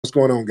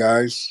What's going on,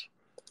 guys?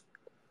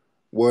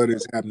 What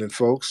is happening,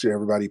 folks?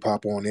 Everybody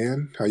pop on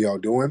in. How y'all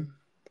doing?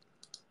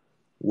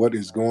 What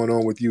is going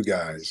on with you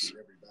guys?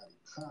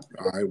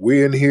 All right,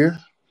 we in here.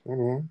 Hold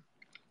on.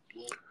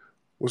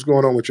 What's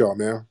going on with y'all,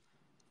 man?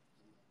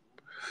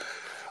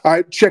 All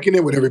right, checking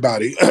in with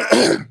everybody.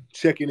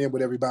 Checking in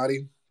with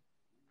everybody.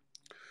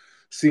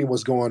 Seeing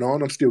what's going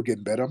on. I'm still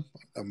getting better.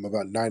 I'm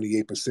about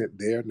 98%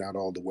 there, not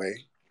all the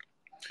way,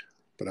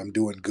 but I'm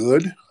doing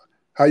good.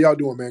 How y'all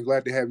doing, man?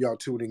 Glad to have y'all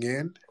tuning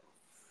in.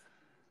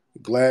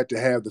 Glad to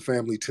have the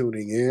family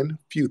tuning in.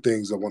 Few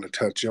things I want to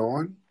touch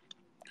on.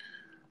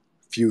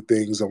 Few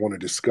things I want to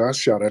discuss.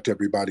 Shout out to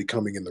everybody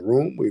coming in the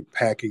room. We're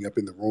packing up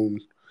in the room.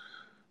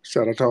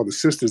 Shout out to all the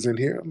sisters in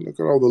here. Look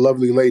at all the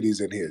lovely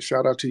ladies in here.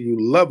 Shout out to you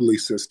lovely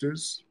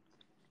sisters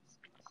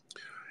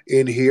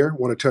in here.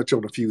 Want to touch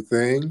on a few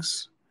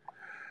things.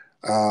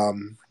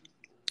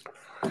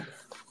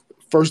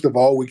 First of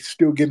all, we're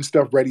still getting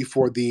stuff ready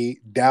for the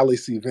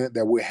Dallas event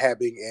that we're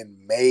having in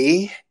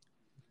May.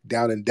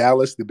 Down in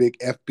Dallas, the big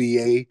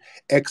FBA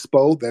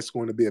Expo. That's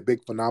going to be a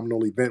big,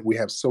 phenomenal event. We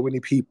have so many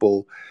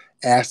people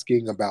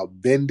asking about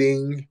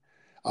vending.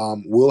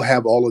 We'll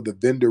have all of the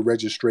vendor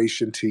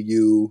registration to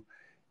you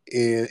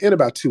in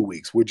about 2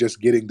 weeks. We're just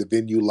getting the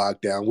venue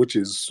locked down, which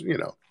is,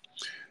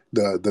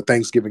 the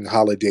Thanksgiving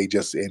holiday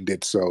just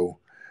ended. So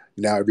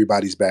now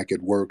everybody's back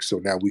at work. So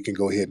now we can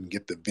go ahead and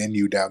get the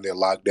venue down there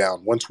locked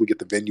down. Once we get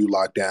the venue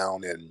locked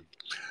down and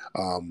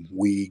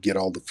we get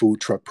all the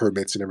food truck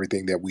permits and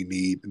everything that we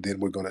need, then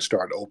we're going to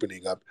start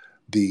opening up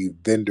the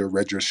vendor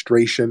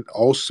registration.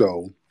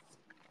 Also,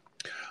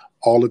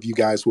 all of you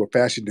guys who are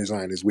fashion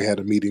designers, we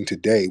had a meeting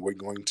today. We're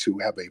going to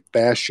have a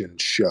fashion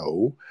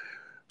show.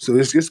 So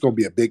it's just going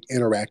to be a big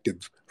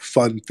interactive,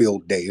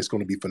 fun-filled day. It's going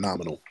to be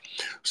phenomenal.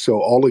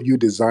 So all of you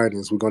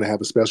designers, we're going to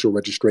have a special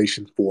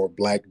registration for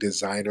Black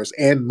designers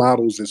and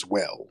models as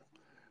well,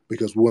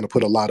 because we want to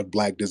put a lot of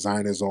Black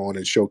designers on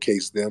and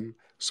showcase them.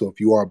 So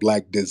if you are a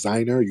Black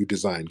designer, you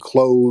design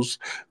clothes,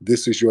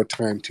 this is your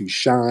time to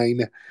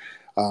shine.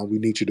 We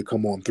need you to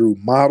come on through.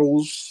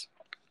 Models,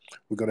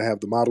 we're going to have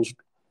the models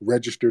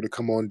register to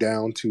come on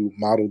down to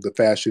model the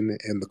fashion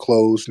and the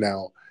clothes.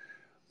 Now,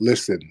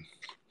 listen,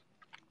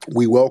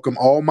 we welcome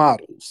all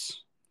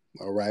models,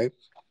 all right?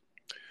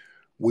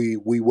 We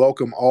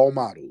welcome all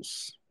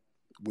models.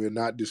 We're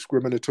not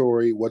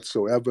discriminatory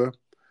whatsoever,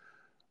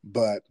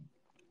 but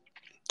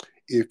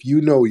if you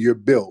know you're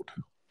built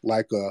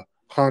like a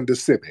Honda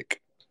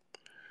Civic,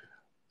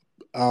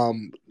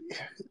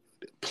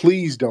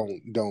 please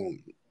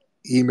don't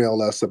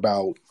email us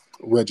about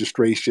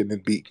registration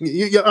and be.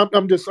 Yeah,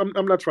 I'm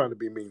not trying to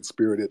be mean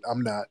spirited.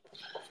 I'm not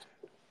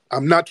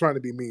trying to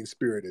be mean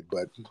spirited,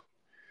 but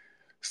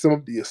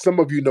some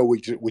of you know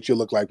what you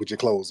look like with your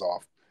clothes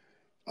off.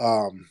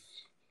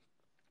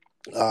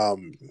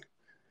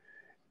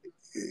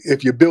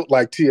 If you're built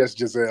like T.S.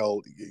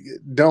 Giselle,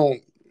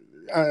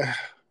 I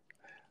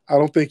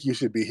don't think you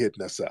should be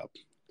hitting us up.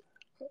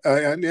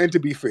 And to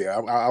be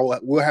fair,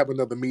 we'll have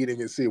another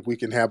meeting and see if we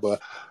can have a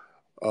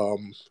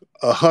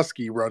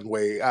husky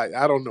runway.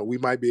 I don't know. We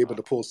might be able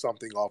to pull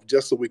something off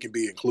just so we can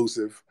be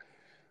inclusive.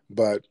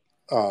 But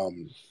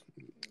when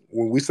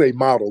we say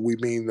model, we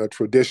mean a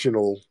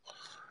traditional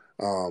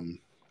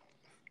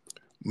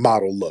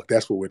model look.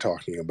 That's what we're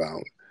talking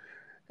about.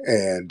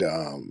 And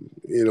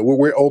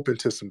we're open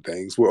to some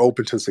things. We're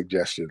open to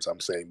suggestions, I'm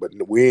saying, but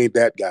we ain't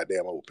that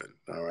goddamn open.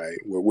 All right,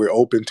 we're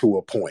open to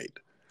a point.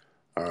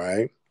 All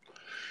right.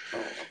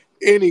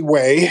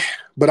 Anyway,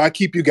 but I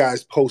keep you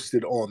guys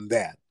posted on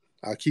that.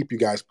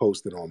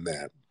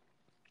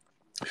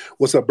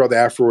 What's up, brother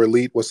Afro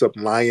Elite? What's up,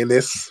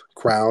 Lioness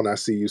Crown? I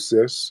see you,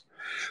 sis.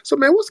 So,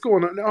 man, what's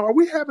going on now? Are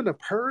we having a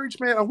purge,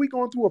 man? Are we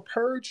going through a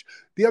purge?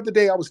 The other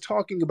day I was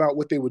talking about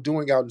what they were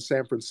doing out in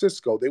San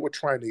Francisco. They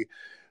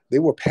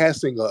were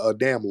passing a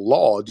damn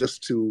law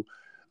just to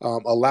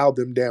allow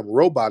them damn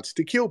robots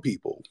to kill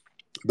people.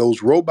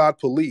 Those robot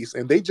police,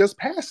 and they just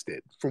passed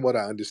it, from what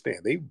I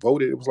understand. They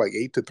voted, it was like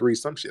 8-3,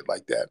 some shit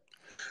like that.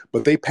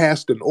 But they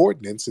passed an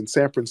ordinance in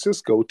San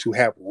Francisco to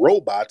have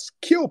robots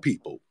kill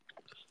people.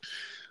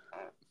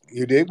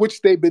 You did,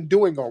 which they've been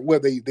doing on where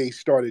they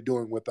started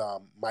doing with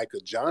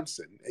Micah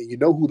Johnson. And you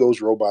know who those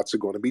robots are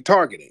going to be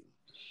targeting.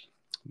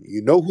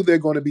 You know who they're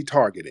going to be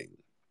targeting.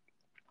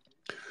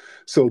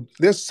 So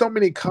there's so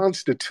many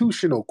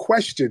constitutional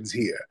questions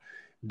here.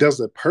 Does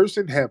a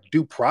person have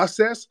due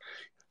process?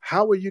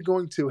 How are you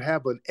going to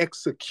have an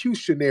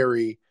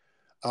executionary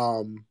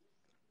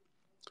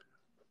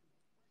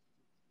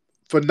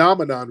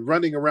phenomenon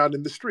running around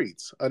in the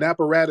streets, an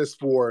apparatus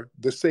for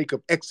the sake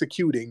of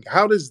executing?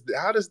 How does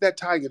that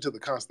tie into the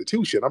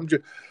Constitution? I'm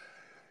just,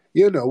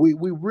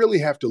 we really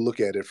have to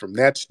look at it from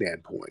that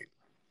standpoint,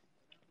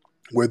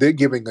 where they're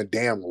giving a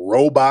damn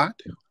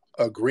robot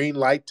a green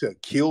light to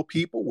kill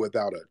people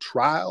without a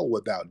trial,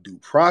 without due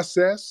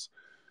process.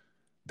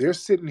 They're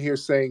sitting here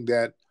saying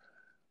that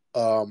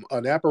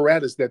an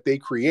apparatus that they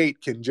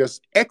create can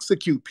just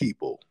execute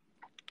people.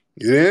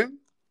 Yeah.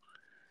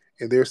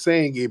 And they're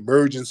saying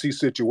emergency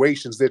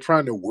situations. They're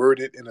trying to word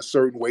it in a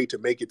certain way to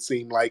make it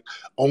seem like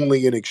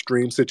only in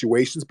extreme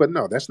situations. But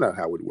no, that's not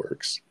how it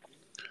works.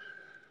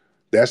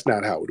 That's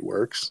not how it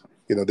works.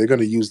 They're going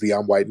to use the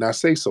I'm white, not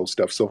say so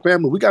stuff. So,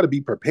 family, we got to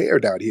be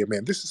prepared out here,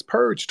 man. This is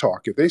purge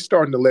talk.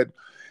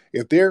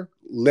 If they're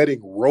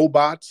letting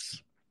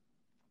robots,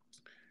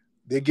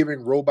 they're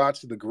giving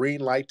robots the green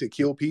light to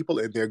kill people,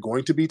 and they're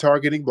going to be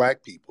targeting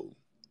black people.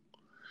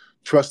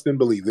 Trust and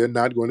believe they're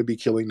not going to be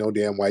killing no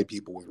damn white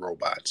people with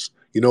robots.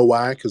 You know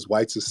why? Because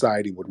white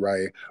society would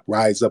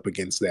rise up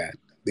against that.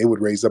 They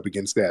would raise up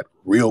against that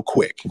real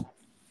quick.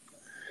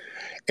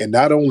 And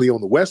not only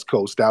on the West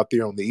Coast, out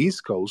there on the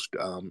East Coast,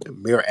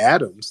 Mayor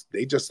Adams,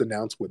 they just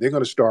announced where they're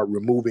going to start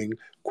removing,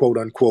 quote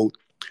unquote,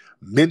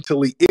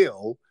 mentally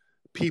ill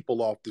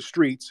people off the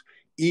streets,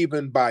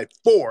 even by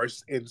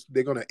force, and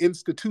they're going to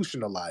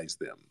institutionalize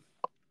them.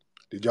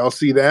 Did y'all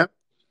see that?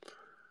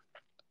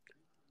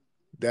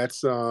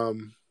 That's I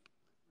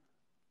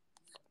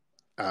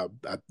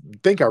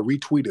think I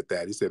retweeted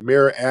that. He said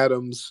Mayor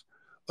Adams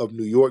of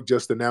New York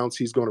just announced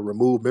he's going to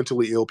remove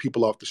mentally ill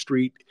people off the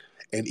street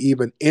and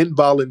even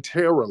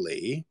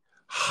involuntarily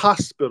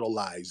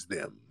hospitalize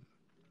them.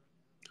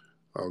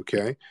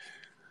 Okay.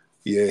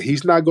 Yeah,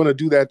 he's not going to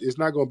do that. It's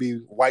not going to be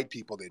white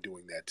people they're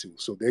doing that to.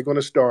 So they're going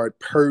to start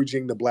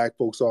purging the black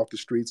folks off the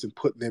streets and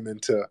putting them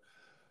into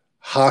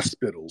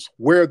hospitals.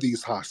 Where are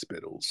these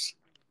hospitals?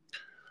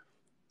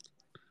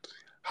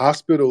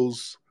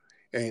 Hospitals,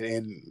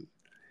 and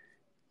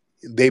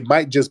they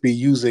might just be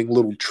using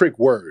little trick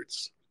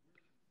words.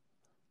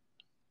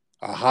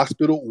 A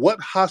hospital?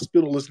 What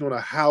hospital is going to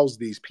house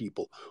these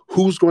people?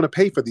 Who's going to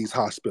pay for these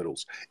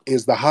hospitals?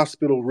 Is the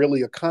hospital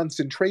really a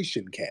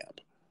concentration camp?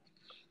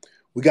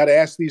 We got to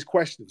ask these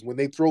questions. When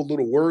they throw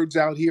little words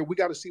out here, we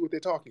got to see what they're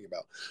talking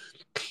about.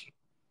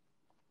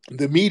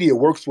 The media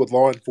works with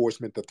law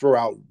enforcement to throw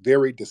out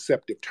very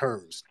deceptive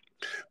terms.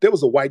 There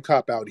was a white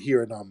cop out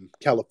here in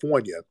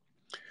California.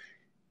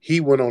 He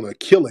went on a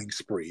killing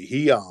spree.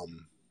 He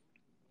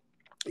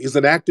is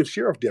an active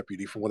sheriff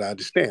deputy, from what I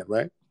understand,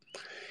 right?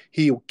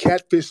 He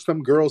catfished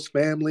some girl's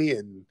family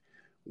and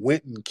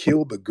went and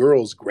killed the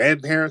girl's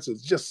grandparents.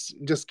 It's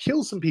just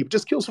kill some people,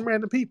 just kill some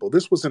random people.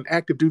 This was an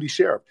active duty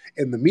sheriff,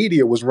 and the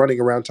media was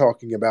running around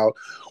talking about,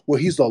 well,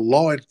 he's a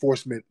law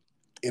enforcement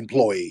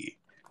employee.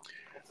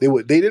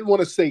 They didn't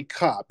want to say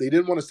cop. They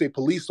didn't want to say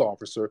police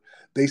officer.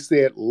 They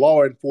said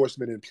law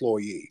enforcement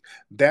employee.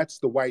 That's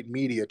the white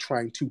media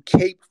trying to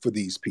cape for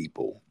these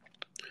people.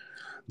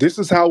 This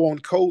is how on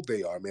code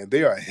they are, man.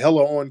 They are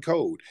hella on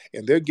code.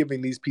 And they're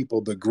giving these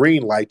people the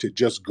green light to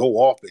just go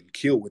off and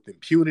kill with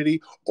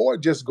impunity, or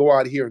just go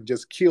out here and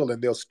just kill,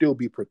 and they'll still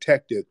be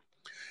protected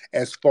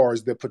as far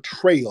as the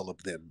portrayal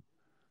of them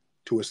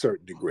to a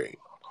certain degree.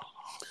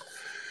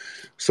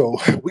 So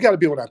we got to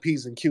be on our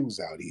P's and Q's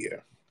out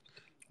here.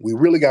 We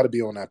really got to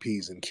be on our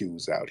P's and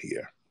Q's out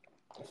here.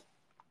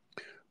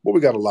 Well, we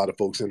got a lot of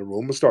folks in the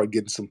room. We'll start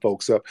getting some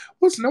folks up.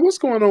 What's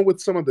going on with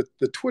some of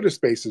the Twitter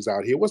spaces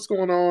out here? What's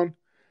going on?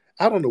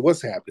 I don't know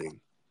what's happening.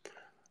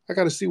 I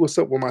got to see what's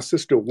up with my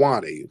sister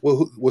Wani.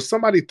 Was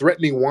somebody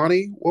threatening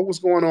Wani? What was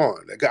going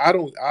on?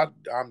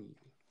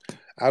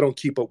 I don't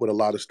keep up with a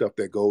lot of stuff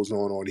that goes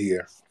on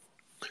here.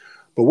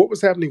 But what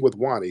was happening with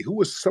Wani?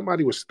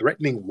 Somebody was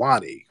threatening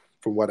Wani,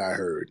 from what I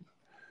heard.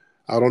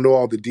 I don't know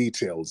all the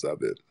details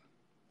of it.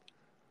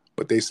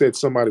 But they said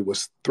somebody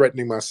was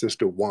threatening my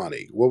sister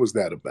Wani. What was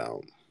that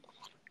about?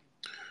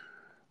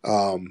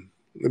 Let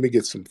me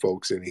get some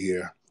folks in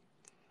here.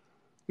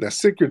 Now,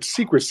 secret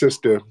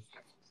sister,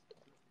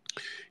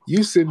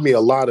 you send me a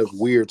lot of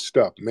weird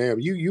stuff, ma'am.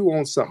 You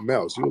on something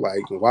else. You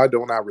like, why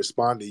don't I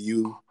respond to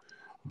you?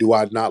 Do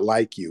I not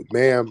like you,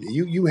 ma'am?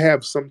 You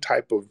have some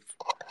type of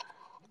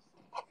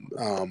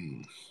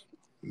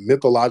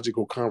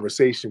mythological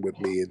conversation with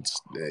me.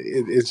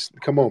 It's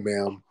come on,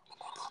 ma'am.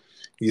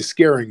 You're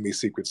scaring me,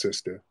 secret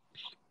sister.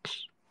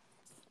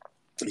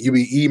 You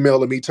be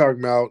emailing me talking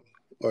about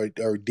or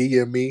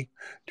DM me.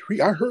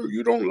 I heard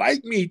you don't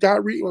like me,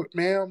 Tariq.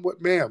 Ma'am,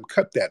 ma'am?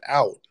 Cut that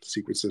out,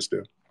 secret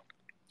sister.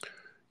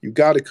 You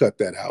got to cut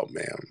that out,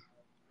 ma'am.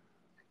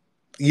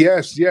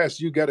 Yes,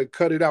 you got to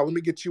cut it out. Let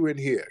me get you in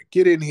here.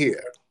 Get in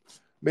here.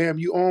 Ma'am,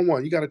 you on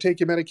one. You got to take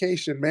your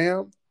medication,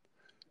 ma'am.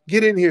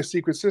 Get in here,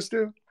 secret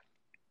sister.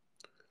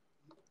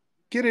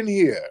 Get in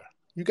here.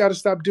 You got to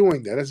stop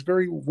doing that. That's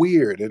very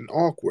weird and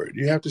awkward.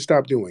 You have to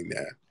stop doing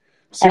that.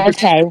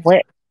 Okay,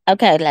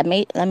 okay, let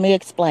me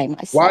explain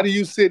Why do myself.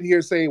 you sit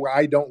here saying, well,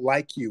 I don't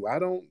like you? I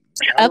don't.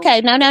 Okay,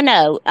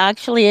 no.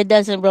 Actually, it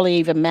doesn't really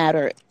even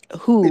matter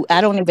who.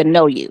 I don't even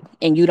know you,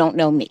 and you don't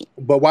know me.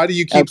 But why do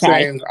you keep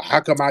Okay. saying,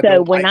 how come I So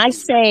don't when like I you?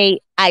 say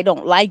I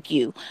don't like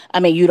you, I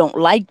mean you don't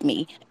like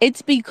me.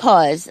 It's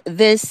because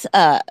this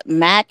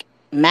Mac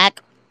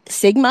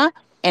Sigma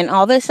and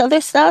all this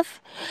other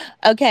stuff.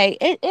 Okay,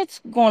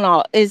 it's going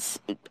on. It's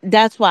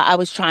That's why I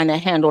was trying to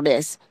handle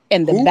this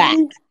in the back.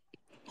 Who?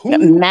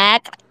 Who?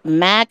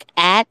 Mac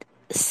at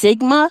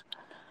Sigma.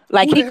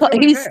 Like Who the hell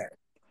is he's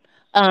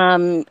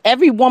that?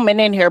 every woman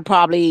in here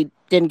probably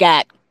didn't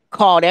got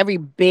called every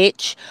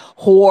bitch,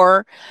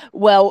 whore.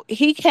 Well,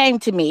 he came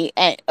to me,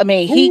 and I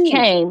mean, he Who?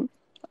 came.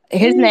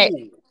 His name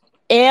Who?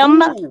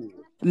 M Who?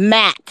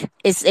 Mac.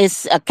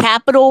 It's a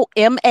capital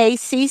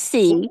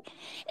MACC, Who?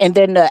 and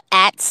then the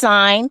at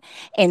sign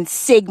and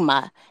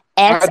Sigma.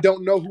 I At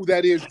don't know who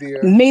that is,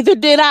 dear. Neither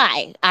did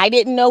I. I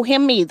didn't know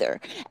him either.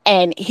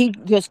 And he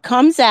just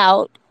comes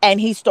out and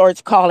he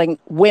starts calling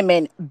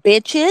women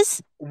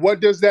bitches.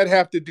 What does that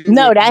have to do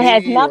No, with that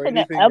has me or nothing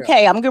to, anything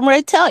okay, else? I'm getting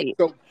ready to tell you.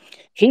 So,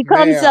 He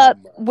comes up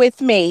ma'am,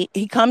 with me.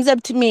 He comes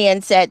up to me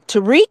and said,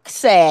 Tariq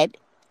said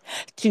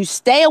to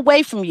stay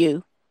away from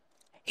you.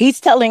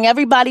 He's telling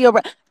everybody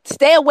around,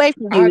 stay away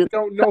from I you.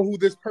 don't know who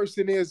this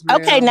person is,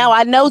 Okay, now ma'am.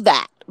 I know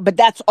that, but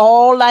that's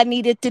all I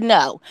needed to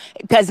know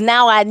because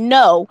now I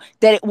know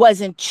that it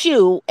wasn't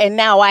you, and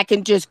now I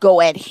can just go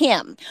at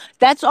him.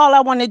 That's all I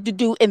wanted to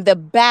do in the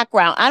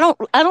background. I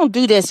don't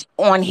do this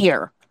on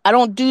here. I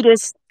don't do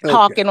this Okay.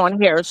 talking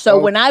on here. So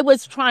when Okay. I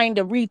was trying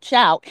to reach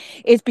out,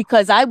 it's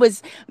because I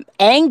was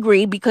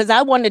angry because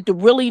I wanted to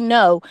really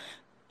know.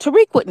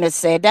 Tariq wouldn't have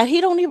said that.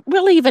 He don't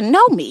really even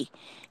know me.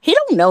 He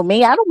don't know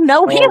me. I don't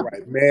know All him.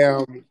 right,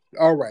 ma'am.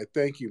 All right.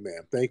 Thank you,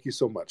 ma'am. Thank you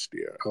so much,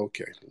 dear.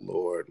 Okay.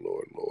 Lord,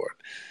 Lord, Lord.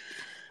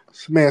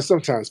 Man,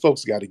 sometimes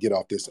folks got to get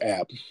off this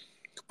app.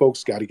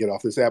 Folks got to get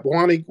off this app.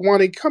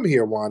 Wani, come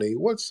here, Wani.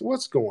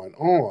 What's going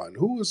on?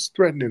 Who is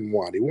threatening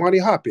Wani? Wani,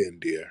 hop in,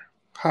 dear.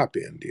 Hop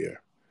in,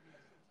 dear.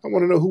 I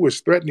want to know who is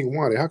threatening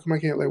Wani. How come I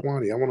can't let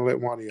Wani? I want to let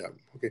Wani up.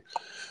 Okay.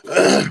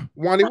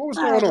 Wani, what was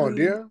going on, Hi.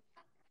 dear?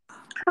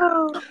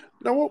 Oh,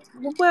 No,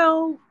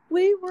 well,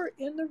 we were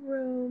in the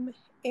room,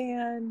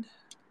 and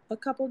a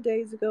couple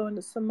days ago, and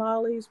the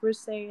Somalis were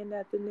saying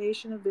that the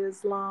Nation of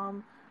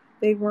Islam,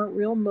 they weren't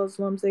real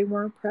Muslims, they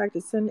weren't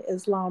practicing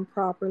Islam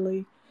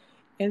properly.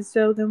 And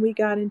so then we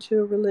got into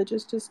a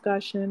religious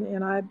discussion,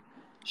 and I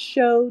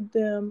showed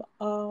them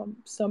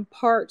some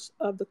parts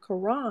of the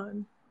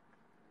Quran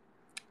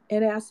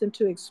and asked them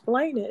to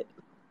explain it.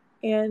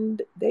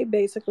 And they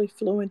basically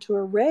flew into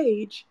a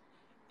rage.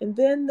 And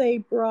then they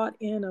brought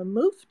in a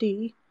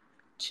mufti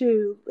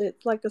to,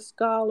 it's like a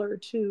scholar,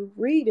 to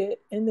read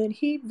it, and then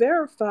he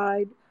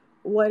verified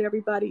what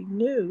everybody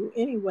knew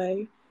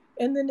anyway.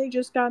 And then they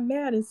just got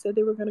mad and said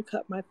they were going to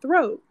cut my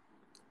throat,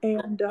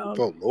 and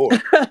oh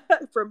Lord.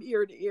 from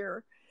ear to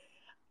ear.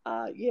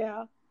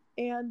 Yeah.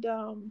 And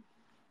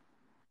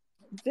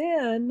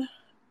then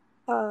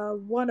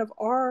one of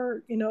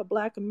our,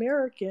 Black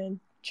American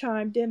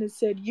chimed in and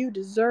said, "You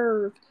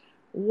deserve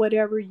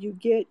whatever you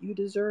get. You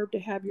deserve to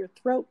have your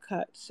throat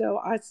cut." So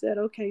I said,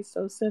 okay,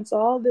 so since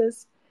all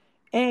this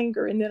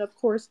anger, and then of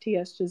course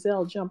T.S.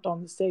 Giselle jumped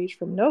on the stage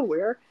from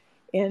nowhere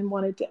and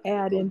wanted to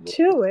add Oh Lord.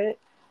 into it.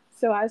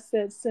 So I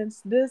said,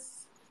 since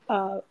this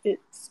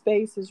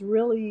space is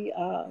really,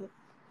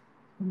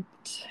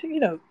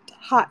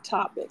 hot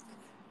topic,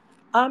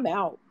 I'm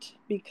out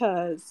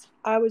because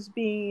I was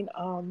being,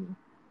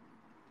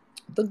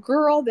 the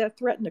girl that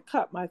threatened to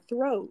cut my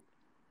throat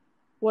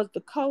was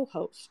the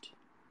co-host,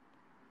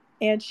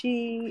 and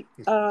she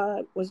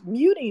was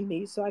muting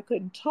me so I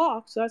couldn't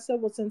talk. So I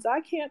said, well, since I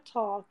can't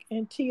talk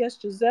and T.S.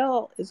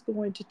 Giselle is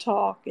going to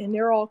talk and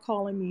they're all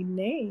calling me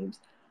names,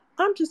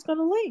 I'm just going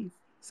to leave.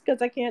 It's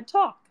because I can't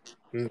talk.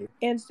 Mm.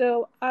 And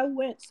so I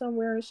went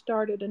somewhere and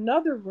started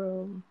another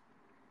room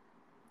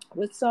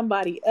with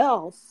somebody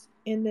else,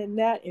 and then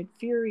that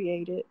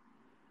infuriated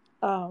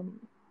um,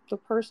 the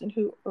person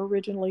who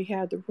originally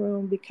had the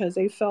room, because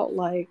they felt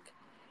like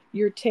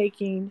you're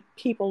taking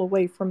people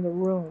away from the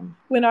room,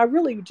 when I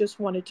really just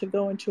wanted to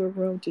go into a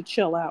room to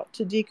chill out,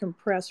 to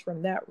decompress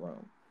from that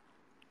room.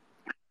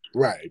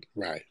 Right,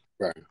 right,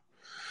 right.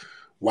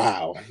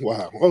 Wow,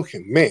 wow.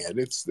 Okay, man,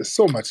 it's there's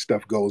so much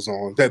stuff goes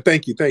on.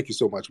 Thank you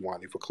so much,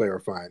 Wani, for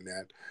clarifying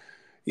that.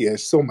 Yeah,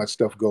 so much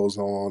stuff goes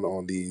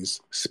on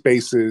these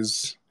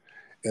spaces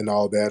and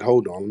all that.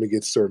 Hold on, let me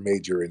get Sir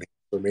Major in.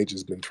 Sir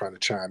Major's been trying to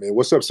chime in.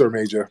 What's up, Sir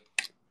Major?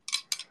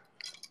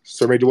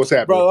 Sir Major, what's Bro,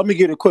 happening? let me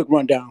get a quick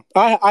rundown.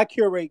 I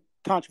curate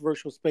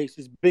controversial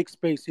spaces, big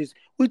spaces.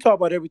 We talk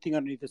about everything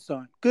underneath the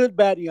sun, good,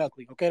 bad, and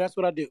ugly. Okay, that's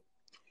what I do.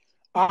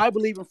 I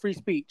believe in free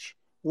speech.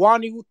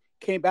 Wani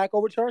came back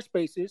over to our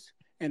spaces,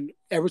 and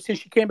ever since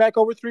she came back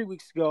over 3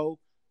 weeks ago,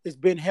 it's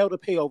been hell to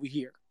pay over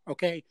here.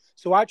 Okay,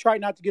 so I try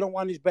not to get on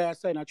Wani's bad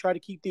side, and I try to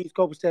keep things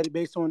copacetic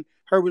based on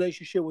her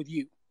relationship with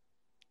you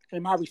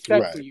and my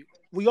respect for Right. you.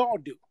 We all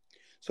do.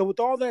 So with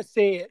all that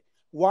said,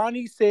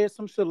 Wani said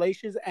some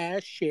salacious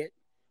ass shit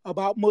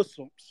about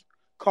Muslims,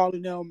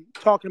 calling them,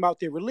 talking about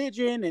their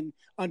religion and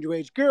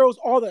underage girls,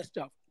 all that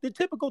stuff. The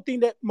typical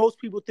thing that most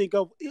people think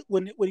of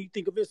when you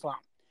think of Islam.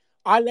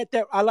 I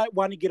let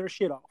Wani get her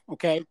shit off.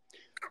 Okay,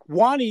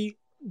 Wani,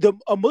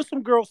 a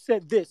Muslim girl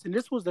said this, and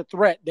this was the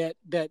threat that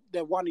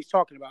Wani's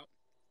talking about.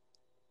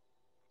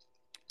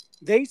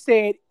 They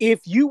said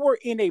if you were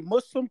in a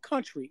Muslim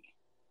country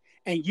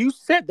and you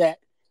said that,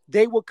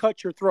 they will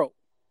cut your throat.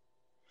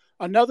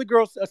 Another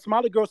girl, a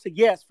Somali girl, said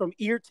yes from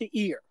ear to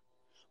ear.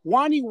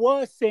 Wani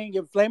was saying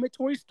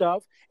inflammatory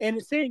stuff and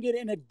saying it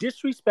in a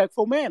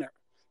disrespectful manner.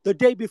 The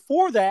day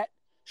before that,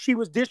 she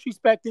was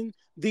disrespecting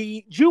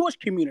the Jewish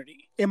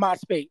community in my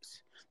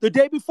space. The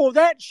day before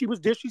that, she was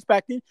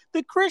disrespecting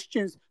the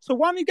Christians. So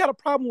Wani got a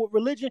problem with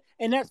religion,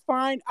 and that's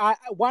fine.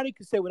 Wani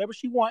can say whatever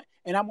she want,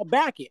 and I'm gonna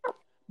back it.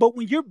 But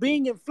when you're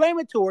being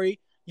inflammatory,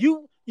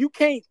 you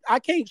can't. I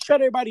can't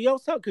shut everybody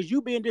else up because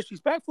you being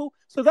disrespectful.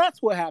 So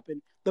that's what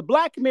happened. The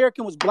Black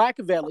American was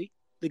Blackavelli,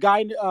 the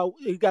guy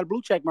who got a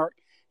blue check mark.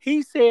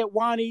 He said,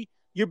 "Wani,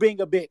 you're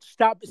being a bitch.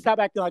 Stop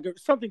acting like her,"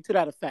 something to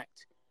that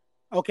effect.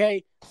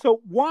 Okay,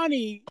 so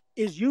Wani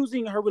is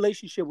using her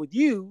relationship with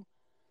you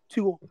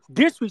to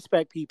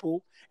disrespect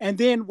people, and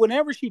then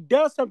whenever she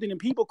does something and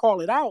people call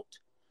it out,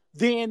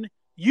 then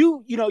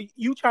you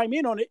chime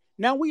in on it.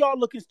 Now we all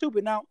looking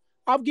stupid. Now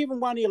I've given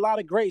Wani a lot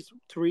of grace,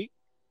 Tariq,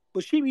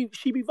 but she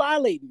be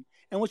violating,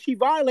 and when she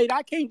violate,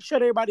 I can't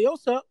shut everybody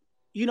else up,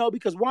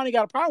 because Wani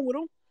got a problem with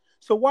them.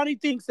 So Wani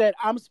thinks that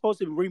I'm supposed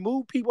to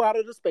remove people out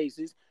of the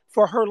spaces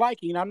for her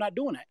liking, and I'm not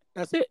doing that.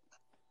 That's it.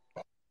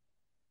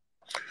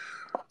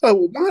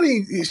 Oh,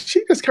 Wani,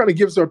 she just kind of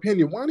gives her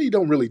opinion. Wani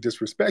don't really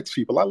disrespect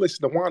people. I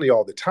listen to Wani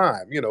all the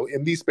time.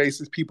 In these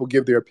spaces, people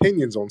give their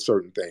opinions on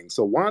certain things.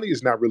 So Wani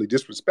is not really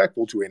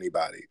disrespectful to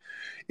anybody.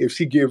 If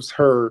she gives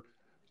her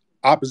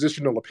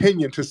oppositional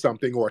opinion to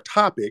something or a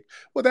topic,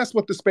 well, that's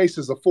what the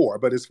spaces are for.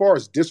 But as far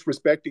as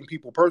disrespecting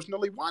people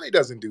personally, Wani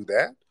doesn't do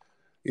that.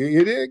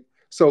 You dig?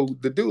 So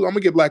the dude, I'm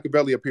gonna get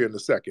Blackavelli up here in a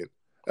second.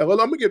 Well,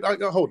 I'm gonna get.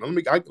 Hold on.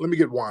 Let me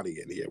get Wani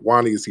in here.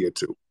 Wani is here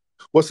too.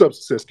 What's up,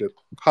 sister?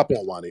 Hop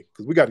on, Wani,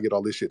 because we got to get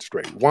all this shit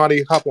straight.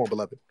 Wani, hop on,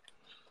 beloved.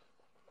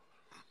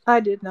 I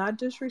did not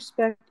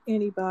disrespect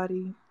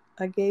anybody.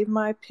 I gave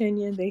my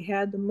opinion. They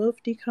had the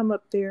Mufti come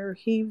up there.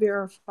 He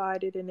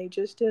verified it, and they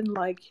just didn't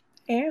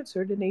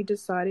answered, and they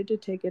decided to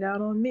take it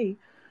out on me.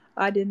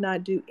 I did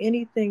not do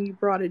anything. You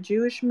brought a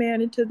Jewish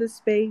man into the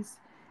space.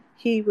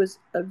 He was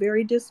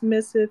very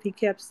dismissive. He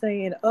kept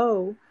saying,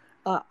 "Oh,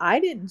 I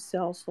didn't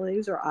sell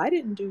slaves, or I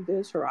didn't do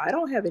this, or I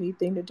don't have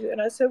anything to do."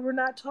 And I said, "We're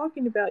not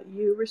talking about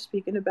you. We're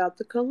speaking about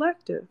the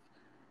collective."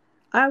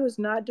 I was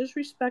not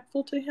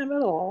disrespectful to him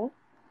at all.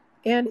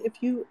 And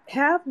if you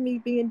have me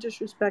being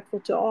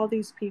disrespectful to all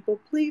these people,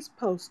 please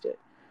post it.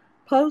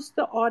 Post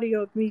the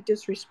audio of me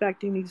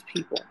disrespecting these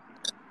people.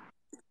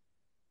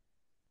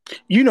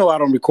 I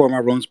don't record my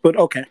rooms, but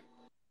okay.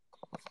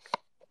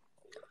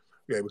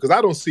 Yeah, because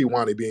I don't see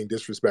Wani being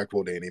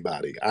disrespectful to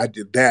anybody. I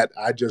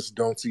just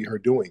don't see her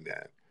doing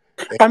that.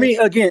 I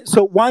mean, again,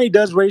 so Wani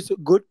does raise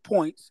good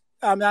points.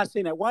 I'm not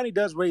saying that Wani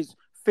does raise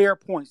fair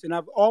points, and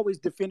I've always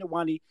defended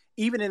Wani.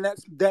 Even in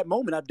that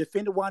moment, I've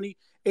defended Wani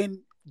and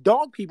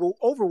dog people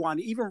over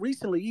Wani, even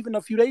recently, even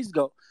a few days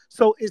ago.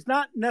 So it's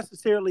not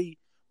necessarily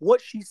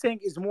what she's saying;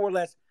 is more or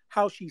less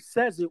how she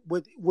says it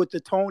with the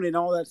tone and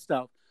all that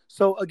stuff.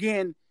 So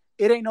again,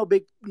 it ain't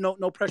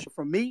no pressure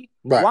from me.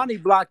 Right. Wani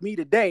blocked me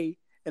today,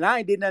 and I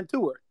ain't did nothing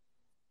to her.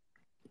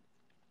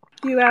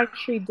 You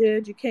actually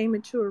did. You came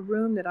into a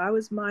room that I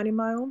was minding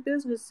my own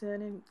business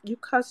in, and you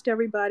cussed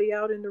everybody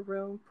out in the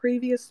room.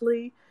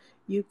 Previously,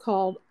 you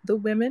called the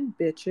women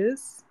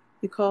bitches.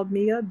 You called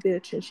me a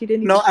bitch, and she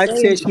didn't even No, I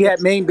say said she anything.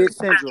 had main bitch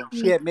syndrome.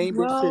 She had main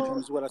bitch syndrome, Well,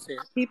 is what I said.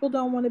 people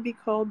don't want to be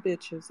called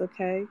bitches,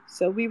 okay?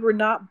 So we were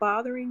not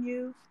bothering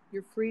you.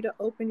 You're free to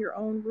open your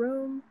own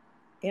room,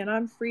 and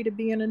I'm free to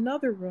be in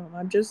another room.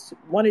 I just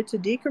wanted to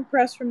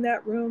decompress from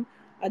that room.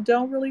 I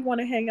don't really want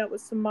to hang out with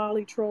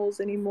Somali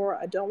trolls anymore.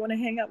 I don't want to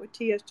hang out with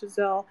T.S.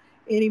 Giselle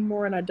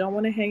anymore, and I don't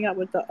want to hang out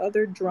with the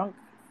other drunk,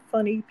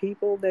 funny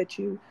people that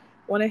you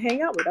want to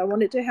hang out with. I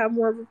wanted to have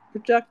more of a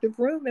productive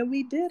room, and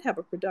we did have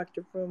a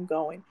productive room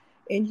going.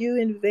 And you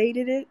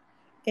invaded it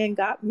and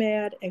got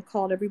mad and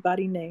called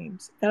everybody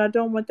names. And I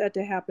don't want that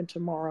to happen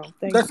tomorrow.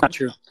 Thank That's you. not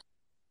true.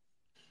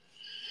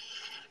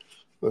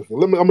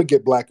 I'm gonna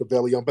get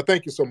Blackavelli on, but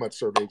thank you so much,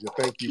 Sir Major.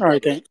 Thank you. All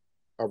right, thanks.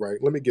 All right,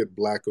 let me get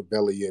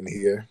Blackavelli in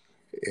here.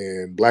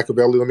 And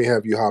Blackavelli, let me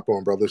have you hop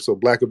on, brother. So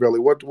Blackavelli,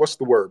 what's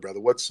the word,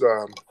 brother? What's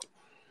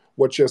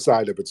your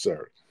side of it,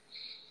 sir?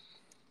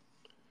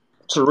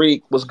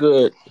 Tariq, what's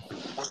good?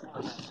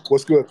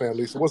 What's good,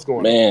 family? So what's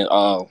going Man,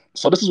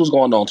 so this is what's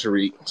going on,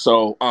 Tariq.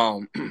 So,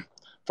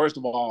 first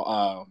of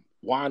all,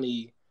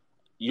 Wani,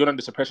 you're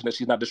under this impression that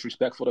she's not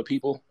disrespectful to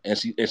people, and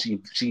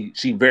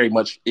she very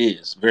much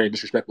is very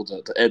disrespectful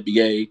to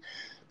FBA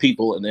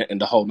people and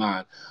the whole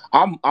nine.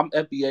 I'm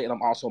FBA and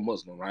I'm also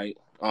Muslim, right?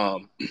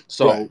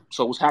 So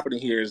what's happening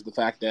here is the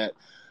fact that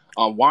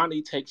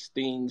Wani takes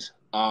things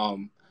out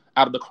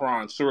of the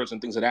Quran, surahs, and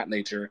things of that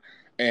nature,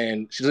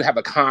 and she doesn't have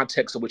a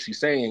context of what she's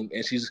saying,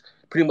 and she's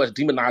pretty much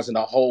demonizing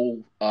the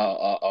whole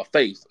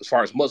faith as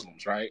far as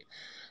Muslims, right?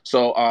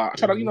 So I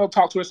try to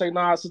talk to her, say,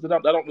 nah, sister,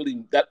 that don't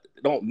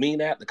mean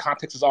that. The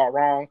context is all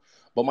wrong.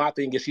 But my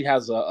thing is, she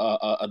has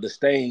a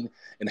disdain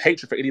and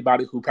hatred for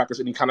anybody who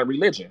practices any kind of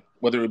religion,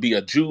 whether it be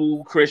a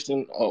Jew,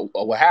 Christian, or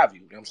what have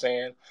you. You know what I'm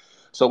saying?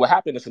 So what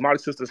happened is my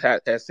sisters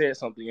had said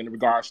something in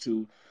regards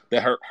to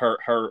that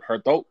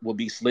her throat will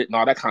be slit and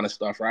all that kind of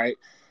stuff, right?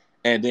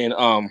 And then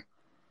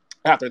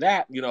after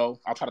that,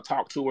 I'll try to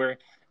talk to her,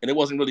 and it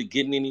wasn't really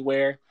getting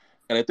anywhere.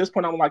 And at this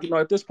point, I'm like,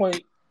 at this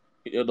point,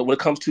 when it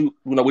comes to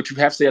what you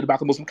have said about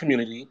the Muslim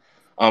community,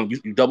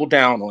 you double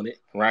down on it,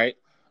 right?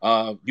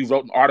 You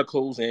wrote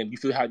articles and you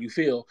feel how you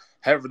feel.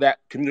 However, that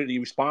community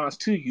responds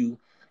to you,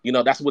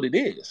 that's what it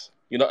is.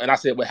 And I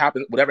said,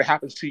 whatever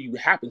happens to you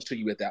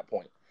at that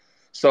point.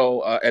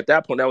 So at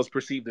that point, that was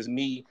perceived as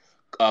me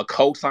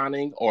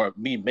co-signing or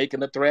me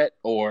making a threat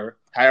or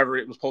however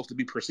it was supposed to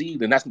be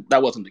perceived, and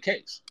that wasn't the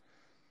case.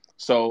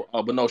 So,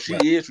 but no, she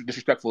Right. is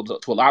disrespectful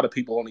to a lot of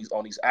people on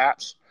these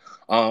apps.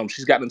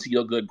 She's gotten into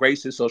your good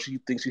graces, so she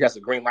thinks she has a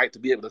green light to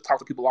be able to talk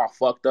to people all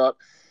fucked up.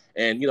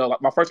 And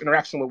like my first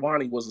interaction with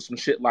Wani was some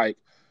shit like,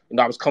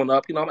 I was coming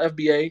up, I'm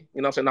FBA,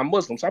 I'm saying I'm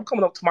Muslim, so I'm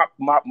coming up to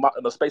my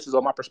the spaces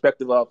of my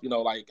perspective of,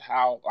 like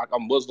how like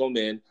I'm Muslim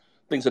and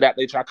things of that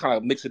nature. I kind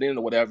of mix it in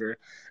or whatever,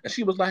 and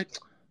she was like,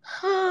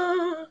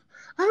 I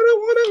don't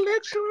want to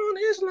lecture on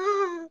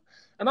Islam.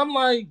 And I'm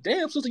like,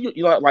 damn, sister, you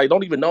like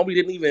don't even know me,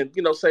 didn't even,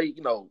 say,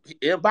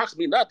 inbox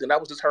me nothing. That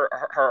was just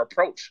her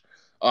approach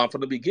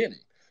from the beginning.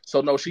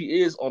 So no,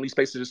 she is on these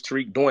spaces,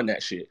 Tariq, doing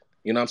that shit.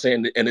 You know what I'm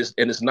saying? And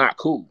it's not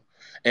cool.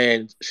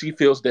 And she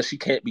feels that she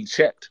can't be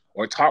checked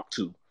or talked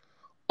to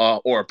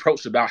or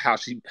approached about how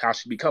she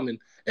be coming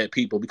at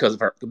people because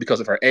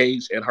of her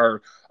age and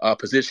her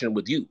position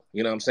with you.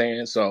 You know what I'm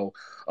saying? So,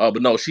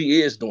 but no,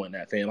 she is doing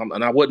that, fam.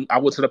 And I wouldn't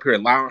sit up here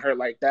and lie on her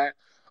like that.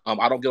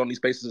 I don't get on these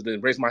spaces to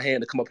raise my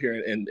hand to come up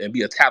here and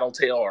be a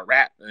tattletale or a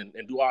rat and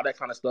do all that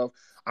kind of stuff.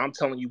 I'm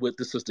telling you what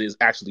this sister is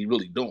actually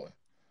really doing.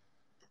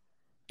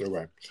 All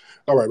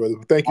right, brother.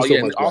 Thank you Oh so yeah,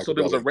 and much, Black also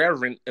there was a Belly.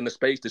 reverend in the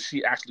space that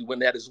she actually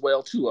went at as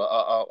well too,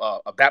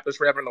 a Baptist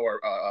reverend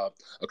or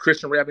a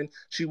Christian reverend.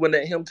 She went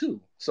at him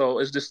too. So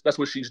it's just that's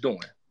what she's doing.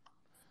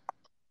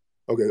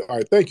 Okay, all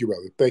right. Thank you,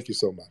 brother. Thank you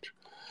so much.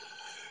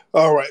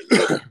 All right.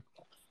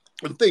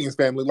 The thing is,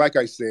 family, like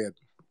I said,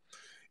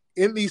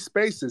 in these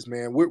spaces,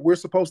 man, we're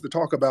supposed to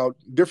talk about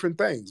different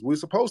things. We're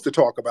supposed to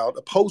talk about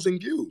opposing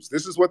views.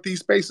 This is what these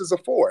spaces are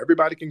for.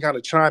 Everybody can kind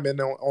of chime in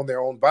on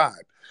their own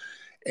vibe.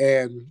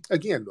 And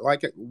again,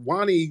 like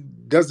Wani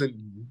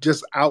doesn't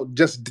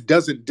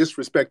doesn't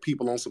disrespect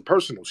people on some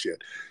personal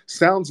shit.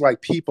 Sounds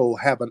like people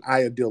have an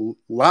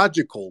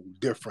ideological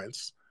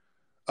difference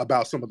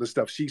about some of the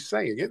stuff she's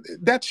saying.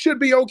 That should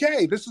be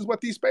okay. This is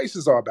what these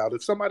spaces are about.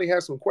 If somebody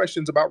has some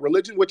questions about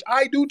religion, which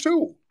I do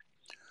too,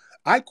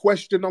 I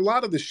question a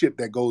lot of the shit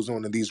that goes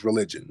on in these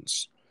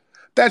religions.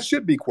 That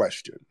should be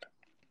questioned.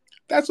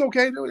 That's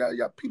okay.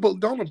 People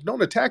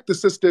don't attack the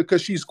sister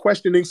because she's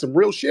questioning some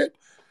real shit.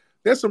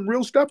 There's some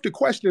real stuff to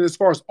question as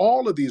far as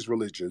all of these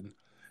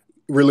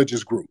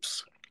religious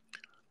groups,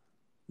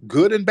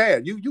 good and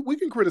bad. We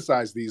can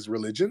criticize these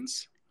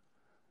religions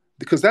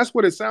because that's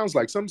what it sounds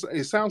like.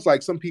 It sounds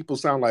like some people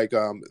sound like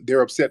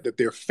they're upset that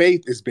their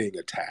faith is being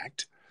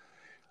attacked.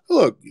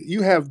 Look,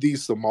 you have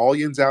these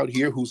Somalians out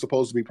here who's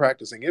supposed to be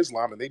practicing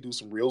Islam, and they do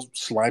some real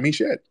slimy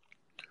shit.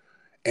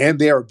 And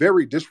they are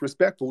very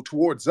disrespectful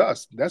towards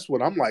us. That's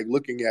what I'm like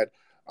looking at.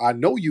 I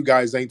know you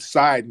guys ain't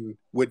siding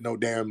with no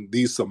damn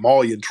these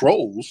Somalian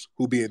trolls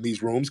who be in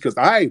these rooms because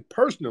I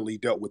personally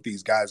dealt with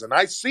these guys and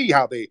I see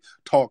how they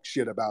talk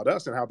shit about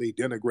us and how they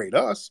denigrate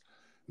us.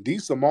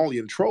 These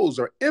Somalian trolls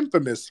are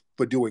infamous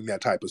for doing that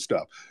type of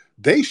stuff.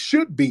 They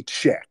should be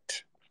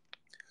checked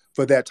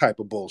for that type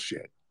of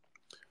bullshit.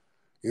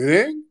 You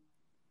think?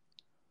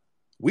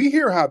 We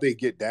hear how they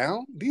get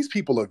down. These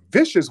people are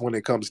vicious when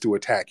it comes to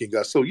attacking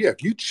us. So yeah,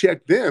 if you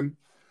check them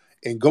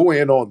and go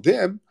in on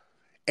them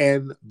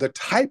and the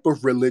type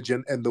of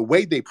religion and the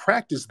way they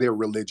practice their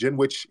religion,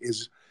 which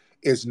is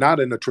not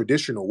in a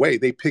traditional way,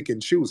 they pick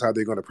and choose how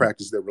they're going to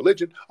practice their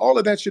religion. All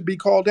of that should be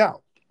called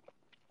out.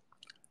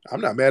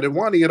 I'm not mad at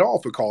Wani at all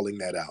for calling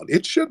that out.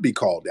 It should be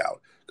called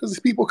out because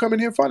these people come in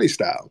here funny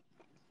style.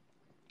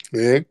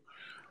 Yeah.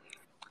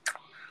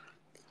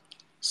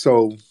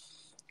 So,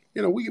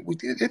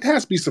 it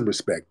has to be some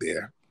respect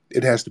there.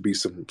 It has to be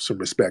some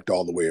respect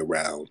all the way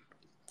around.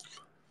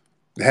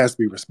 It has to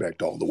be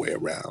respect all the way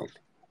around.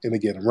 And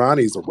again,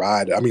 Ronnie's a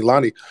rider. I mean,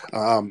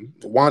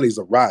 Wani's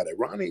a rider.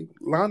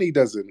 Lonnie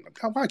doesn't.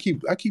 I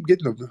keep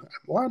getting them.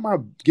 Why am I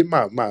getting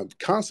my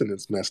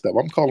consonants messed up?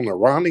 I'm calling her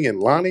Ronnie and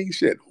Lonnie.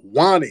 Shit,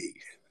 Wani.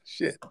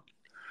 Shit,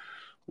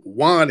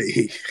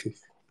 Wani.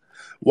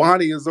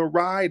 Wani is a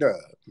rider.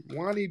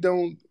 Wani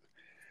don't.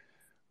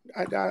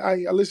 I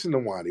listen to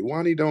Wani.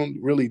 Wani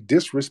don't really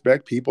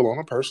disrespect people on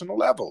a personal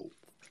level.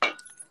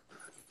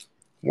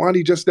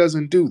 Wani just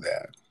doesn't do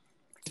that.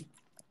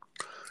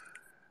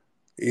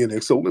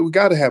 So we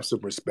got to have some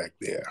respect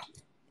there.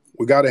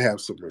 We got to have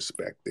some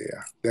respect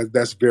there.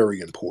 That's very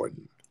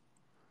important.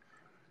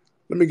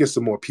 Let me get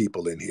some more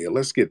people in here.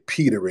 Let's get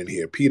Peter in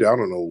here. Peter, I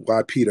don't know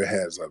why Peter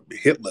has a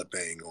Hitler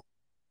thing on.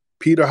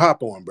 Peter,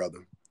 hop on,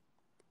 brother.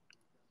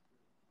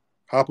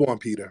 Hop on,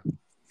 Peter.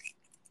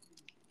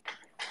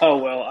 Oh,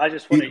 well, I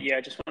just wanted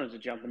to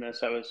jump in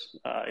this. I was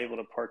able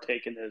to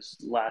partake in those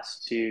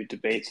last two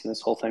debates and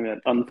this whole thing that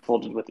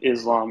unfolded with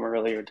Islam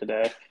earlier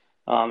today.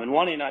 And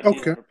Wani and I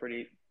did have a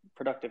pretty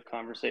productive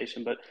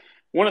conversation, but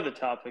one of the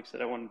topics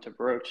that I wanted to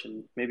broach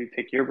and maybe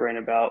pick your brain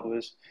about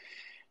was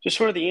just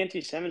sort of the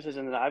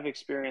anti-Semitism that I've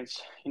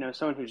experienced,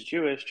 someone who's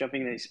Jewish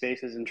jumping in these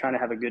spaces and trying to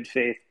have a good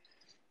faith,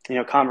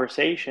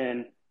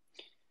 conversation.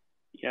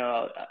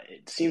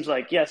 it seems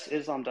like, yes,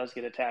 Islam does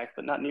get attacked,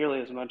 but not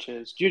nearly as much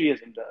as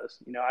Judaism does.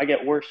 I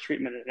get worse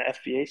treatment in an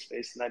FBA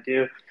space than I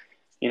do,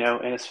 in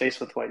a space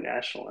with white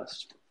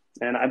nationalists.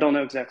 And I don't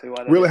know exactly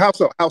why that really is.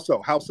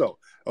 How so?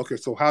 Okay,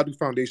 so how do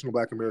foundational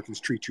Black Americans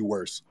treat you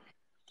worse?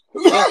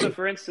 Well, so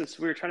for instance,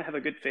 we were trying to have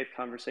a good faith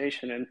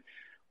conversation, and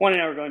one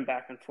and I were going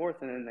back and forth,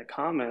 and in the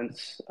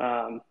comments,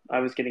 I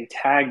was getting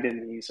tagged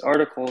in these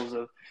articles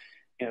of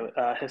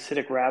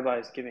Hasidic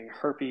rabbis giving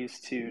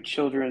herpes to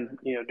children,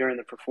 during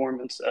the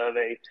performance of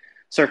a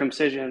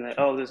circumcision. That,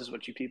 oh, this is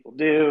what you people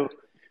do.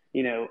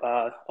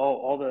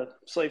 All the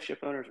slave ship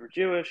owners were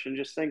Jewish, and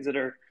just things that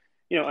are,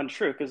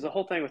 untrue. Because the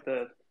whole thing with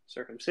the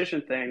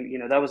circumcision thing,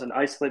 that was an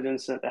isolated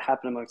incident that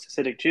happened amongst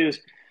Hasidic Jews.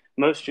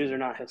 Most Jews are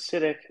not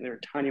Hasidic. They're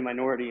a tiny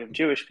minority of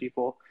Jewish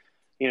people.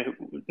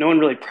 No one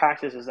really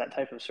practices that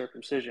type of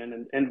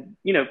circumcision, and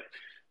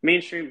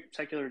mainstream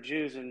secular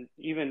Jews and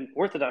even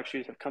Orthodox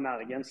Jews have come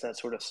out against that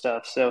sort of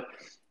stuff. So,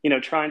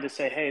 trying to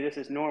say, hey, this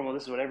is normal,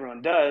 this is what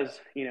everyone does,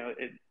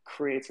 it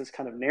creates this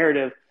kind of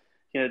narrative,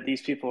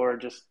 these people are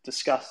just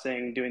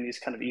disgusting, doing these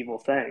kind of evil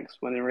things,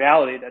 when in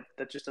reality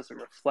that just doesn't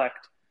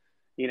reflect,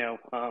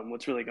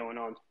 what's really going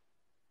on.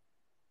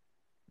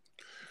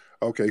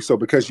 Okay, so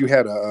because you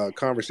had a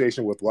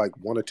conversation with like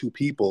one or two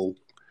people,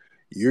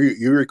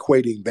 you're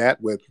equating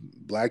that with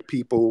Black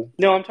people.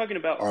 No, I'm talking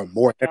about are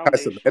more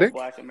anti-Semitic.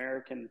 Black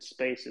American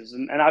spaces,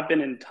 and I've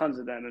been in tons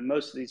of them, and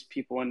most of these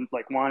people, and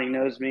like Wani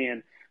knows me,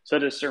 and so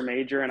does Sir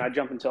Major, and I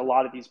jump into a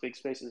lot of these big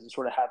spaces and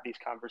sort of have these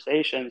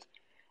conversations,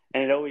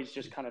 and it always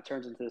just kind of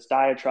turns into this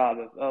diatribe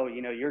of, oh,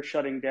 you're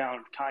shutting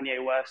down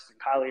Kanye West and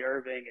Kylie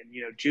Irving,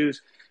 and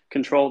Jews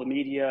control the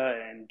media,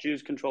 and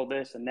Jews control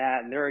this and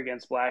that, and they're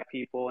against Black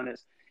people, and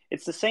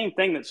it's the same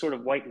thing that sort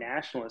of white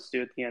nationalists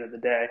do at the end of the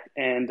day,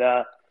 and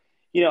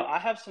I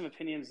have some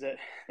opinions that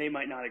they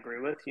might not agree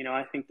with.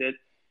 I think that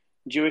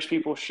Jewish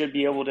people should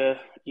be able to,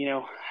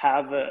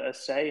 have a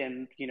say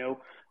in,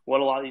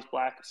 what a lot of these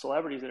Black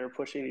celebrities that are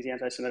pushing these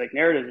anti-Semitic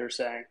narratives are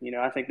saying.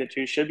 I think that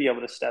Jews should be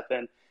able to step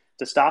in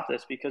to stop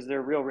this, because there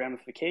are real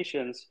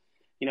ramifications,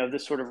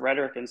 this sort of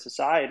rhetoric in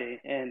society.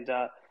 And,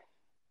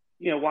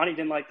 Wani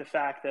didn't like the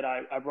fact that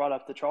I brought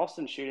up the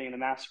Charleston shooting and the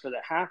massacre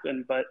that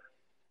happened, but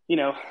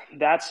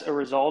that's a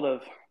result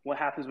of what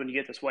happens when you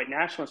get this white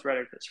nationalist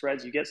rhetoric that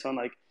spreads. You get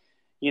someone like,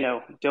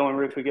 Dylan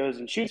Roof, who goes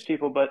and shoots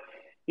people. But,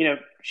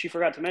 she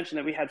forgot to mention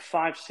that we had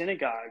 5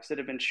 synagogues that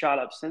have been shot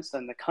up since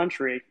then in the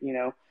country.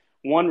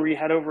 One where you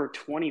had over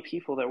 20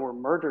 people that were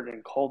murdered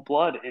in cold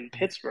blood in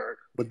Pittsburgh.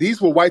 But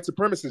these were white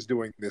supremacists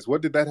doing this.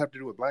 What did that have to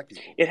do with Black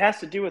people? It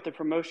has to do with the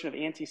promotion of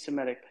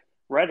anti-Semitic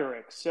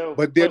rhetoric. So,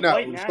 but they're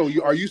not.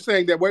 So are you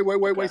saying that?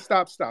 Wait,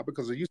 stop.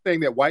 Because are you saying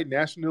that white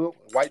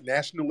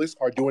nationalists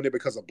are doing it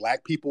because of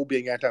Black people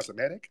being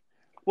anti-Semitic?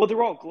 Well,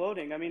 they're all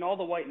gloating. I mean, all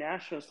the white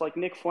nationalists, like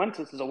Nick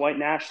Fuentes is a white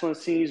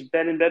nationalist. He's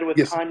been in bed with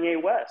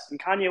Kanye West. And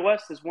Kanye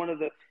West is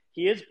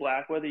he is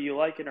Black, whether you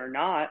like it or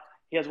not.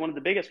 He has one of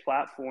the biggest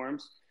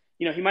platforms.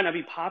 He might not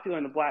be popular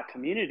in the Black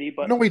community,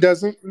 but... No, he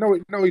doesn't. No,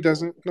 he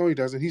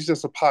doesn't. He's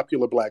just a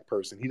popular Black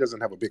person. He doesn't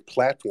have a big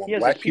platform.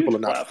 Black people are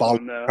not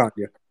following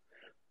Kanye.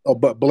 Oh,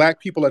 but Black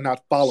people are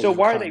not following Kanye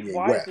West. So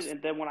why is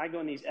it that when I go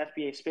in these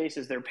FBA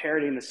spaces, they're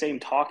parroting the same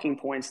talking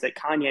points that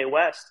Kanye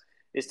West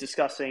is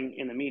discussing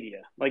in the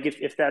media? Like,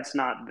 if that's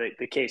not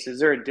the case, is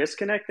there a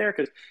disconnect there?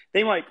 Because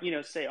they might,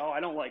 say, oh, I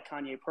don't like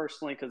Kanye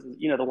personally because,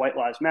 the White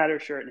Lives Matter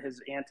shirt and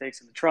his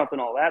antics and the Trump and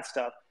all that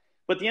stuff.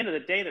 But at the end of the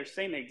day, they're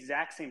saying the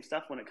exact same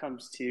stuff when it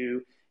comes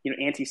to,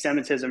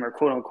 anti-Semitism or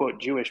quote unquote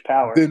Jewish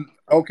power. Then,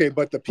 okay,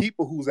 but the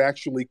people who's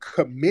actually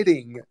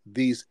committing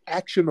these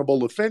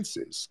actionable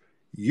offenses,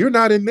 you're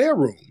not in their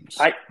rooms.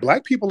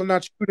 Black people are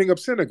not shooting up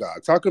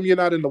synagogues. How come you're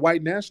not in the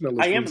white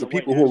nationalist rooms? The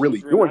people who are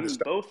really doing this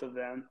stuff. Both of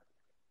them.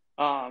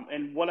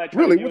 And what I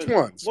try really, to do which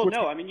ones? Well, which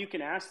no, I mean, you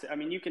can ask. I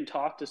mean, you can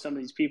talk to some of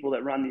these people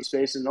that run these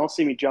spaces, and they'll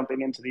see me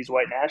jumping into these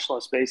white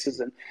nationalist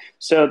spaces, and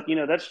so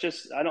that's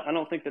just I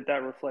don't think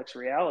that reflects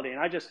reality. And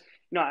I just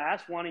I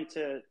asked Wani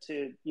to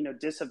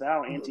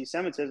disavow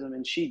anti-Semitism,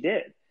 and she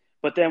did.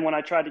 But then when I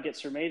tried to get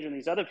Sir Major and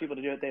these other people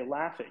to do it, they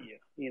laugh at you.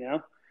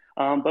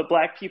 But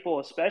Black people,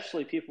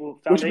 especially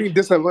people, what do you mean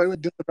disavow?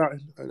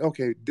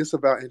 Okay,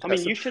 disavow. I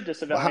mean, you should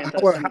disavow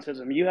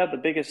anti-Semitism. You have the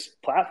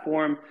biggest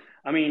platform.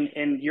 I mean,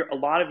 and a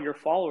lot of your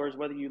followers,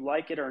 whether you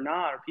like it or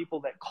not, or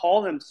people that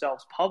call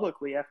themselves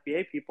publicly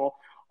FBA people,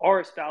 are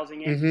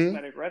espousing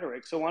anti-Semitic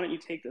rhetoric. So why don't you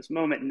take this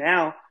moment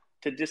now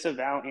to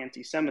disavow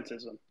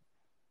anti-Semitism?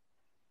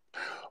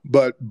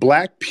 But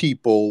Black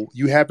people,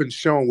 you haven't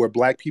shown where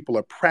Black people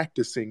are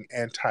practicing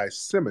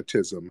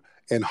anti-Semitism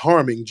and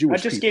harming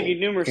Jewish people. I just gave you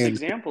numerous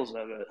examples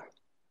of it.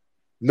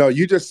 No,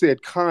 you just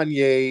said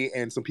Kanye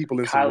and some people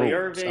in some rooms.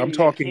 Irving, I'm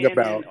talking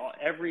about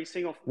every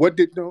single. What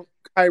did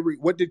Kyrie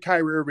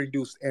Irving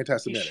do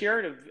anti-Semitic? He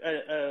shared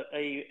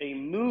a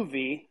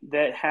movie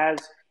that has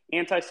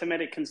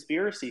anti-Semitic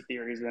conspiracy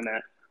theories in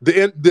it.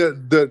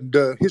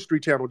 The History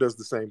Channel does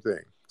the same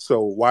thing.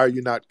 So why are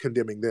you not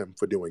condemning them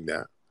for doing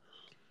that?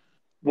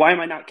 Why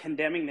am I not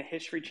condemning the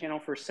History Channel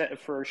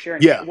for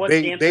sharing? Yeah, what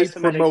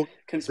anti-Semitic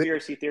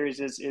conspiracy theories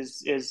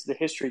is the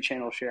History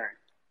Channel sharing?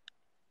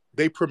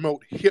 They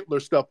promote Hitler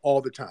stuff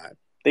all the time.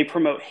 They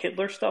promote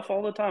Hitler stuff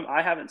all the time.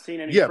 I haven't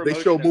seen any. Yeah, they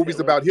show movies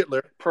about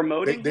Hitler.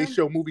 Promoting they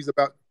show movies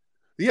about.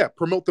 Yeah,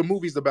 promote the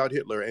movies about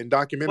Hitler and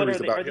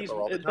documentaries about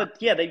Hitler all the time. But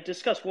yeah, they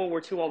discuss World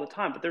War II all the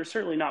time, but they're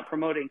certainly not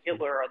promoting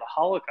Hitler or the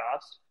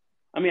Holocaust.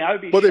 I mean, I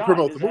would be shocked. They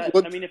promote the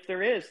movie. I mean, if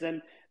there is,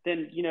 then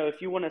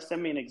if you want to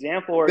send me an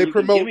example or you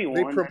can give me one.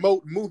 They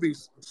promote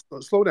movies.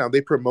 Slow down. They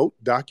promote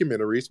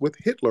documentaries with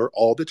Hitler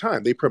all the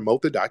time. They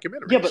promote the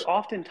documentaries. Yeah, but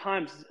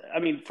oftentimes, I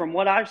mean, from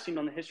what I've seen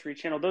on the History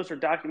Channel, those are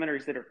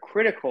documentaries that are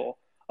critical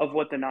of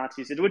what the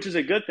Nazis did, which is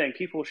a good thing.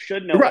 People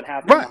should know what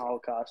happened in the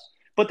Holocaust.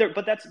 But you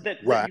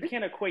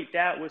can't equate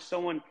that with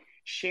someone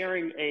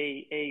sharing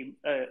a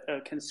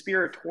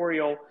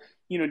conspiratorial,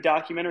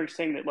 documentary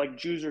saying that like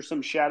Jews are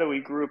some shadowy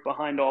group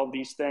behind all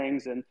these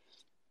things, and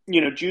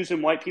Jews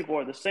and white people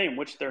are the same,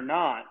 which they're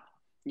not,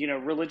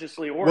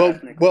 religiously or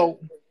ethnically.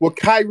 Well,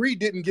 Kyrie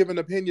didn't give an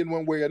opinion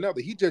one way or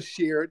another. He just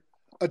shared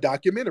a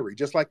documentary,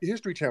 just like the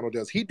History Channel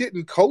does. He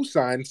didn't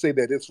co-sign, say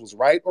that this was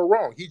right or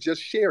wrong. He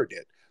just shared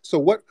it. So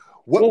what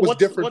was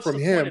different from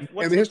him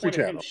and the History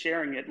Channel? Him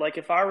sharing it, like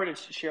if I were to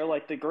share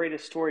like the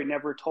greatest story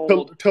never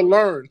told, to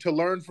learn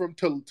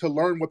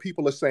what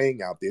people are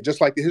saying out there, just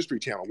like the History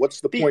Channel.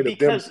 What's the point of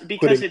them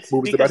putting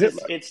movies about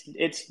Hitler?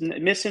 It's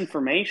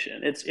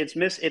misinformation.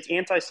 It's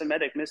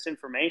anti-Semitic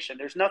misinformation.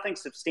 There's nothing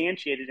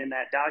substantiated in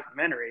that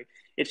documentary.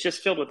 It's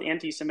just filled with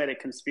anti-Semitic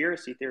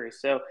conspiracy theories.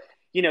 So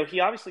he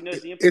obviously knows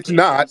the implications. It's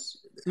not.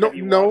 Have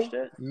you watched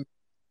it?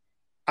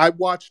 I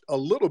watched a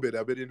little bit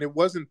of it, and it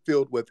wasn't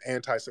filled with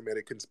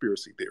anti-Semitic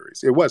conspiracy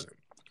theories. It wasn't.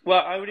 Well,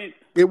 I wouldn't.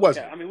 It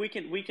wasn't. Okay. I mean, we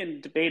can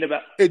debate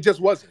about. It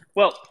just wasn't.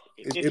 Well,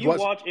 if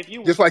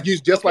you just like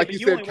you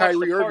said,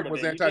 Kyrie Irving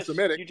was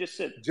anti-Semitic. You just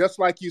said just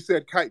like you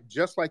said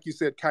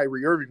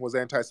Kyrie Irving was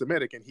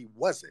anti-Semitic, and he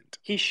wasn't.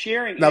 He's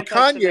sharing now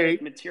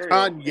anti-Semitic material.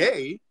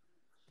 Kanye,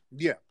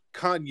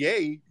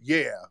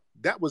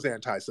 that was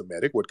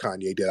anti-Semitic, what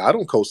Kanye did. I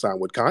don't co-sign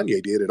what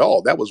Kanye did at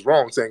all. That was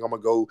wrong, saying I'm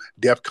going to go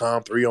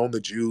DEFCON 3 on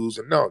the Jews.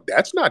 And no,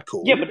 that's not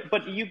cool. Yeah,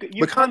 but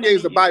Kanye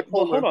is a bipolar.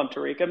 Well, hold on,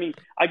 Tariq. I mean,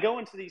 I go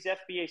into these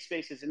FBA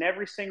spaces, and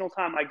every single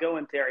time I go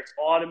in there, it's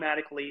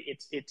automatically,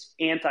 it's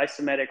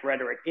anti-Semitic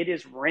rhetoric. It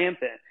is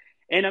rampant.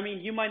 And I mean,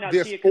 you might not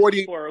see it because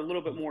people are a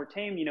little bit more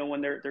tame,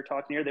 when they're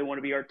talking here. They want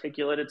to be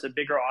articulate. It's a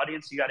bigger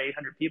audience. You got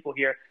 800 people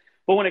here.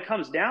 But when it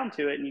comes down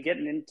to it and you get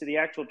into the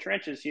actual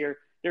trenches here,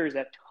 there is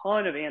a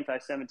ton of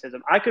anti-Semitism.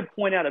 I could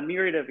point out a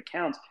myriad of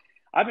accounts.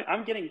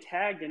 I'm getting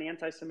tagged in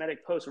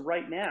anti-Semitic posts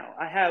right now.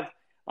 I have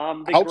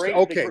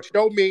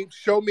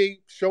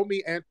show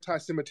me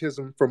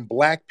anti-Semitism from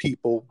Black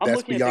people.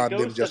 That's beyond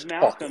them just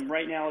Malcolm talking.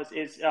 Right now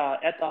is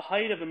at the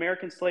height of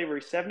American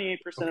slavery. 78%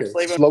 of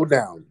slave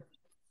owners.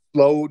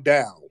 Slow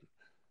down.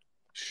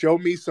 Show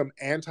me some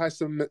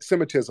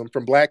anti-Semitism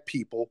from Black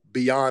people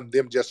beyond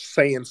them just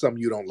saying something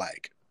you don't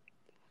like.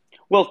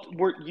 Well,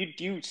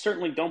 you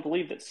certainly don't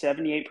believe that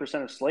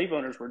 78% of slave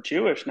owners were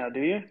Jewish now,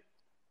 do you?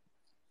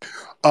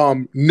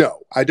 No,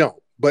 I don't.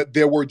 But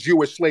there were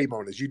Jewish slave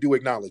owners. You do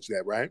acknowledge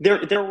that, right?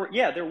 There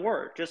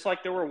were. Just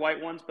like there were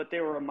white ones, but they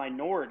were a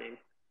minority.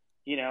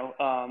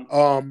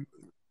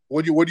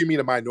 What do you mean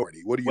a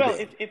minority? What do you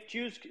mean?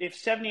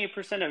 If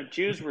 78% of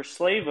Jews were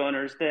slave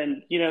owners,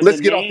 then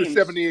let's get off the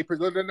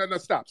 78%. No,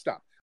 stop.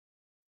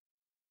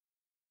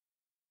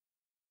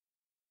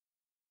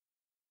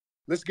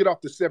 Let's get off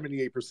the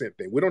 78%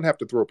 thing. We don't have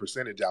to throw a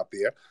percentage out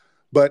there,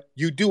 but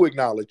you do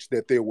acknowledge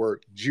that there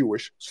were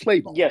Jewish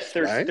slave owners. Yes,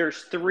 right?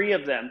 There's three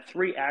of them,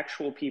 three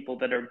actual people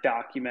that are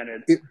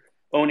documented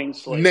owning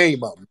slaves.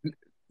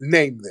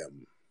 Name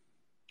them.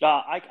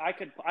 I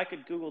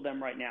could Google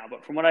them right now,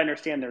 but from what I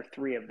understand, there are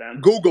three of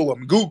them. Google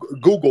them.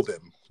 Google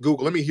them.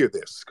 Google. Let me hear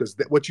this, because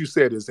what you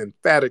said is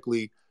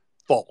emphatically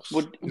false.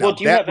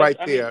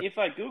 If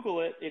I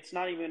Google it, it's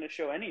not even going to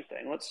show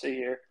anything. Let's see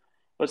here.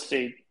 Let's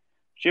see.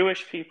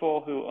 Jewish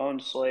people who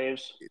owned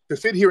slaves. To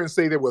sit here and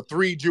say there were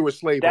three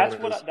Jewish slave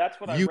owners.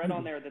 That's what I read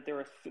on there, that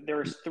there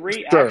was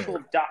three actual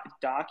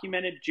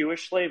documented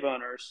Jewish slave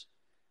owners.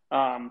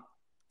 And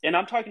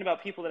I'm talking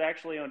about people that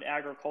actually owned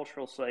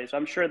agricultural slaves.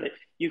 I'm sure that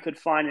you could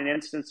find an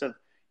instance of,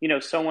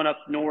 someone up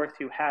north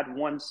who had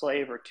one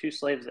slave or two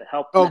slaves that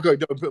helped them. Oh,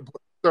 good.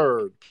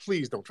 Sir,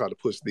 please don't try to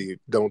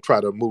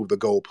move the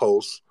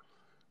goalposts.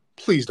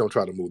 Please don't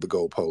try to move the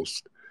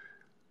goalposts.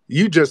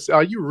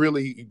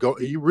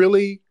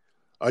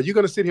 Are you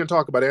going to sit here and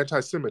talk about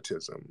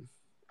anti-Semitism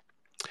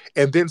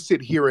and then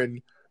sit here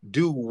and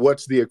do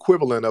what's the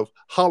equivalent of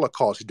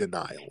Holocaust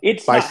denial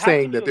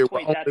saying that there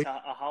were only... that to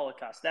a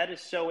Holocaust? That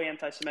is so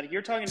anti-Semitic.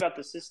 You're talking about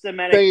the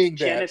systematic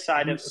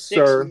genocide of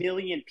 6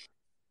 million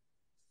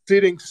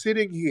people.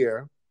 Sitting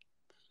here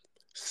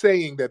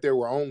saying that there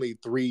were only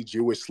 3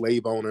 Jewish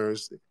slave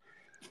owners,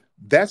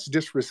 that's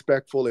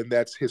disrespectful, and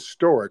that's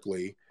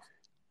historically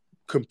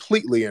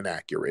completely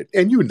inaccurate.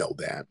 And you know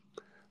that.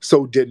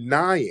 So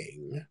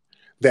denying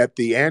that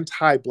the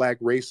anti-Black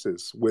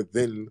racists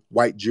within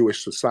white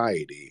Jewish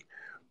society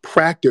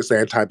practice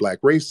anti-Black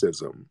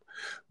racism,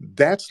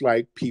 that's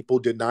like people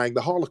denying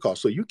the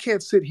Holocaust. So you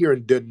can't sit here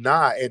and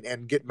deny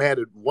and get mad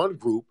at one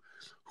group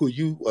who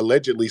you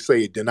allegedly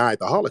say denied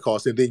the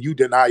Holocaust, and then you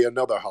deny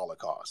another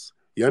Holocaust.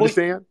 You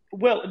understand?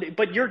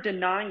 But you're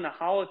denying the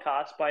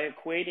Holocaust by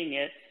equating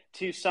it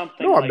to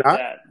something No, I'm like not.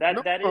 that.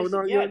 No, That is,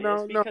 no, yeah, it is,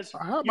 no. because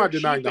How am I you're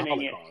denying the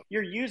cheapening it. Holocaust?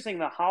 You're using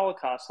the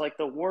Holocaust like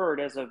the word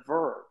as a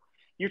verb.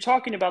 You're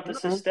talking about the No.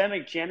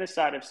 systemic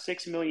genocide of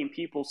 6 million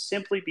people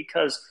simply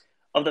because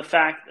of the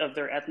fact of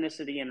their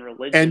ethnicity and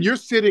religion. And you're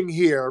sitting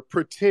here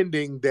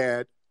pretending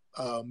that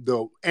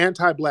the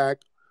anti-Black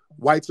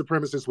white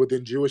supremacists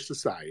within Jewish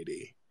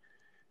society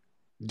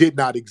did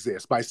not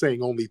exist by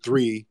saying only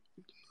 3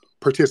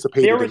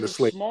 participated there was in the a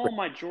slave. small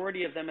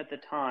majority of them at the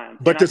time.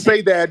 But to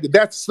say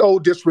that's so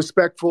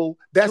disrespectful,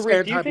 that's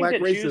Tariq, do you think anti-Black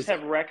that Jews racism.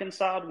 have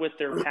reconciled with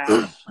their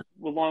past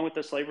along with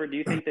the slavery? Do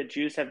you think that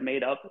Jews have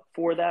made up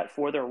for that,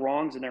 for their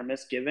wrongs and their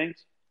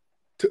misgivings?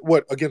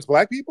 What, against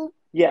Black people?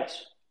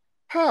 Yes.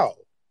 How?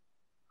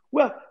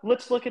 Well,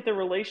 let's look at the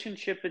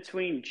relationship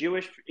between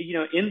Jewish,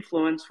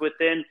 influence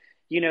within,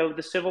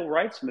 the civil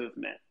rights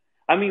movement.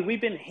 I mean,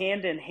 we've been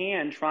hand in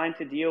hand trying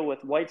to deal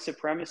with white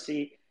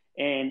supremacy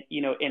and,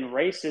 and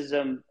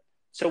racism.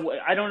 So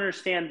I don't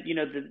understand,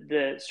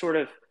 the sort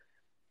of,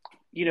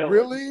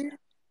 Really?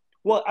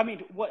 Well, I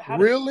mean,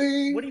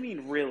 Really? What do you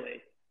mean,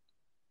 really?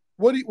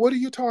 What are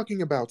you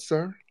talking about,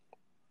 sir?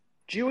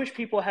 Jewish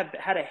people have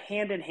had a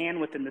hand in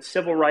hand within the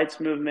civil rights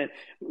movement.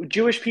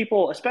 Jewish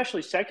people,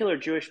 especially secular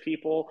Jewish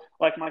people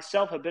like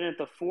myself, have been at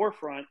the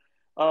forefront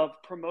of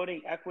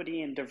promoting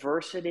equity and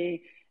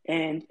diversity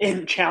and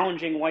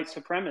challenging white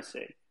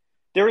supremacy.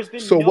 There has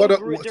been no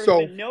group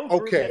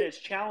that has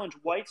challenged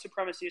white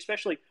supremacy,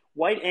 especially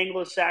white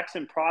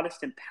Anglo-Saxon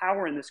Protestant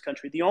power in this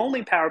country. The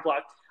only power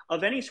block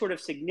of any sort of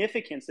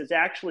significance that's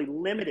actually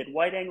limited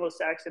white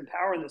Anglo-Saxon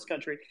power in this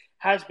country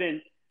has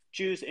been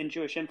Jews and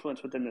Jewish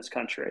influence within this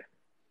country.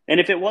 And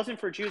if it wasn't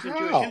for Jews and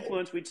Jewish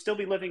influence, we'd still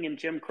be living in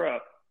Jim Crow.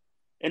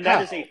 And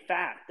that is a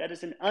fact. That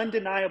is an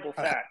undeniable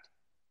fact.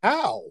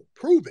 How?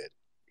 Prove it.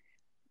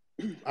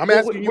 I'm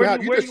asking you how.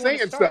 You're just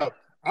saying stuff.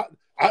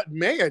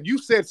 Man, you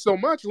said so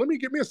much. Let me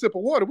get me a sip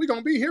of water. We're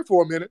going to be here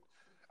for a minute.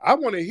 I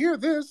want to hear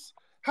this.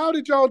 How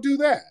did y'all do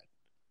that?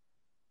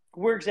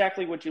 Where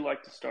exactly would you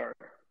like to start?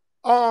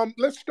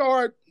 Let's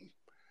start.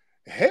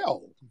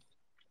 Hell.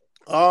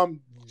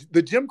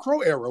 The Jim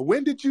Crow era.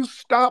 When did you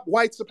stop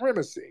white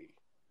supremacy?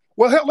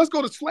 Well, hell, let's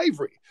go to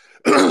slavery.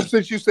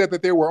 Since you said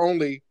that there were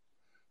only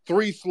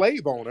 3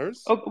 slave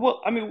owners. Oh,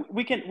 well, I mean,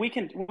 we can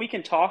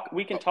talk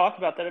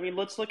about that. I mean,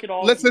 let's look at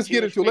all. Let's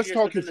get into it. Let's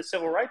talk within the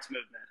civil rights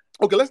movement.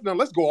 Okay,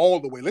 let's go all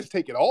the way. Let's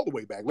take it all the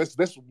way back.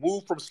 Let's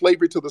move from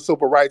slavery to the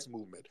civil rights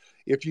movement.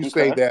 If you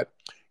say that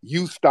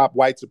you stop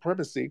white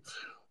supremacy,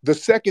 the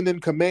second in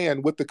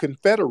command with the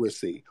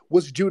Confederacy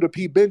was Judah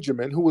P.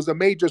 Benjamin, who was a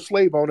major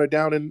slave owner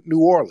down in New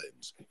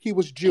Orleans. He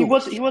was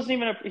Jewish. He wasn't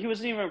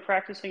even a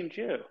practicing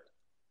Jew.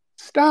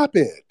 Stop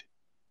it.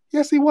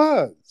 Yes, he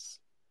was.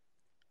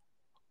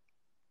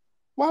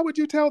 Why would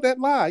you tell that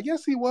lie?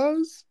 Yes, he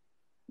was.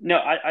 No,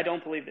 I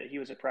don't believe that he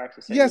was a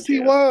practicing Yes, Jew. He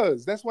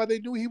was. That's why they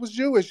knew he was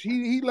Jewish.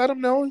 He let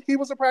them know he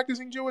was a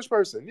practicing Jewish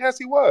person. Yes,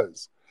 he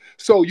was.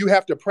 So you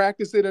have to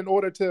practice it in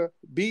order to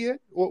be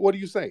it? What are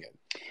you saying?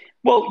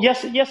 Well,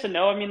 yes and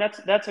no. I mean, that's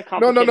a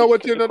complicated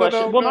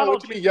question.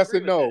 What you mean yes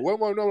and no?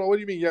 What do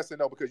you mean yes and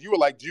no? Because you were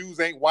like, Jews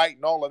ain't white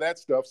and all of that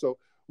stuff. So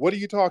what are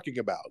you talking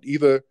about?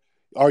 Either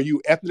are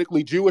you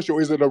ethnically Jewish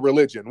or is it a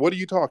religion? What are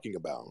you talking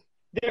about?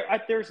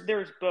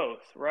 There's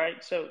both,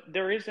 right? So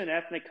there is an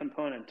ethnic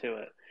component to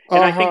it.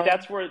 And I think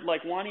that's where,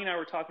 like, Wani and I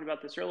were talking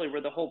about this earlier,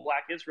 where the whole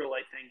Black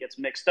Israelite thing gets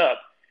mixed up,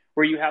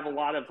 where you have a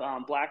lot of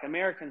Black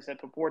Americans that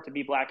purport to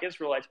be Black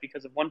Israelites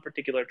because of one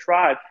particular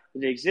tribe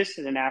that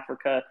existed in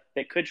Africa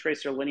that could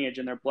trace their lineage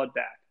and their blood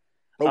back.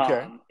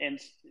 Okay.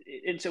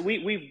 And so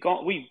we've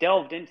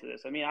delved into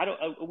this. I mean,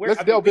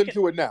 let's delve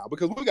into it now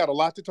because we got a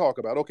lot to talk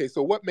about. Okay,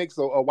 so what makes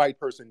a white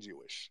person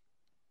Jewish?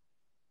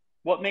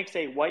 What makes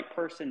a white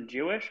person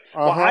Jewish?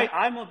 Well,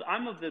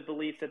 I'm of the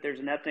belief that there's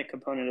an ethnic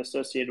component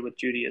associated with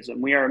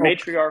Judaism. We are a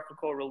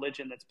matriarchal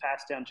religion that's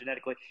passed down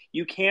genetically.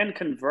 You can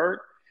convert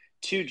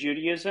to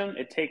Judaism.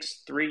 It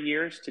takes 3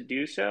 years to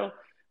do so,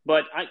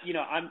 but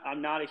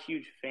I'm not a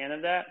huge fan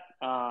of that.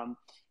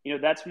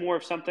 That's more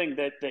of something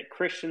that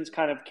Christians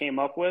kind of came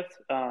up with.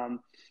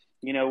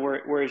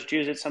 Whereas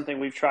Jews, it's something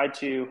we've tried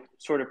to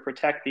sort of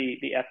protect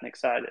the ethnic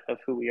side of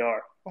who we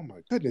are. Oh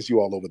my goodness, you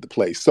all over the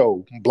place.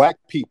 So Black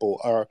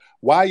people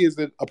why is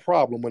it a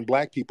problem when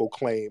Black people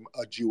claim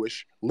a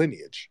Jewish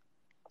lineage?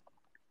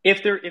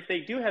 If they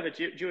do have a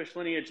Jewish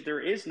lineage,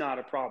 there is not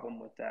a problem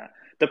with that.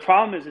 The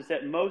problem is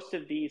that most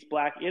of these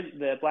Black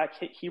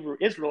Hebrew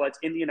Israelites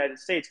in the United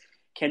States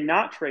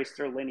cannot trace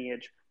their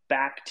lineage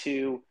back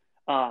to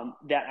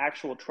that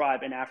actual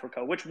tribe in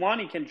Africa, which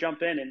Wani can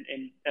jump in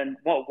and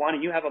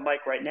Wani, you have a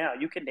mic right now.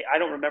 You can. I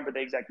don't remember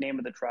the exact name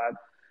of the tribe,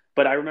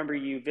 but I remember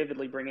you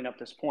vividly bringing up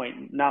this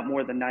point not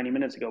more than 90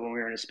 minutes ago when we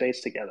were in a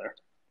space together.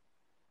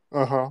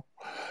 But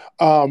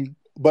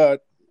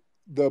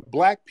the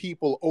Black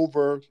people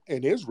over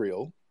in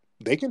Israel,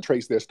 they can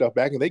trace their stuff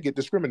back and they get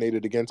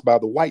discriminated against by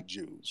the white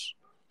Jews.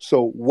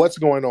 So what's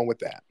going on with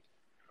that?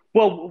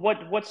 Well,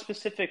 what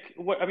specific?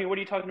 What I mean, what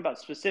are you talking about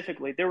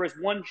specifically? There was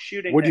one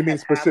shooting What do that you mean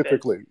had happened.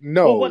 specifically? Well,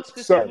 No, what sir,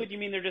 specifically do you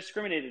mean they're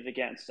discriminated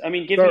against? I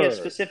mean, give me a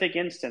sir, specific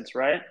instance,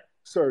 right?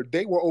 sir.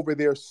 They were over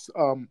there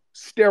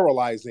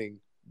sterilizing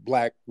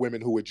black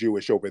women who were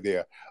Jewish over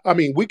there. I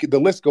mean, we could. The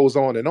list goes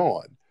on,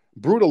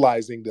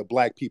 brutalizing the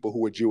black people who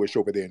were Jewish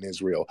over there in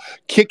Israel,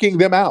 kicking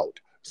them out.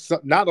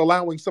 Not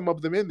allowing some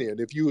of them in there. And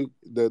if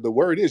the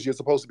word is you're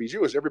supposed to be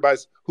Jewish, everybody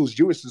who's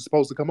Jewish is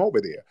supposed to come over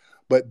there.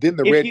 But then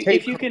the If red you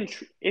tape.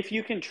 if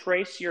you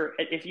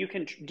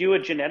can do a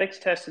genetics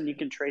test and you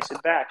can trace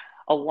it back,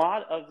 a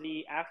lot of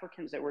the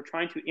Africans that were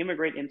trying to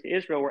immigrate into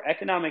Israel were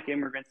economic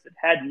immigrants that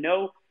had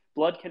no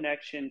blood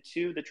connection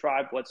to the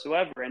tribe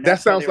whatsoever, and That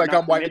that's why they sounds were like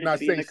not I'm white and permitted I to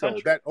be in say the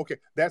so. country.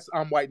 That's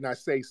I'm white and I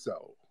say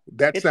so.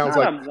 That It's sounds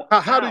not like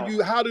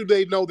how. how do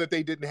they know that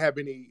they didn't have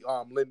any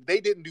they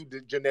didn't do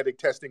the genetic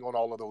testing on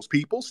all of those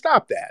people?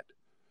 Stop that.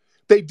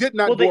 They did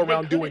not Well, go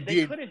around doing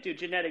they DNA. couldn't do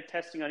genetic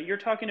testing on it. You're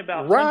talking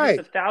about hundreds Right.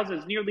 of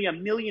thousands, nearly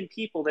 1 million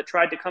people that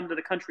tried to come to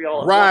the country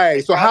all at once. They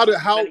Right. So processed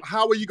as many.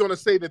 how are you going to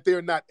say that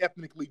they're not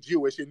ethnically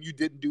Jewish and you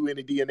didn't do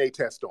any DNA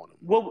test on them?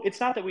 Well, it's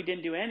not that we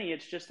didn't do any.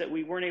 It's just that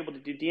we weren't able to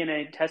do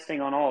DNA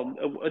testing on all.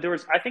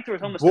 I think there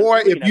was almost a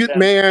Boy, million of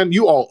them.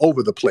 you all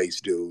over the place,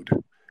 dude.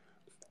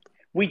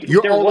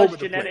 You're There all was over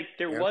the place.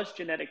 Man.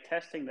 genetic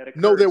testing that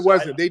No, occurred. there So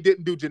wasn't. They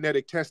didn't do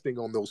genetic testing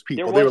on those there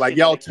people. They were was like,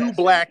 y'all genetic too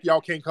testing. black, y'all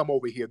can't come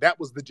over here. That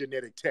was the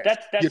genetic test.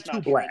 You're That's too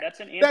not true. black.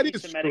 That's an That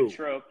is anti-Semitic true.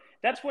 trope.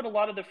 That's what a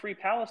lot of the Free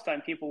Palestine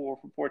people will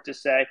report to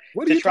say,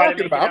 What are to you try to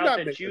talking make it about? I'm out not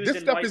that making Jews this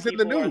and stuff white is in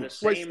the people are the news.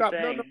 Wait, same stop. No,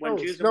 thing, no, when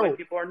no, Jews and white no.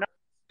 people are not.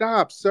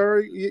 Stop,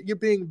 sir. You're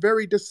being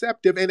very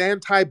deceptive and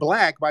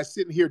anti-black by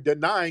sitting here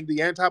denying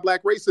the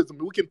anti-black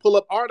racism. We can pull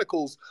up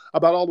articles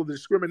about all of the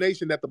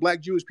discrimination that the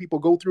black Jewish people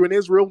go through in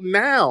Israel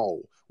now.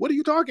 What are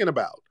you talking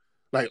about?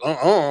 Like,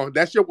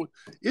 that's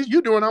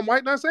you're doing I'm white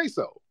and I say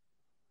so.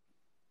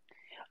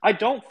 I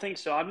don't think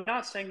so. I'm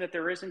not saying that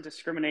there isn't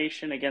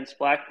discrimination against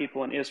black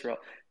people in Israel.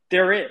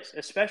 There is,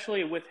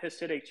 especially with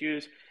Hasidic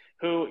Jews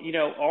who,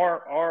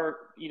 are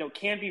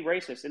can be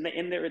racist. And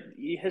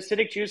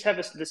Hasidic Jews have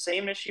the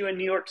same issue in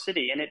New York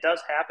City, and it does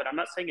happen. I'm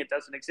not saying it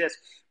doesn't exist,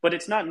 but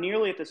it's not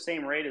nearly at the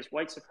same rate as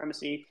white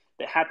supremacy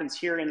that happens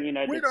here in the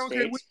United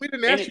States. We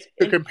didn't And ask you it's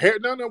to and compare.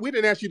 No, we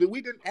didn't ask you that.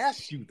 We didn't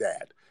ask you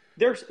that.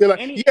 there's They're like,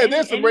 any yeah,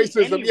 there's some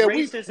racism. any Yeah,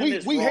 racism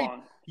is we hate.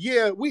 wrong.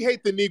 Yeah, we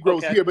hate the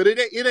Negroes Okay. here, but it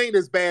ain't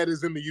as bad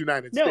as in the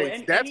United No,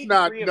 States. That's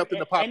not nothing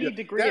to pop your.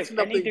 That's any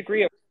nothing.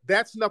 degree of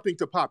That's nothing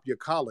to pop your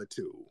collar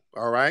to.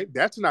 All right,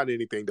 that's not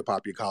anything to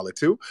pop your collar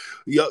to.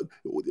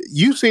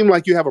 You seem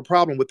like you have a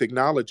problem with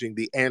acknowledging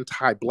the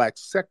anti-black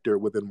sector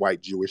within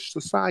white Jewish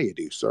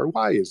society, sir.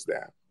 Why is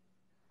that?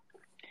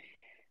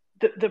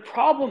 the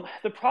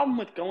problem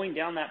with going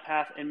down that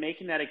path and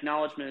making that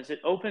acknowledgement is it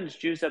opens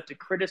Jews up to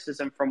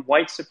criticism from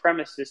white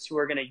supremacists who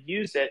are going to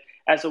use it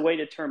as a way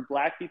to turn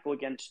black people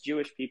against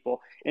Jewish people.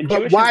 And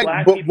Jewish and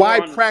black people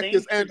are on the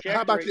same and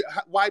how about trajectory.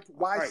 you?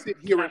 Why Right, sit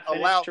can here I and finish,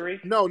 allow?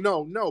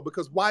 Tariq? No,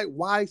 because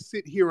why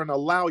sit here and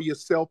allow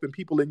yourself and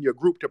people in your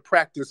group to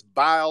practice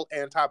vile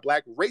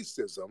anti-black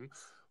racism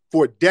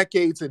for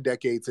decades and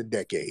decades and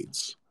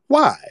decades?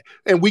 Why?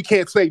 And we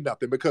can't say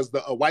nothing because the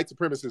white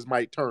supremacists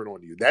might turn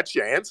on you. That's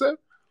your answer?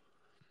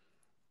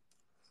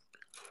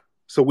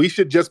 So we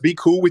should just be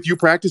cool with you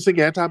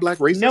practicing anti-black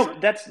racism? No,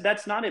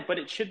 that's not it, but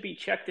it should be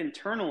checked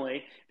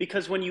internally,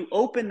 because when you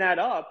open that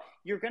up,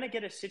 you're going to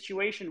get a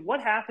situation. What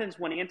happens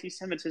when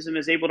anti-Semitism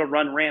is able to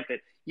run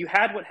rampant? You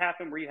had what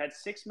happened where you had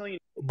 6 million.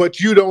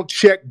 But you don't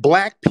check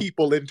black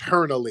people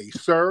internally,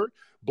 sir.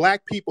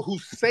 Black people who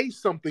say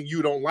something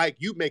you don't like,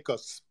 you make a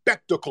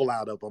spectacle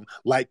out of them,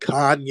 like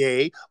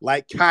Kanye,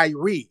 like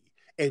Kyrie,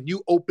 and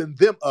you open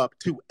them up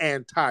to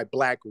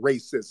anti-black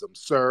racism,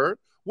 sir.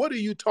 What are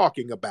you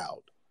talking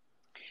about?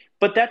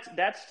 But that's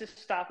to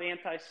stop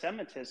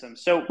anti-Semitism.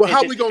 So well,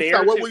 how is we it gonna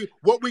fair stop? to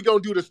What we gonna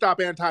do to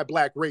stop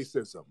anti-black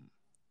racism?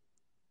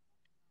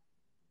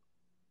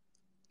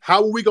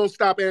 How are we gonna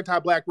stop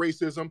anti-black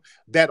racism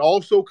that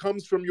also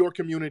comes from your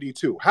community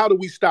too? How do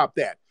we stop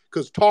that?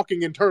 Because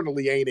talking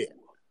internally ain't it.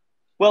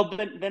 Well,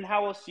 then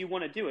how else do you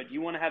want to do it? You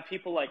want to have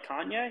people like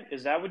Kanye?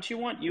 Is that what you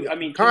want? I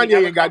mean, can we Kanye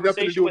have a ain't got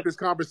nothing to do conversation with this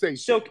conversation.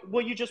 So,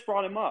 well, you just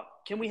brought him up.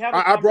 Can we have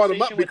a I brought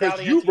him up conversation because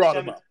without you brought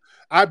him anti-Semitism? up.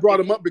 I brought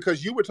him up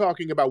because you were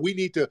talking about we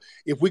need to,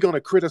 if we're going to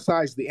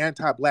criticize the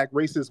anti-black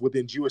racists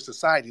within Jewish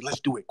society,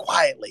 let's do it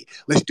quietly.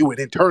 Let's do it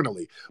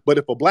internally. But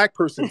if a black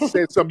person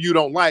says something you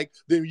don't like,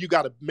 then you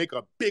got to make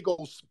a big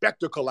old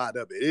spectacle out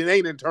of it. It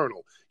ain't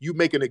internal. You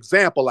make an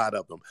example out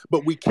of them.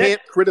 But we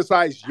can't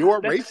criticize your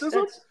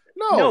racism?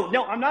 No,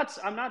 I'm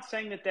not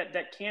saying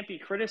that can't be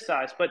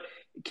criticized, but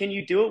can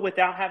you do it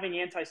without having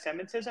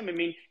anti-Semitism? I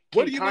mean,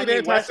 what do you mean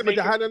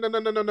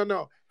anti-Semitism?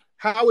 No.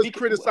 How is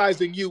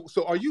criticizing you?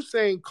 So are you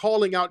saying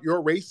calling out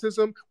your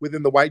racism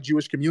within the white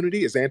Jewish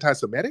community is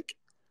anti-Semitic?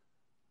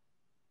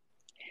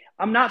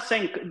 I'm not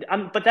saying,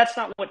 but that's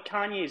not what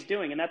Kanye is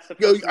doing, and that's the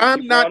person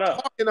I'm you brought not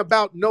up. talking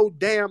about no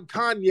damn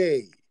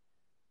Kanye.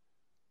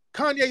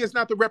 Kanye is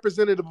not the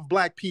representative of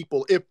black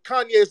people. If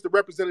Kanye is the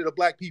representative of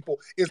black people,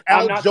 is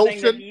I'm Al not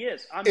saying that Jolson? he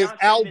is. I'm Is not saying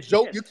Al that he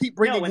Jolson? is. You keep No,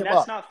 bringing and him that's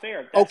up. not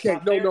fair. That's Okay,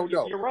 not no, fair. no,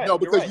 no, You're right. no, You're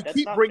because right. you That's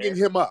keep not bringing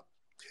fair. him up.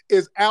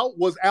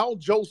 Was Al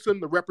Jolson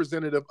the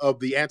representative of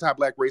the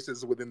anti-black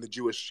racism within the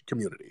Jewish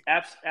community?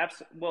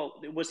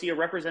 Well, was he a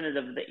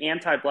representative of the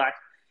anti-black?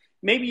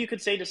 Maybe you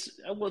could say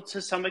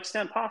to some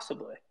extent,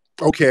 possibly.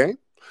 Okay.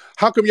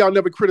 How come y'all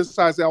never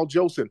criticized Al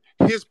Jolson?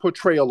 His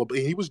portrayal of,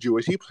 he was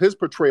Jewish, his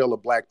portrayal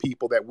of black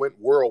people that went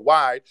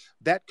worldwide,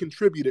 that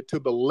contributed to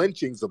the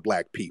lynchings of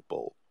black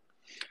people.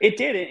 It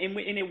did,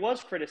 and it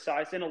was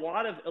criticized, and a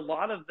lot of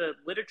the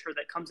literature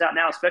that comes out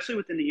now, especially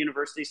within the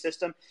university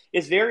system,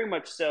 is very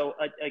much so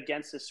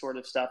against this sort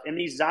of stuff. And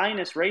these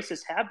Zionist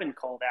racists have been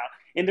called out,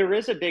 and there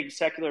is a big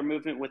secular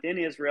movement within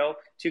Israel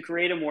to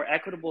create a more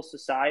equitable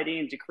society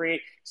and to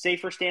create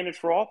safer standards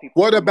for all people.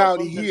 What for about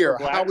Muslims and here? for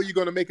blacks. How are you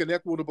going to make an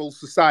equitable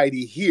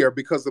society here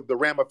because of the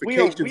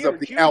ramifications of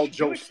the Al Jolson?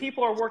 Jewish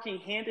people are working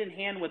hand in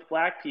hand with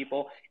black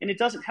people, and it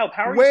doesn't help.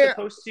 How are Where? you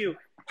supposed to?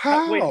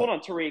 Wait, hold on,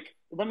 Tariq.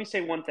 Let me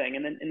say one thing,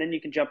 and then you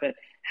can jump in.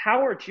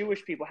 How are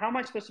Jewish people? How am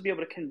I supposed to be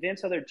able to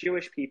convince other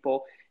Jewish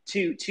people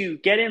to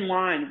get in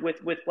line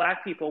with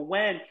black people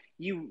when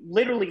you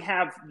literally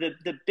have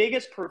the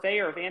biggest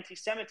purveyor of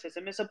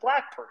anti-Semitism is a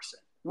black person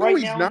right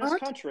now in this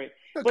country?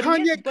 But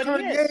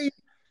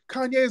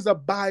Kanye is a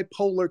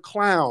bipolar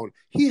clown.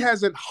 He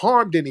hasn't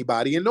harmed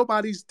anybody, and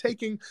nobody's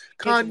taking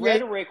Kanye.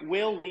 His rhetoric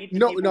will lead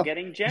to people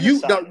getting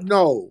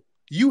genocided.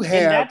 You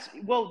have that's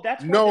why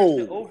there's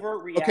the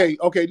overt reaction.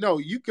 Okay, no,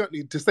 you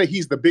need to say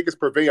he's the biggest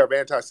purveyor of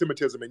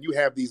anti-Semitism, and you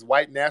have these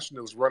white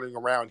nationalists running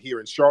around here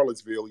in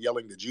Charlottesville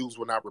yelling the Jews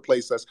will not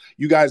replace us.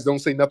 You guys don't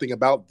say nothing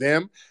about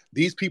them.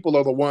 These people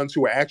are the ones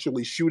who are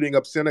actually shooting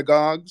up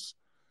synagogues,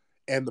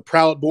 and the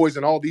Proud Boys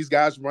and all these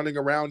guys running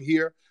around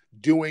here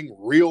doing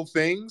real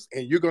things,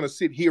 and you're going to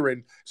sit here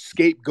and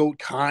scapegoat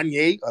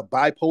Kanye, a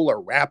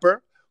bipolar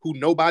rapper who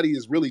nobody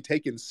is really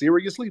taking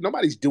seriously.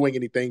 Nobody's doing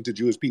anything to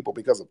Jewish people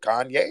because of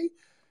Kanye.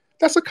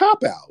 That's a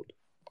cop-out.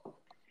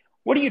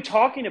 What are you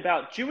talking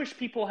about? Jewish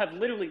people have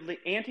literally, the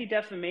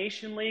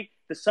Anti-Defamation League,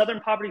 the Southern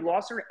Poverty Law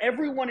Center,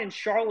 everyone in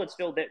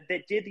Charlottesville that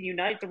did the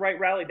Unite the Right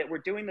rally, that were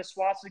doing the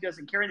swastikas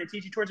and carrying the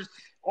teaching torches,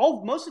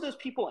 most of those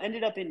people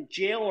ended up in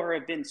jail or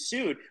have been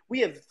sued. We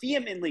have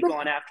vehemently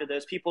gone after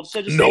those people.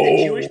 So to say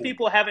that Jewish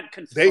people haven't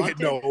confronted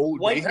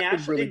white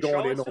nationalists really in gone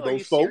in on Charlottesville, are you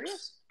those folks.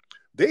 Serious?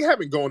 They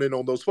haven't gone in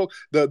on those folks.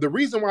 The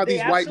reason why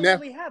these white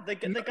absolutely have. The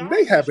guy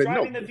they haven't.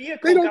 driving the vehicle.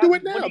 They don't do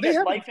it now. They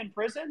have life in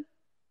prison.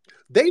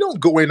 They don't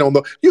go in on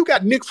the. You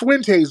got Nick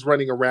Fuentes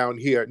running around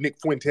here. Nick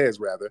Fuentes,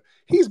 rather.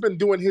 He's been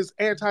doing his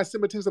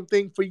anti-Semitism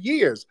thing for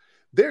years.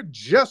 They're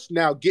just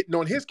now getting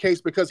on his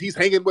case because he's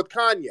hanging with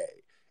Kanye.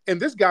 And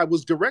this guy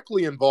was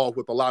directly involved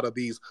with a lot of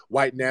these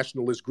white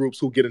nationalist groups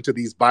who get into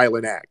these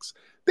violent acts.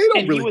 They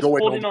don't really go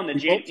in on and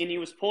he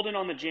was pulled in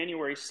on the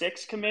January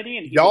 6th committee.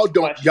 And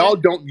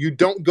you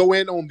don't go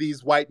in on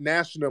these white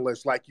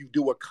nationalists like you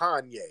do a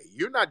Kanye.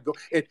 You're not going.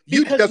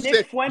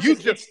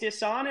 It's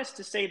dishonest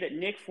to say that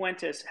Nick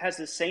Fuentes has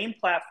the same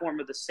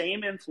platform or the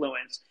same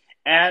influence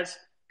as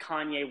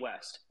Kanye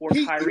West or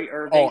Kyrie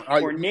Irving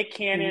or Nick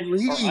Cannon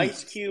or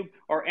Ice Cube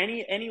or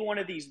any one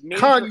of these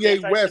major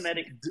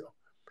anti-Semitic.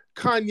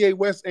 Kanye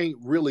West ain't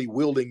really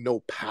wielding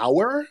no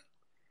power.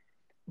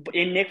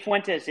 And Nick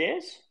Fuentes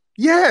is?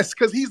 Yes,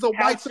 because he's a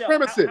white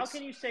supremacist. How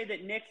can you say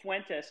that Nick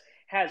Fuentes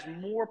has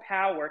more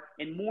power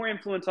and more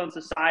influence on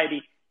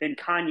society than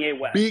Kanye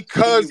West?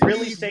 Because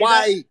he's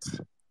white.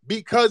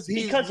 Because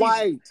he's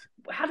white.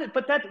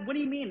 What do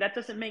you mean? That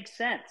doesn't make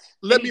sense.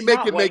 Let me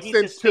make it make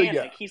sense to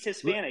you. He's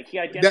Hispanic. He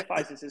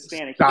identifies as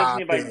Hispanic. He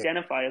doesn't even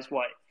identify as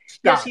white.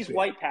 Yes, he's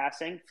white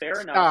passing.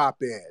 Fair enough. Stop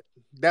it.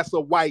 That's a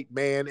white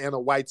man and a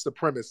white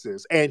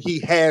supremacist. And he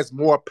has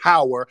more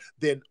power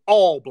than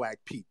all black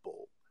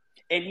people.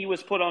 And he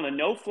was put on a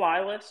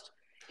no-fly list.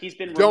 He's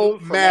been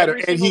don't matter,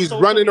 and he's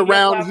running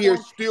around here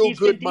still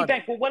good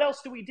money. Well, what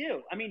else do we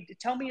do? I mean,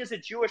 tell me as a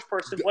Jewish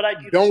person what I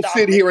do. Don't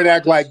sit here and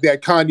act like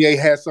that Kanye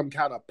has some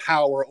kind of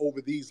power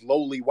over these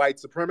lowly white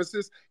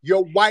supremacists.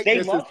 Your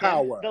whiteness is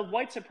power. The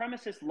white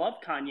supremacists love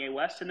Kanye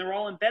West, and they're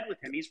all in bed with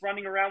him. He's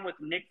running around with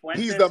Nick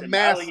Fuentes. He's a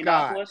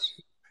mascot.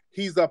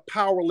 He's a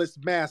powerless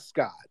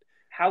mascot.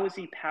 How is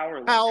he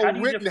powerless? How do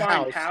you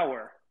define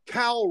power?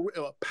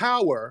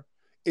 Power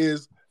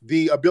is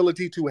the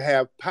ability to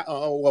have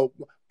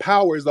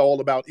power is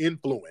all about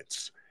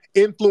influence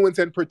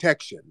and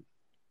protection.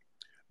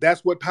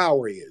 That's what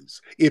power is.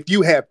 If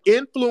you have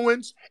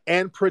influence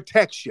and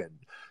protection,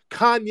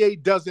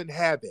 Kanye doesn't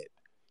have it.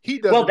 He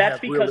doesn't. Well, that's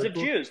because of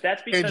Jews.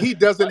 That's because and he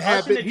doesn't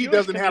have it. He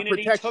doesn't have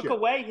protection. Took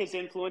away his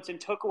influence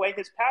and took away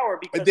his power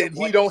because then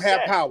he don't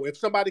have power. If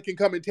somebody can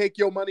come and take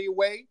your money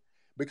away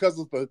because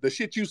of the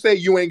shit you say,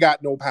 you ain't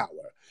got no power.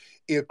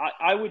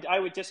 I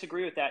would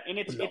disagree with that, and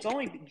it's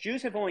only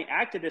Jews have only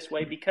acted this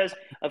way because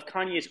of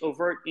Kanye's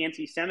overt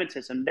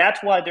anti-Semitism.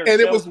 That's why they're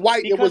it was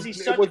white. It was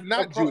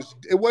not Jewish.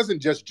 It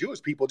wasn't just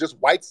Jewish people. Just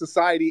white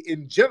society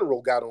in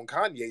general got on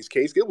Kanye's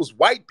case. It was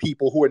white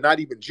people who are not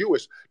even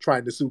Jewish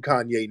trying to sue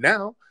Kanye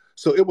now.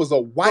 So it was a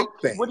white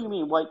thing. What do you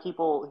mean, white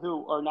people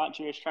who are not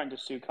Jewish trying to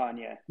sue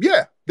Kanye?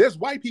 Yeah, there's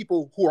white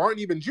people who aren't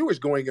even Jewish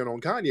going in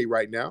on Kanye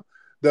right now.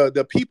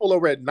 The people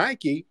over at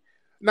Nike,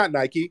 not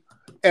Nike,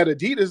 at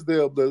Adidas,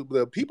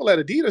 the people at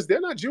Adidas,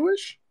 they're not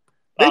Jewish.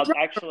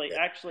 Actually,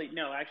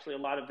 a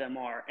lot of them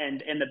are,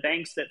 and the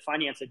banks that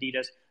finance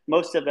Adidas,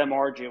 most of them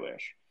are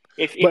Jewish.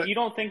 If you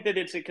don't think that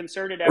it's a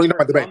concerted effort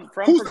from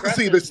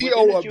progressives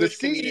within the Jewish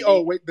community,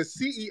 the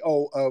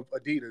CEO of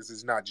Adidas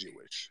is not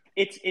Jewish.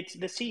 It's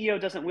the CEO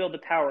doesn't wield the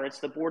power. It's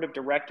the board of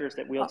directors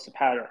that wields the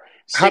power.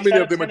 How many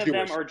of them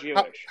are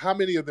Jewish? How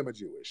many of them are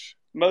Jewish?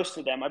 Most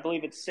of them. I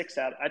believe it's 6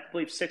 of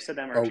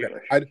them are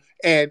Jewish.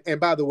 And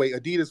by the way,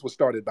 Adidas was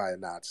started by a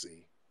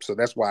Nazi. So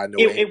that's why I know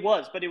it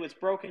was, but it was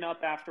broken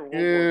up after World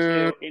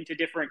War II into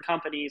different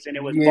companies, and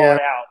it was bought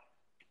out.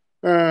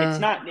 It's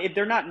not.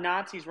 They're not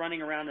Nazis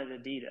running around at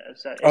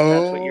Adidas. If that's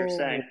what you're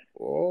saying.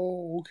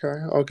 Oh,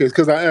 okay.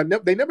 Because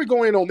they never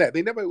go in on that.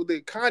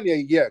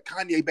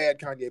 Kanye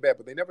bad,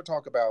 but they never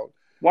talk about.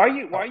 Why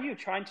are you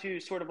trying to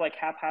sort of like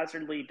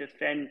haphazardly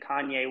defend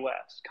Kanye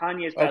West?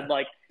 Kanye's bad.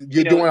 Like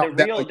the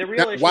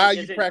real issue why are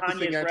you isn't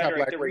practicing Kanye's rhetoric.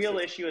 anti-black The racism? real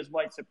issue is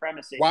white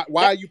supremacy.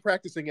 Why are you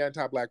practicing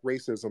anti-black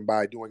racism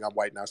by doing "I'm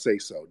white and I say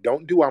so"?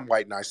 Don't do "I'm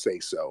white and I say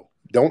so."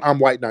 Don't "I'm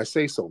white and I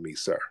say so" me,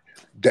 sir.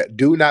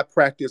 Do not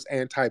practice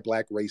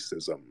anti-black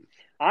racism.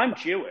 I'm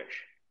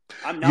Jewish.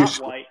 I'm not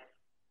white,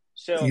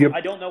 so I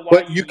don't know why.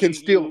 But you can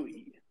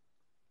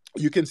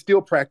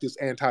still practice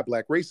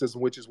anti-black racism,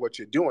 which is what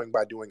you're doing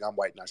by doing "I'm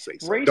white and I say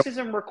so."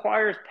 Racism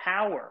requires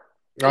power.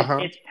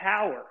 It's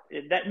power.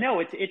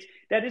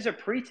 That is a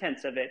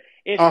pretense of it.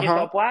 If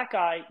a black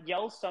guy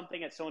yells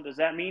something at someone, does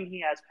that mean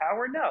he has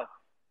power? No.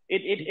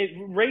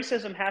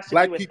 Racism has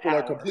to do with people power.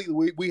 Are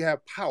completely. We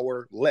have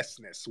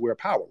powerlessness. We're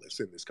powerless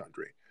in this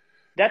country.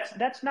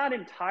 That's not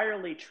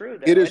entirely true,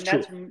 though. It is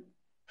true. That's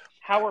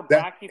how are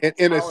black people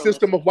in a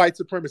system of white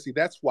supremacy?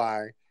 That's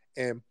why.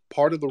 And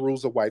part of the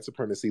rules of white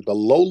supremacy, the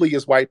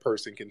lowliest white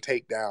person can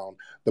take down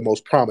the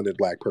most prominent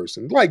black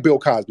person, like Bill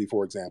Cosby,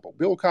 for example.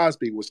 Bill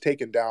Cosby was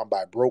taken down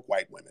by broke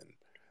white women.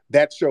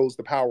 That shows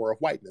the power of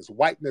whiteness.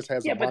 Whiteness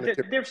has a monetary...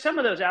 but there's some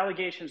of those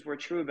allegations were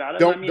true about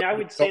him. I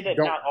would say that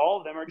not all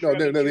of them are true.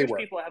 Jewish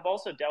people have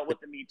also dealt with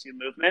the Me Too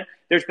movement.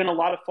 There's been a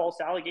lot of false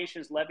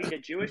allegations levied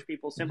at Jewish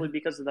people simply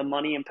because of the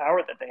money and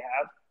power that they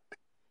have.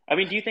 I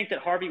mean, do you think that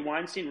Harvey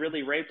Weinstein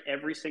really raped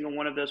every single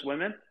one of those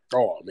women?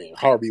 Oh, man.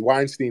 Harvey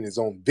Weinstein is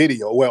on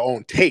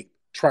on tape,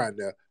 trying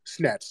to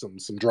snatch some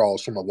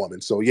draws from a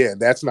woman. So, yeah,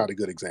 that's not a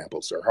good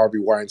example, sir. Harvey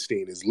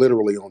Weinstein is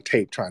literally on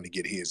tape trying to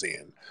get his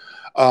in.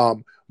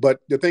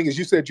 But the thing is,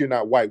 you said you're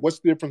not white. What's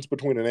the difference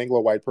between an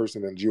Anglo-white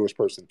person and a Jewish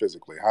person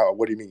physically?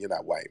 What do you mean you're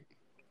not white?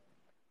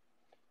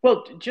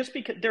 Well, just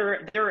because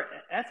there are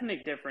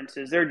ethnic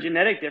differences, there are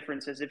genetic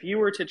differences. If you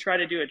were to try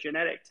to do a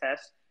genetic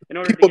test, in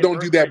order people to get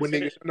don't do that when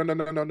they no.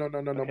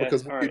 Okay,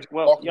 because all right.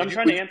 Well, I'm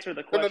trying to answer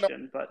the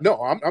question, but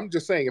I'm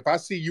just saying, if I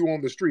see you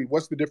on the street,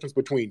 what's the difference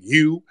between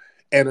you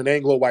and an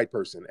Anglo-white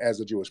person as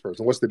a Jewish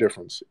person? What's the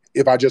difference?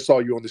 If I just saw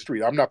you on the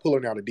street, I'm not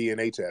pulling out a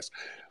DNA test.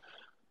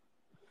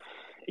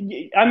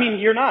 I mean,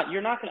 you're not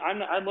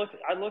gonna.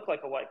 I look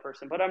like a white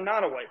person, but I'm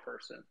not a white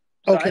person.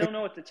 So okay. I don't know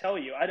what to tell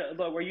you.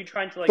 Were you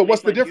trying to So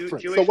what's the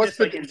difference?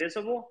 Jewishness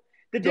invisible?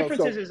 The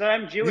difference is that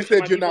I'm Jewish. You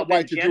said you're not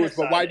white, you're Jewish,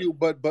 but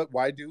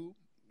why do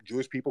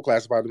Jewish people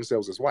classify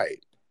themselves as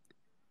white?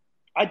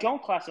 I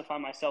don't classify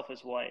myself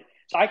as white.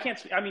 So I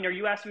can't. I mean, are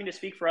you asking me to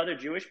speak for other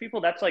Jewish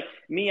people? That's like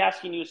me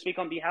asking you to speak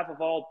on behalf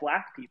of all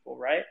black people,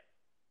 right?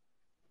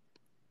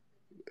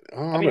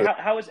 I mean,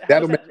 how is that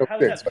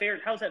fair?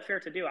 How's that fair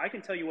to do? I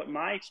can tell you what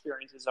my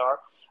experiences are,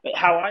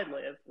 how I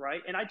live,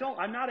 right? And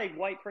I'm not a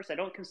white person. I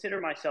don't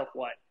consider myself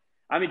white.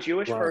 I'm a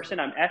Jewish person.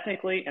 I'm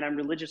ethnically and I'm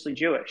religiously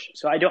Jewish.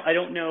 So I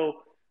don't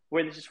know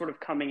where this is sort of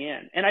coming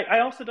in. And I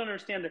also don't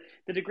understand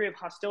the degree of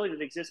hostility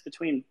that exists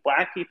between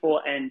black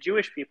people and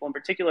Jewish people, in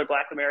particular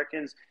black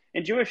Americans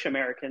and Jewish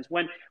Americans,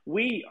 when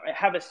we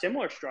have a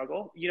similar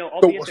struggle,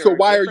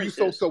 why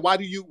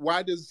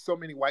does so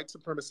many white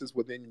supremacists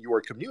within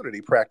your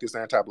community practice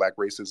anti-black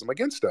racism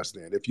against us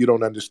then, if you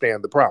don't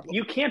understand the problem?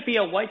 You can't be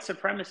a white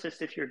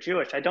supremacist if you're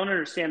Jewish. I don't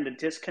understand the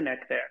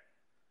disconnect there.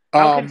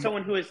 How can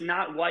someone who is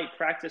not white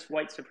practice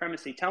white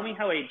supremacy? Tell me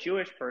how a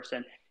Jewish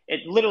person,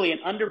 literally an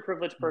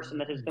underprivileged person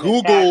that has been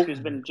attacked,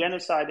 who's been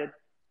genocided.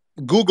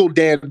 Google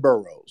Dan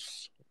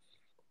Burrows.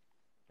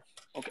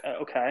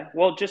 Okay.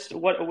 Well,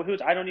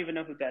 I don't even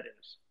know who that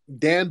is.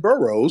 Dan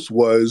Burrows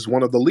was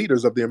one of the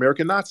leaders of the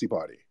American Nazi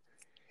Party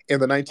in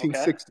the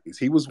 1960s. Okay.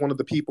 He was one of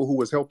the people who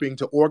was helping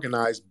to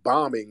organize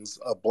bombings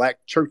of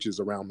black churches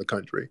around the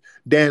country.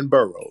 Dan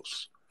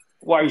Burrows.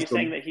 Why are you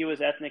saying that he was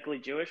ethnically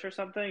Jewish or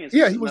something?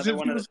 He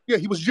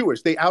was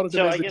Jewish. They outed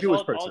him as a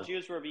Jewish person. All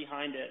Jews were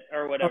behind it,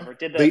 or whatever.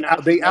 Did they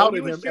outed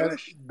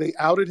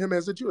him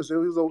as a Jewish? He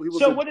was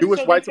a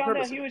Jewish white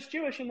supremacist. He was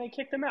Jewish, and they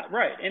kicked him out.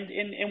 Right?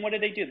 And what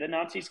did they do? The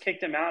Nazis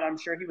kicked him out. I'm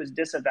sure he was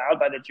disavowed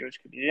by the Jewish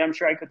community. I'm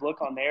sure I could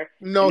look on there.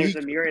 No,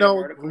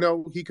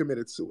 he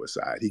committed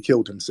suicide. He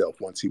killed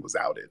himself once he was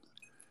outed.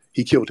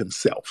 He killed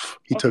himself.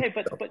 He took Okay,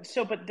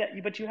 himself.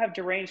 but you have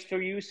deranged. So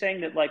are you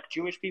saying that like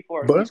Jewish people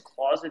are But these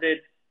closeted?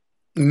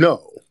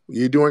 no,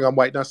 you're doing I'm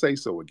white, not say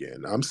so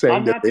again. I'm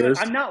saying that there's.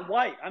 I'm not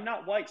white. I'm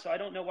not white. So I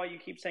don't know why you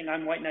keep saying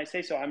I'm white and I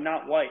say so. I'm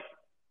not white.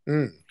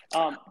 Mm.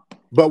 Um,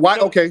 But why?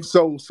 so Okay,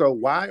 so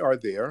why were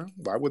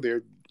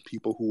there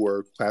people who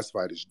were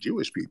classified as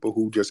Jewish people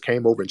who just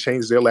came over and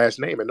changed their last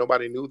name and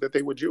nobody knew that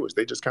they were Jewish?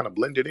 They just kind of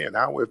blended in.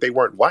 How, if they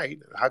weren't white,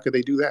 how could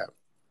they do that?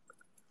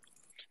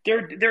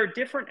 there are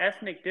different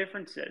ethnic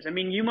differences. I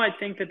mean, you might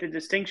think that the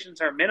distinctions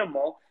are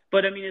minimal,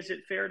 but I mean, is it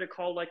fair to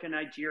call like a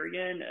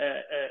Nigerian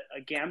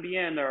a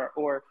Gambian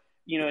or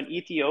an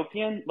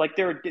Ethiopian? Like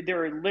there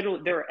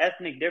are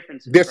ethnic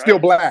differences, They're still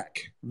right?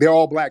 black. They're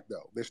all black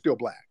though. They're still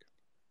black.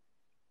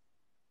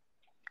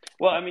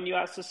 Well, I mean, you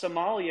ask the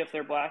Somali if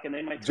they're black, and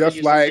they might tell Just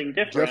you like something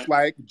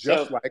different.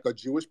 just like a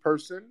Jewish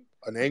person,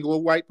 an Anglo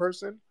white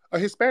person, a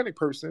Hispanic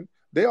person,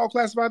 they all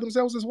classify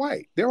themselves as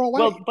white. They're all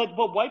white. Well,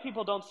 but white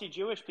people don't see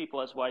Jewish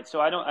people as white,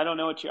 so I don't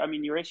know what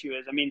your issue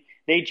is. I mean,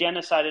 they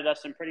genocided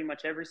us in pretty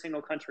much every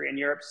single country in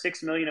Europe.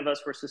 6 million of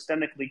us were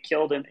systemically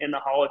killed in the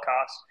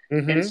Holocaust,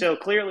 and so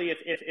clearly,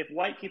 if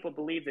white people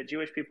believe that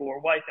Jewish people were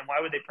white, then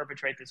why would they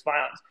perpetrate this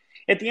violence?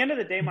 At the end of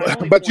the day, my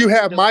only But point. you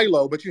have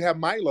Milo,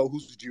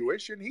 who's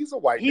Jewish, and he's a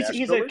white He's a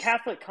nationalist.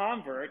 Catholic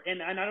convert,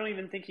 and I don't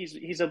even think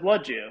he's a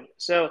blood Jew.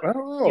 So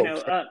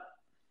Oh,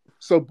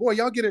 so boy,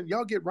 y'all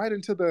get right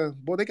into the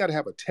boy. They got to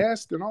have a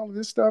test and all of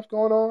this stuff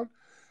going on.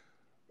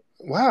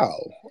 Wow.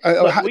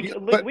 How can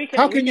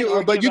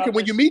you? But you can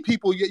when you meet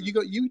people,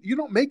 you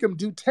don't make them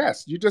do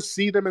tests. You just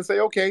see them and say,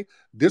 okay,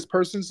 this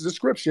person's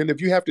description.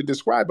 If you have to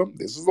describe them,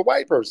 this is a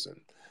white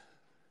person.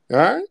 All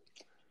right.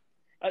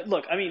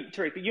 Look, I mean,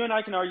 Tariq, you and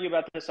I can argue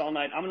about this all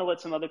night. I'm going to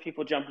let some other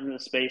people jump into the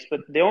space.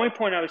 But the only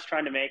point I was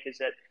trying to make is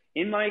that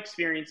in my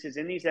experiences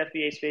in these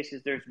FBA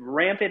spaces, there's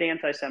rampant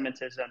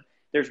anti-Semitism.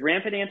 There's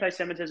rampant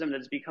anti-Semitism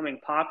that's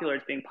becoming popular.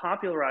 It's being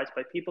popularized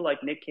by people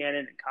like Nick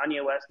Cannon and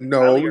Kanye West and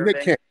Kylie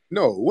Irving.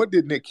 No, what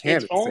did Nick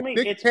Cannon say?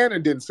 Nick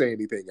Cannon didn't say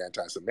anything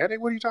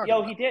anti-Semitic. What are you talking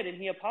about? He did, and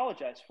he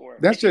apologized for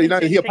it. That's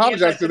just, he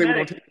apologized because they were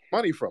going to take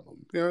money from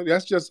him.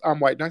 That's just, I'm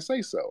white and I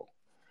say so.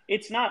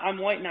 It's not I'm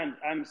white and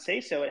I'm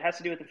say so. It has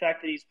to do with the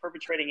fact that he's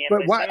perpetrating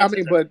anti-Semitism. But why? I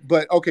mean,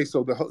 but okay.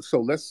 So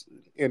let's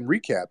in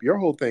recap. Your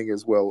whole thing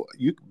is, well,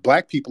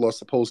 black people are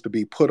supposed to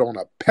be put on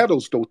a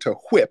pedestal to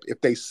whip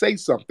if they say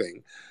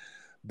something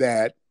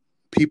that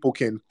people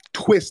can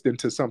twist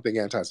into something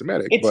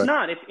anti-Semitic. It's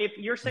not. If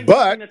you're saying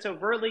something that's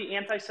overtly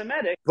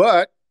anti-Semitic,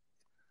 but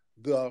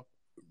the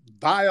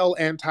vile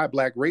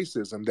anti-black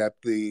racism that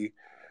the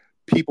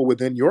people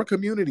within your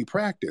community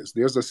practice.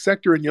 There's a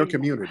sector in your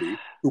community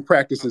who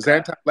practices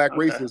anti-black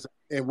racism,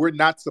 and we're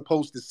not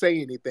supposed to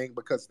say anything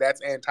because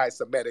that's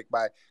anti-Semitic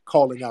by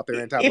calling out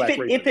their anti-black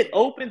racism. If it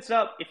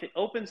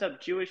opens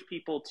up Jewish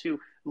people to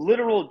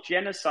literal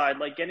genocide,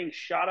 like getting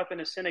shot up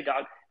in a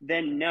synagogue,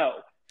 then no.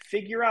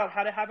 Figure out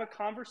how to have a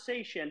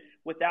conversation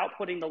without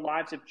putting the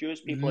lives of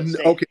Jewish people at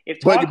stake. Okay,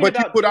 but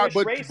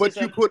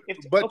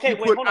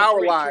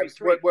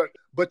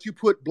you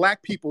put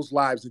black people's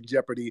lives in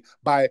jeopardy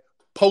by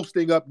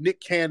posting up Nick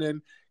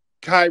Cannon,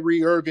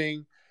 Kyrie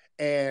Irving,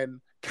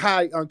 and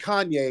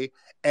Kanye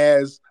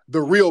as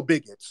the real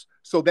bigots.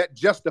 So that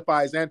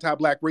justifies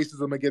anti-black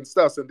racism against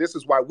us, and this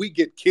is why we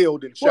get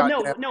killed and shot.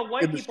 No,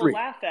 white people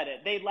laugh at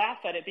it. They laugh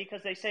at it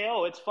because they say,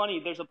 "Oh, it's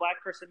funny. There's a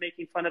black person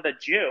making fun of a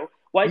Jew."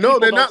 They're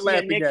not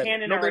laughing at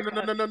it. No.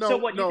 So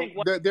what?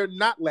 They're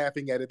not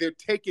laughing at it. They're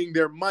taking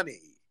their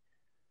money.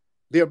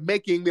 They're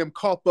making them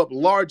cough up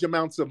large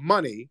amounts of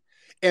money,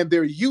 and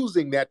they're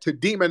using that to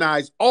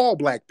demonize all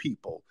black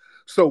people.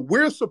 So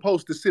we're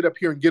supposed to sit up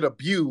here and get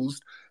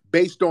abused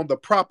based on the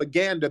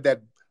propaganda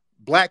that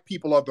black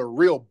people are the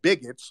real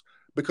bigots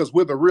because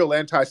we're the real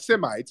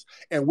anti-Semites,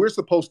 and we're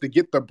supposed to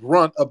get the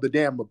brunt of the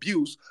damn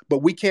abuse, but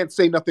we can't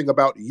say nothing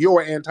about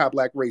your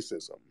anti-black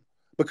racism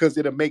because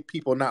it'll make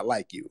people not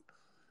like you.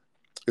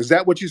 Is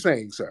that what you're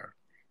saying, sir?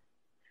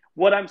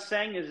 What I'm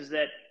saying is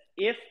that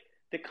if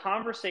the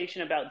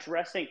conversation about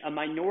dressing a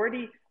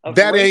minority of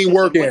that ain't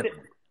working.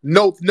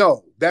 No,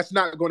 that's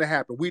not going to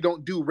happen. We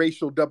don't do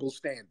racial double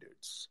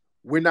standards.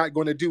 We're not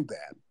going to do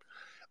that.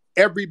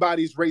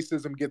 Everybody's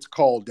racism gets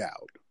called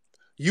out.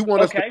 You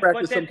want us to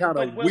practice some kind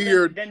of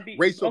weird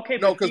racial? Okay,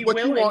 no, because what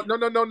you want?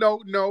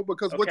 No,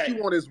 because what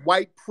you want is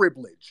white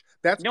privilege.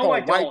 That's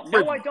called white privilege.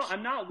 No, I don't.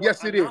 I'm not.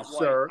 Yes, it is,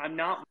 sir. I'm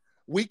not.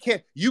 We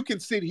can't. You can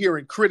sit here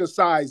and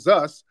criticize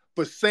us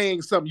for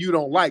saying something you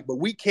don't like, but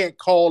we can't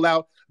call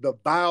out the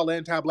vile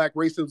anti-black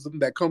racism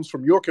that comes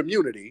from your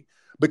community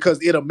because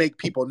it'll make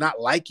people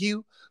not like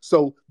you.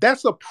 So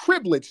that's a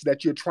privilege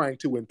that you're trying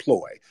to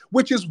employ,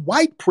 which is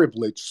white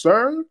privilege,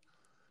 sir.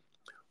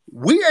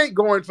 We ain't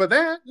going for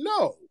that.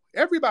 No.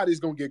 Everybody's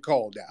going to get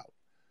called out.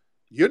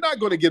 You're not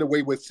going to get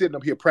away with sitting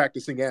up here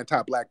practicing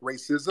anti-black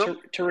racism.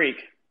 Tariq,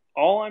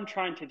 all I'm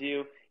trying to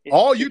do is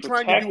all you're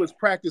trying to do is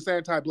practice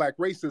anti-black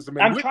racism,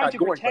 and I'm we're trying not to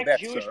going protect for that,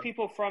 Jewish sir.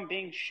 people from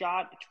being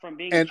shot, from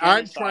being and genocided.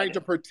 I'm trying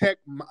to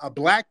protect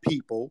black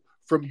people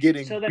from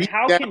getting. So then,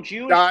 how can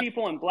Jewish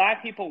people and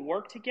black people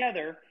work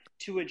together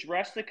to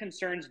address the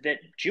concerns that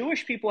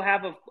Jewish people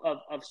have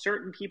of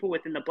certain people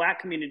within the black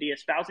community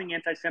espousing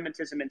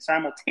anti-Semitism, and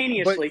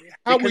simultaneously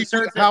the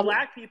concerns that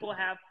black people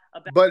have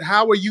about. But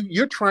how are you?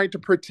 You're trying to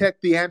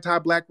protect the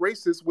anti-black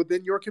racists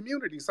within your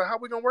community. So how are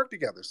we going to work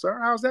together, sir?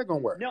 How's that going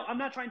to work? No, I'm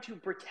not trying to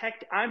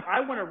protect. I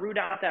want to root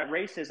out that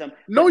racism.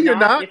 No, you're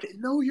not.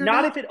 No, you're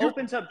not. Not if it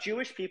opens up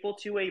Jewish people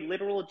to a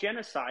literal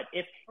genocide.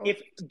 If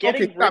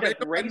getting rid of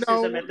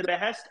racism at the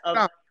behest of.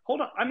 Stop.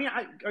 Hold on. I mean,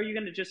 are you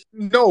going to just...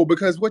 No,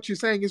 because what you're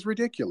saying is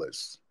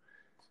ridiculous.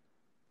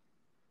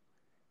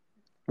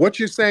 What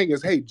you're saying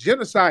is, hey,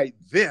 genocide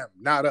them,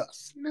 not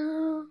us.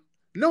 No,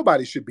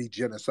 nobody should be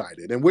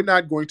genocided. And we're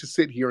not going to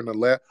sit here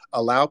and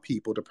allow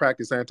people to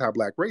practice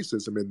anti-black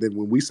racism. And then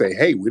when we say,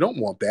 hey, we don't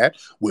want that,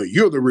 well,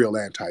 you're the real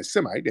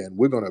anti-Semite, and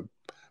we're going to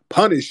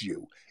punish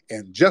you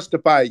and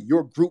justify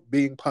your group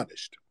being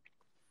punished.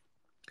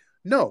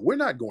 No, we're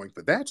not going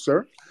for that,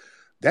 sir.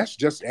 That's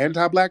just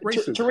anti-black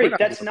racism. Tariq,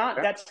 that's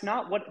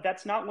not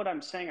what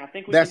I'm saying. I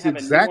think that's can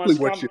have exactly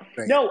what you're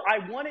saying. No, I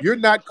wanted. You're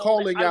not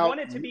calling out. I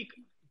want it to be.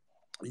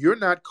 You're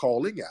not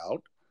calling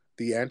out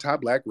the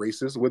anti-black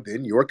racists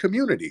within your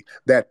community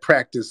that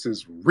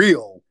practices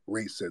real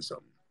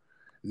racism,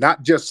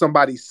 not just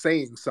somebody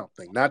saying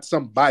something, not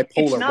some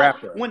bipolar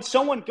rapper. When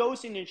someone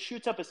goes in and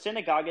shoots up a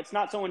synagogue, it's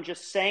not someone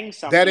just saying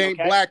something. That ain't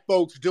black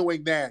folks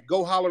doing that.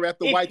 Go holler at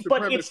the white supremacists.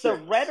 But it's the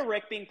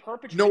rhetoric being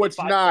perpetrated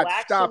by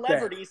black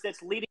celebrities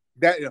that's leading.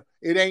 That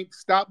it ain't.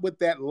 Stop with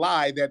that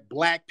lie that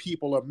black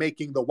people are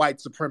making the white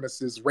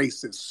supremacists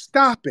racist.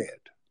 Stop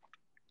it.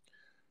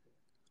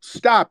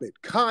 Stop it.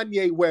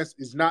 Kanye West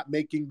is not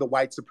making the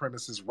white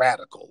supremacists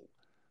radical.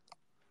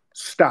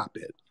 Stop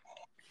it.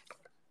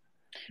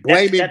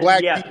 Blaming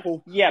black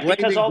people. Yeah,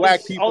 because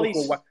black people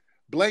for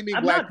blaming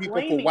black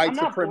people for white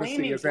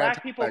supremacy is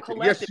anti-black.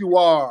 Yes, you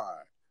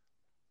are.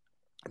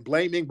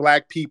 Blaming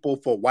black people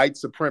for white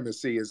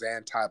supremacy is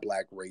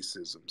anti-black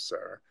racism,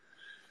 sir.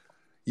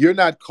 You're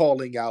not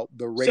calling out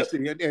the race. So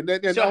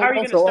how are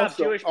you going to stop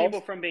Jewish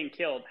people from being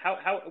killed?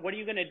 What are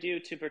you going to do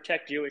to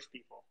protect Jewish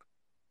people?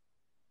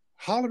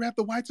 Holler at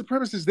the white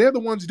supremacists. They're the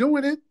ones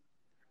doing it.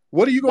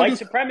 What are you going to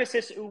do? White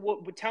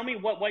supremacists, tell me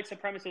what white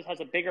supremacist has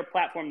a bigger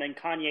platform than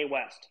Kanye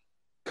West?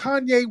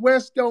 Kanye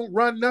West don't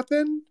run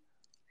nothing.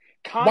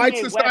 White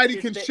society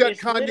can shut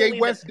Kanye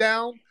West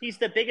down. He's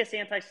the biggest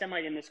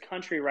anti-Semite in this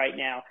country right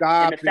now.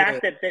 Stop and the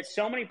fact that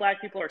so many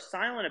black people are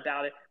silent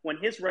about it when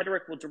his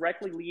rhetoric will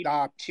directly lead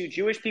to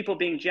Jewish people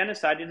being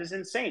genocided is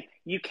insane.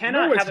 You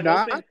cannot have an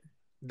open...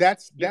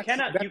 You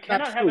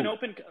cannot have an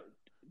open...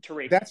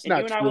 Tariq. That's not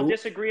true. You and I will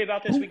disagree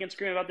about this. We can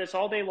scream about this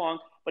all day long.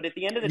 But at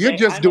the end of the day... You're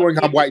just doing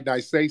I'm white and I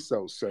say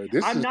so, sir.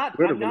 This is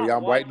literally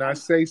I'm white and I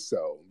say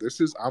so.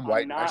 This is I'm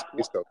white and I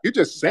say so. You're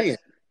just saying...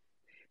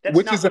 That's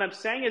not what I'm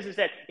saying is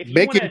that if you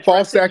making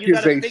false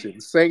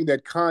accusations, saying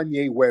that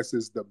Kanye West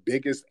is the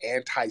biggest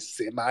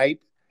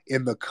anti-Semite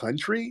in the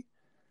country,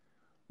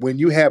 when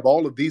you have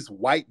all of these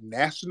white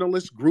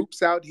nationalist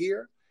groups out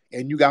here,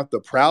 and you got the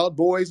Proud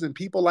Boys and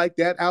people like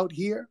that out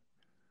here,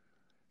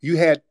 you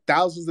had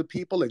thousands of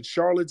people in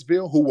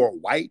Charlottesville who were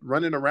white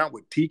running around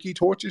with tiki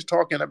torches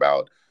talking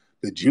about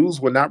the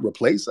Jews will not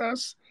replace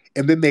us,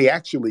 and then they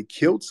actually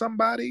killed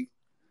somebody.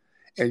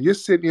 And you're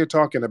sitting here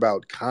talking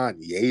about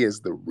Kanye is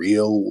the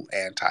real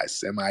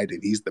anti-Semite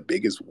and he's the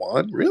biggest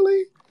one?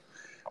 Really?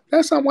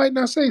 That's not white and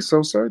I say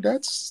so, sir.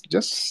 That's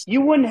just...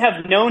 You wouldn't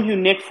have known who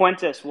Nick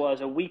Fuentes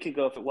was a week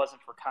ago if it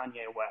wasn't for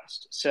Kanye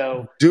West.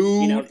 So,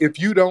 dude, if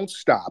you don't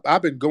stop.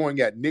 I've been going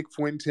at Nick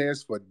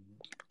Fuentes for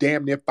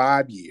damn near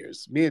 5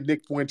 years. Me and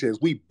Nick Fuentes,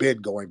 we've been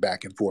going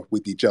back and forth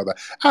with each other.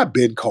 I've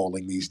been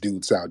calling these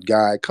dudes out,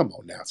 guy. Come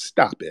on now,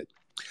 stop it.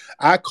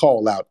 I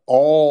call out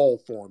all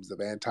forms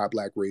of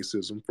anti-black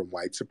racism from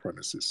white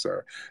supremacists,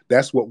 sir.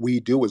 That's what we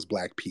do as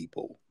black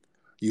people,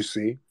 you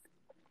see?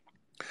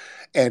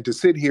 And to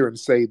sit here and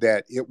say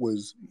that it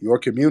was your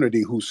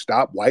community who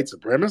stopped white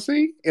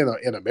supremacy in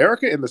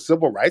America in the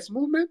civil rights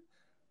movement?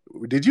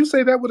 Did you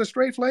say that with a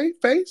straight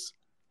face?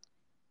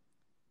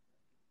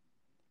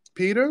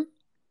 Peter?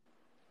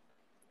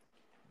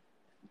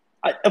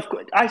 Of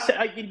course, I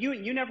said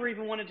you never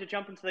even wanted to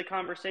jump into the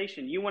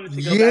conversation. You wanted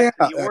to go back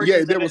to the origins.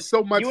 Yeah, there was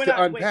so much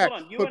to unpack. Wait,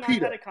 hold on. You and I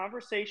had a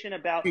conversation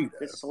about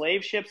the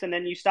slave ships, and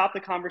then you stopped the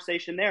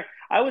conversation there.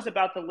 I was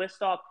about to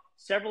list off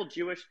several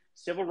Jewish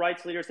civil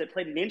rights leaders that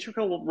played an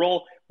integral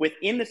role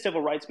within the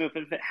civil rights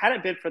movement. If it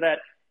hadn't been for that,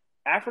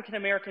 African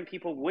American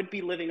people would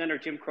be living under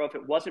Jim Crow if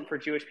it wasn't for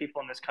Jewish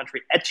people in this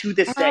country. And to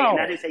this day, and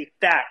that is a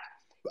fact.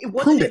 It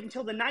wasn't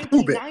until the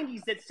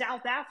 1990s that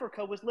South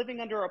Africa was living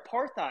under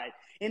apartheid.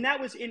 And that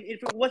was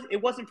if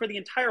it wasn't for the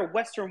entire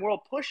Western world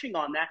pushing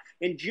on that,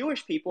 and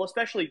Jewish people,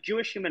 especially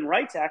Jewish human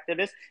rights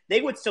activists, they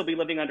would still be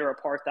living under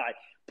apartheid.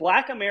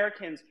 Black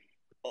Americans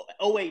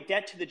owe a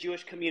debt to the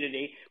Jewish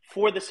community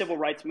for the civil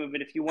rights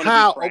movement, if you want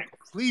to be frank.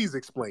 Please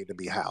explain to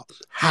me how.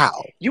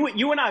 How? You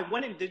and I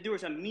went into, there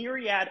was a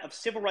myriad of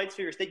civil rights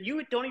figures that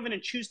you don't even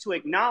choose to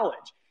acknowledge.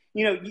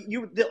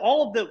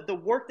 all of the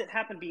work that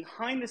happened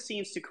behind the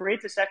scenes to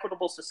create this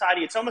equitable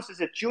society. It's almost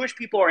as if Jewish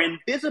people are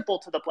invisible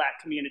to the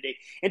black community.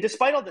 And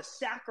despite all the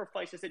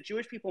sacrifices that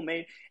Jewish people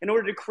made in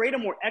order to create a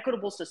more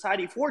equitable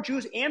society for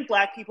Jews and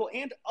black people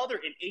and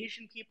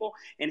Asian people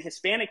and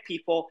Hispanic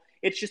people,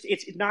 it's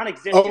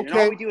non-existent. Okay. And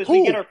all we do is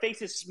we get our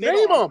faces spit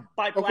on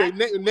by black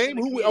people. Name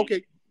who.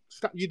 Okay,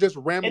 stop. You're just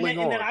rambling and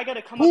on. then I got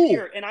to come up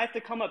here, and I have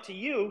to come up to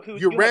you, who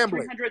you're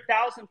rambling.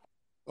 300,000.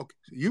 Okay,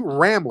 you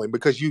rambling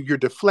because you're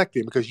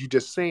deflecting because you're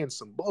just saying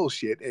some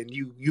bullshit and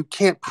you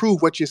can't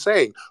prove what you're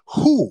saying.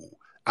 Who?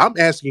 I'm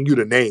asking you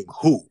to name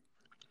who.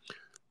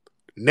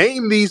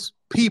 Name these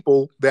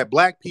people that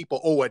black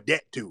people owe a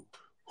debt to.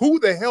 Who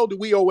the hell do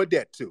we owe a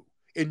debt to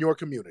in your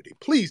community?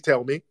 Please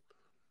tell me.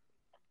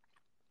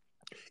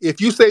 If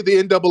you say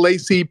the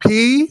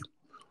NAACP,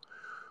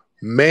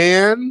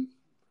 man,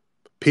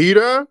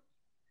 Peter,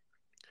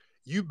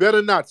 you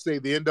better not say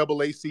the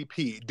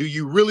NAACP. Do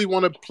you really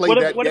want to play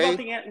that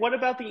game? What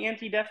about the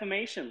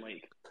Anti-Defamation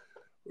League?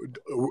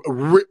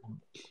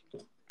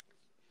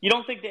 You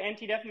don't think the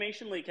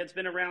Anti-Defamation League has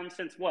been around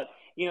since what?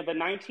 The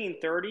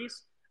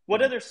 1930s?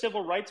 What other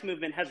civil rights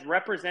movement has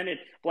represented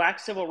black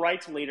civil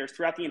rights leaders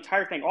throughout the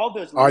entire thing? All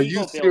those legal Are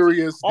you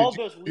serious?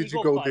 Bills, did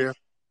you go there?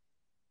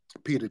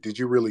 Peter, did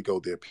you really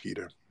go there,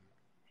 Peter?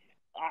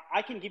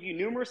 I can give you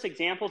numerous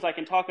examples. We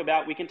can talk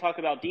about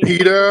Dean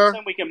Peter.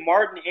 We can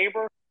Martin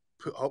Aber.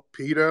 Oh,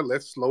 Peter,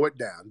 let's slow it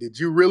down. Did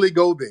you really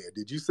go there?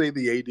 Did you say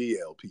the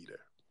ADL, Peter?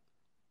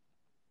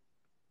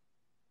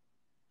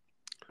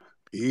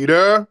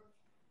 Peter?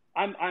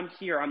 I'm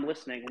here. I'm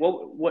listening.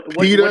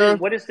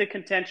 What is the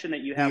contention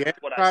that you have with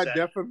what I said?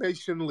 The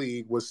Anti-Defamation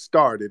League was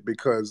started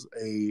because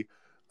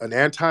an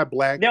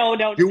anti-black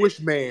Jewish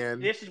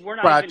man. We're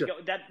not even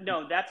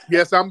that's.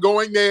 Yes, I'm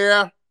going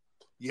there.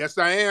 Yes,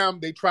 I am.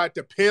 They tried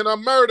to pin a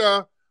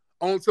murder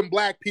on some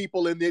black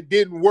people and it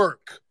didn't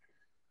work.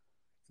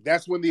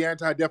 That's when the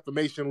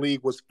Anti-Defamation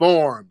League was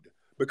formed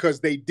because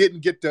they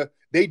didn't get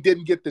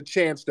the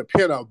chance to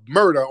pin a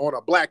murder on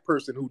a black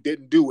person who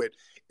didn't do it.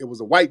 It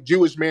was a white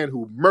Jewish man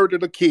who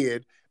murdered a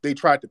kid. They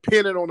tried to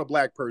pin it on a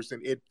black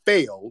person. It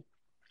failed.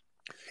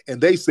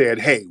 And they said,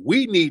 hey,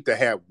 we need to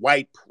have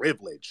white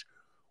privilege.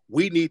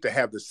 We need to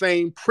have the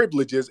same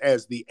privileges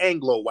as the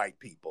Anglo-white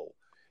people.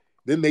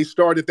 Then they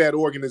started that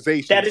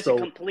organization. That is a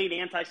complete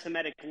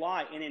anti-Semitic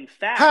lie. And in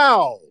fact...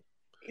 How?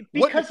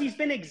 Because he's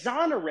been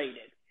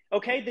exonerated.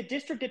 Okay? The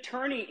district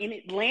attorney in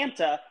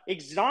Atlanta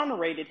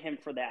exonerated him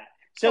for that.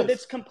 So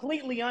that's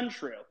completely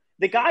untrue.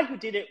 The guy who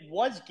did it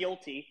was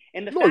guilty,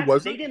 and the fact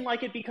that they didn't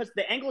like it because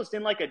the Anglos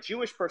didn't like a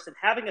Jewish person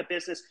having a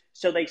business,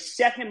 so they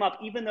set him up,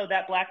 even though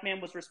that black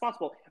man was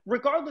responsible.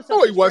 Regardless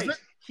of his race,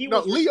 he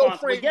was Leo responsible.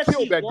 Frank Yes,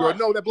 killed that girl.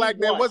 No, that black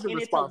man wasn't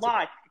responsible. It's a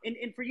lie.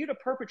 And for you to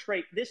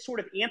perpetrate this sort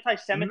of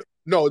anti-Semitism...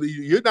 No,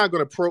 you're not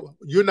going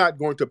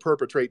to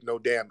perpetrate no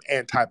damn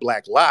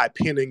anti-black lie,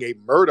 pinning a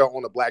murder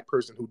on a black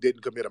person who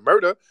didn't commit a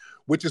murder,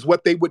 which is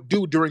what they would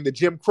do during the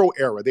Jim Crow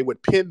era. They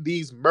would pin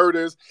these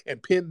murders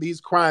and pin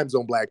these crimes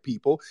on black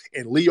people.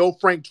 And Leo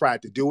Frank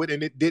tried to do it,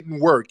 and it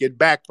didn't work. It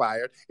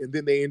backfired, and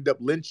then they end up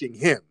lynching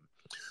him.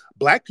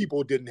 Black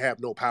people didn't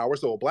have no power,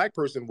 so a black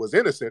person was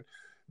innocent.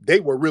 They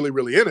were really,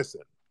 really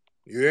innocent.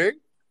 You think?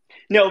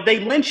 No, they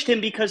lynched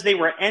him because they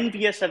were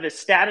envious of his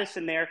status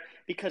in there,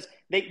 because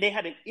they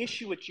had an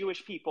issue with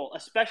Jewish people,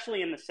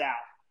 especially in the South.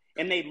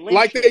 And they lynched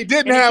like they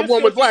didn't have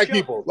one with black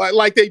people.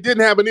 Like they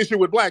didn't have an issue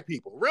with black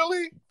people.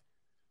 Really?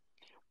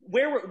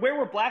 Where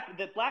were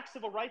the black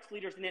civil rights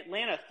leaders in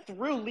Atlanta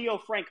threw Leo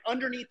Frank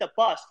underneath the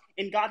bus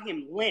and got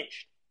him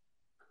lynched?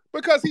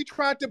 Because he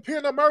tried to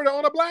pin a murder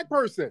on a black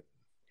person.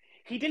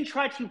 He didn't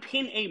try to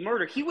pin a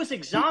murder. He was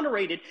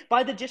exonerated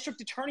by the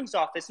district attorney's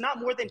office not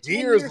more than 10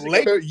 years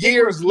ago.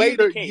 Years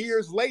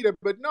later,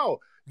 but no.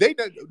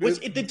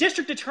 The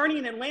district attorney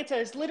in Atlanta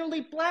is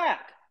literally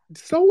black.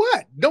 So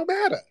what? No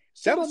matter.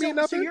 That don't mean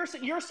nothing. So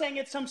you're saying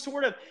it's some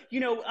sort of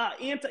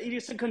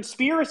it's a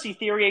conspiracy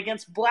theory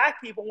against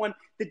black people when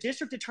the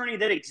district attorney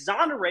that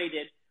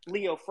exonerated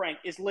Leo Frank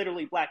is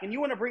literally black, and you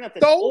want to bring up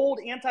this old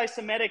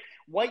anti-Semitic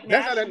white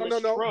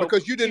nationalist trope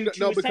because you didn't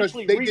because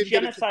they didn't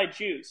genocide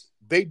Jews.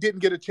 They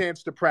didn't get a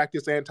chance to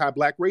practice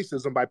anti-black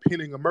racism by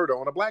pinning a murder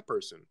on a black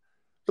person.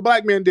 The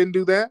black man didn't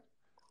do that.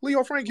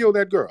 Leo Frank killed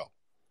that girl.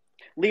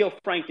 Leo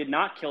Frank did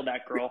not kill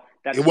that girl.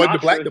 That's it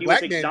wasn't not true. The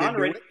black man didn't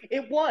do it.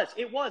 It was.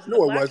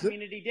 No, the black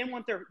community didn't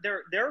want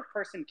their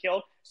person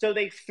killed, so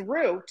they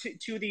threw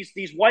to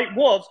these white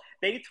wolves.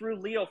 They threw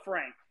Leo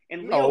Frank,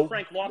 and Leo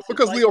Frank lost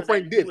because his life Leo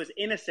Frank he was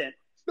innocent.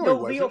 No,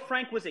 Leo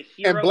Frank was a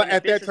hero and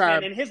at that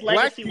time, and his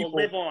legacy will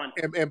live on.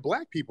 And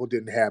black people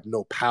didn't have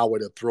no power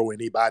to throw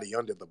anybody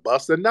under the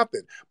bus or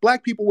nothing.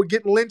 Black people were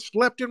getting lynched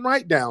left and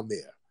right down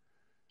there.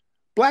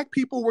 Black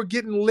people were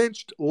getting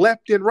lynched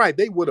left and right.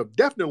 They would have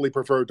definitely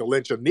preferred to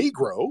lynch a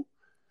Negro,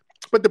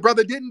 but the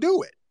brother didn't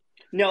do it.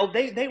 No,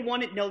 they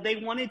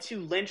wanted to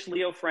lynch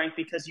Leo Frank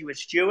because he was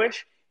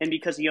Jewish and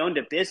because he owned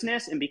a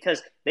business and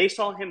because they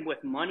saw him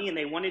with money and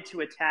they wanted to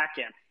attack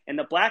him. And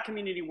the black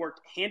community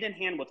worked hand in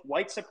hand with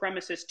white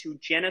supremacists to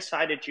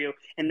genocide a Jew.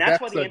 And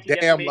that's why the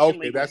Anti-Defamation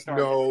League was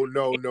started.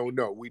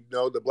 No. We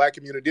know the black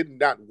community did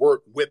not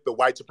work with the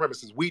white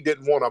supremacists. We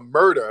didn't want a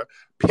murder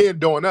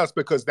pinned on us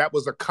because that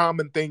was a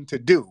common thing to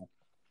do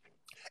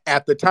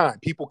at the time.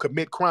 People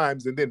commit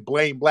crimes and then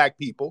blame black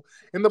people.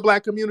 And the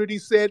black community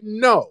said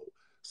no.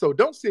 So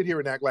don't sit here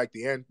and act like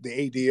the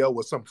ADL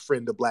was some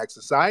friend of black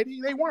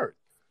society. They weren't.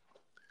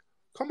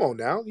 Come on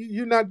now,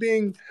 you're not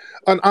being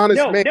an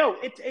honest man. No,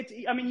 it's.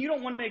 I mean, you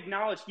don't want to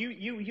acknowledge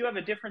you have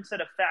a different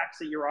set of facts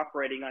that you're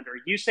operating under.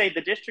 You say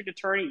the district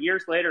attorney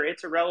years later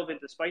it's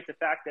irrelevant, despite the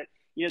fact that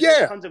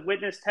there's tons of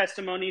witness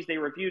testimonies. They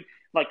reviewed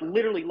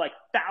literally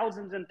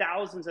thousands and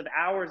thousands of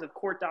hours of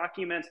court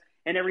documents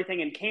and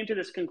everything, and came to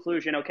this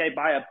conclusion. Okay,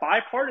 by a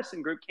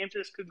bipartisan group came to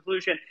this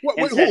conclusion.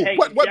 What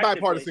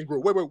bipartisan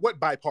group? What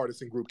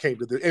bipartisan group came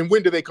to this? And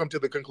when did they come to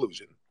the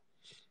conclusion?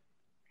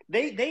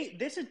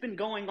 This has been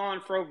going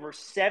on for over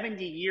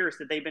 70 years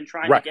that they've been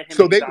trying to get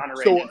him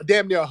exonerated. So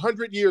damn near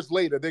 100 years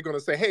later, they're going to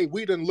say, hey,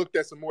 we done looked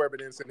at some more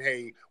evidence and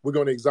hey, we're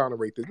going to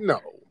exonerate this. No.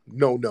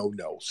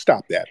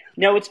 Stop that.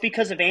 No, it's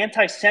because of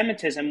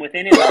anti-Semitism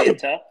within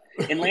Atlanta.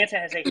 Atlanta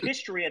has a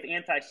history of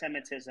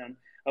anti-Semitism,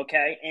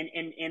 okay?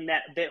 And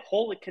that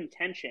whole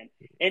contention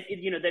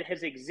that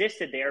has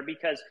existed there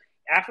because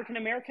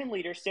African-American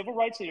leaders, civil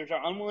rights leaders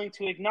are unwilling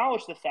to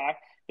acknowledge the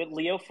fact that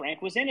Leo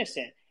Frank was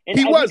innocent. And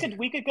he wasn't.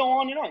 We could go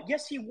on and on.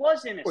 Yes, he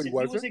was innocent. He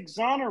was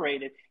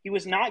exonerated. He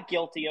was not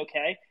guilty,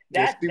 okay?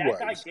 That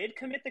guy did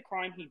commit the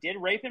crime. He did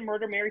rape and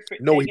murder Mary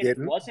Fagan. No, he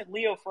didn't. It wasn't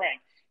Leo Frank.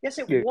 Yes,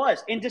 it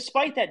was. And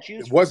despite that,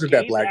 Jews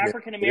forgave the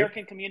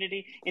African-American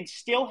community and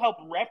still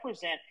helped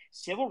represent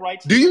civil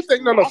rights. Do you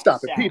think, no, stop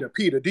it,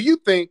 Peter, do you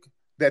think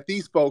that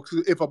these folks,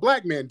 if a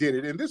black man did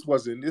it, and this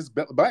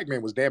black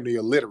man was damn near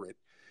illiterate,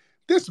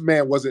 this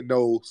man wasn't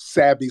no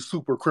savvy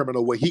super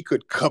criminal where he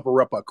could cover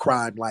up a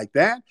crime like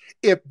that.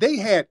 If they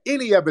had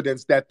any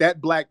evidence that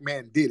black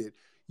man did it,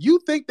 you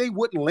think they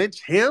wouldn't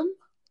lynch him?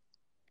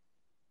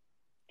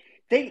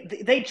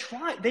 They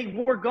tried. They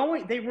were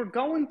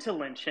going to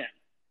lynch him.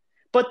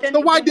 But then, so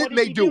why didn't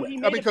they do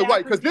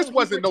it? Because this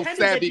wasn't no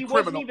savvy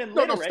criminal.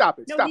 No, stop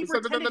it. He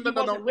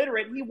wasn't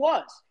literate. He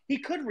was. He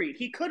could read.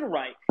 He could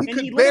write. He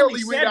could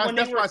barely read.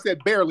 That's why I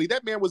said barely.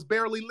 That man was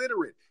barely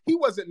literate. He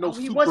wasn't no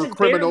super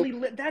criminal.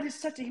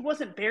 He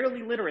wasn't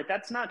barely literate.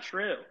 That's not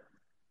true.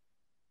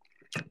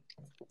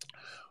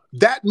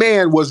 That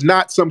man was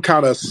not some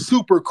kind of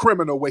super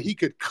criminal where he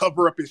could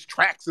cover up his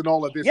tracks and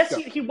all of this stuff.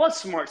 Yes, he was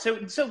smart. So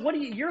what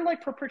you're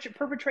like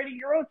perpetrating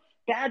your own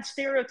bad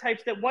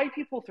stereotypes that white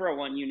people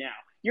throw on you now.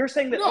 You're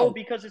saying that,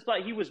 because it's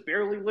like he was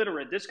barely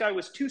literate. This guy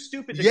was too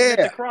stupid to commit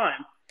the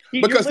crime.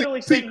 You're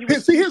literally saying he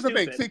was here's stupid.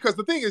 The thing. Because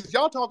the thing is,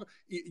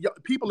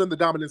 people in the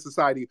dominant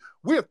society,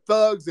 we're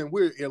thugs and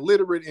we're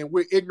illiterate and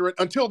we're ignorant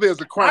until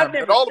there's a crime.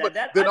 Then all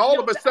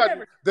of a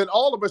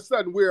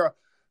sudden we're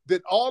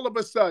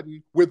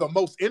the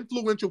most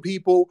influential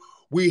people.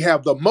 We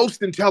have the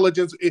most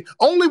intelligence.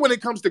 Only when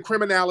it comes to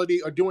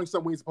criminality or doing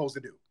something we're supposed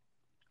to do.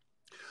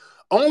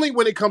 Only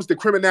when it comes to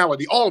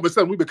criminality, all of a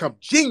sudden we become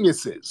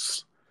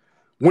geniuses.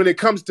 When it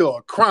comes to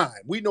a crime,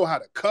 we know how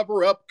to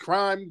cover up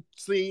crime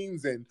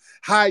scenes and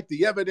hide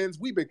the evidence.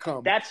 We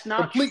become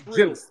complete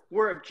geniuses.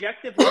 We're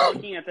objectively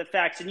looking at the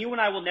facts, and you and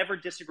I will never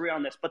disagree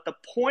on this. But the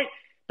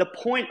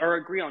point or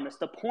agree on this.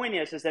 The point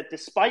is that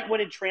despite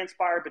what had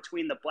transpired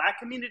between the black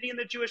community and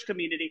the Jewish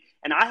community,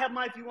 and I have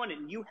my view on it,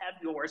 and you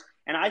have yours,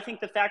 and I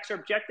think the facts are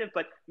objective,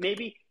 but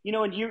maybe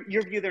in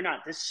your view they're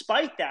not.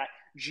 Despite that,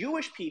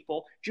 Jewish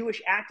people,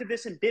 Jewish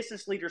activists and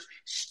business leaders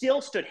still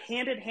stood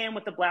hand in hand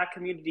with the black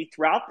community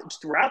throughout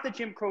the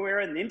Jim Crow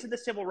era and into the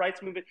civil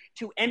rights movement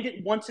to end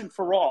it once and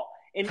for all.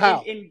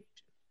 How?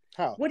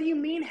 How? What do you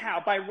mean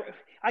how?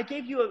 I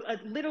gave you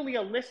literally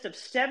a list of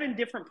 7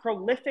 different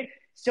prolific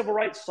civil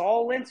rights,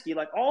 Saul Alinsky,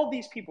 all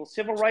these people,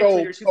 civil rights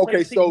leaders who played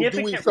a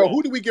significant role. So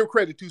who do we give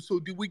credit to? So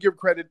do we give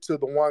credit to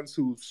the ones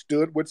who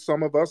stood with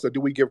some of us, or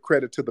do we give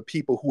credit to the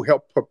people who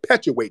helped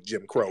perpetuate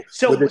Jim Crow?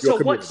 Give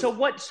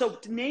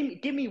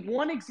me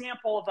one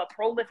example of a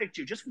prolific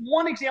Jew, just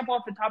one example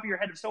off the top of your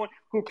head of someone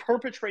who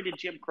perpetrated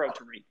Jim Crow,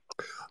 Tariq.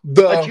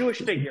 A Jewish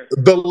figure.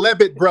 The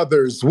Levitt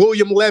brothers,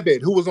 William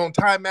Levitt, who was on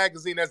Time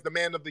magazine as the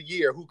Man of the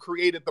Year, who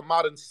created the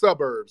modern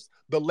suburbs,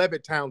 the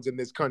Levitt towns in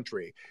this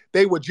country.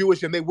 They were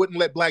Jewish and they wouldn't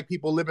let black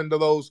people live into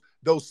those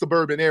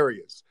suburban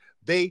areas.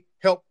 They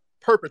helped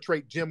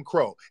perpetrate Jim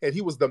Crow, and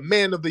he was the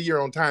Man of the Year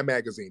on Time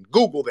magazine.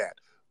 Google that.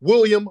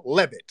 William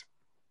Levitt.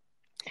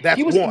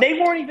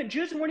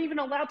 Jews weren't even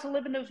allowed to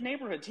live in those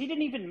neighborhoods. He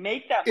didn't even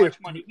make that much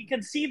money. He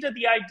conceived of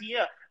the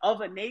idea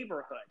of a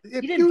neighborhood.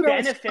 He didn't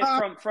benefit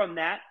from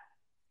that.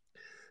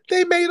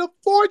 They made a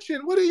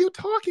fortune. What are you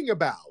talking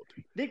about?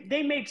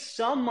 They made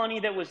some money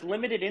that was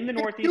limited in the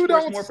Northeast where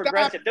it's more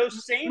progressive.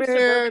 Those same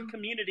suburban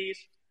communities.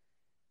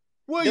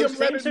 William same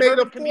Levitt made a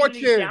suburban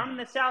communities fortune. down in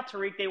the South,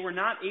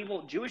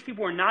 Tariq, Jewish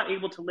people were not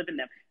able to live in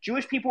them.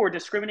 Jewish people were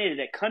discriminated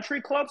at country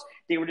clubs.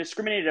 They were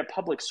discriminated at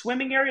public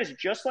swimming areas,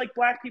 just like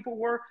black people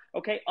were,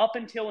 okay, up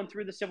until and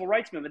through the civil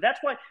rights movement. That's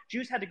why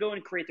Jews had to go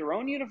and create their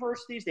own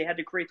universities. They had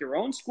to create their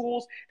own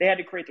schools. They had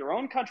to create their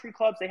own country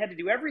clubs. They had to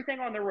do everything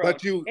on their own. And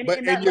that you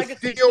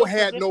legacy still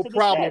had persists no to this day.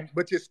 problem.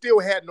 But you still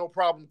had no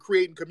problem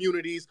creating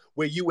communities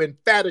where you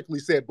emphatically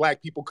said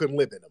black people couldn't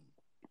live in them.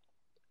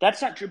 That's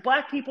not true.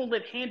 Black people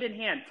live hand in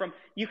hand.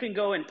 You can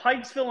go in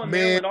Pikesville and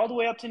Maryland all the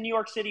way up to New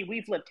York City.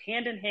 We've lived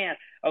hand in hand.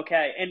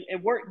 Okay, and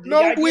we're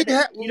no. During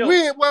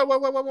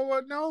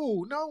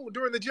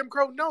the Jim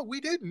Crow, no, we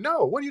didn't.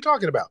 No, what are you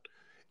talking about?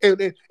 And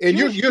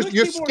you're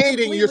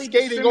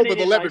skating over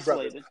the Levitt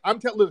brothers. I'm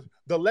telling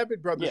the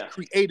Levitt brothers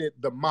created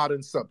the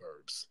modern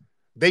suburbs.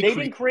 They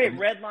didn't create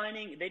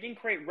redlining. They didn't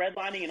create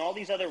redlining and all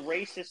these other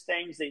racist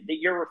things that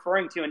you're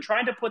referring to, and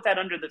trying to put that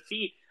under the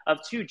feet of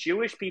two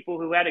Jewish people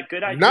who had a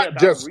good idea about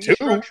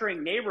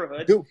restructuring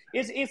neighborhoods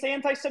is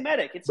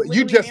anti-Semitic. It's but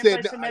you just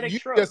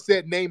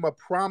said name a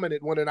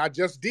prominent one, and I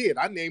just did.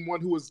 I named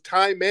one who was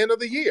Time Man of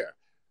the Year,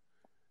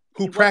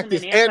 who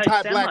practiced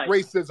anti-black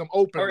racism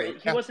openly.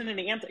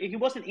 He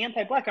wasn't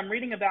anti-black. I'm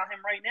reading about him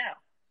right now.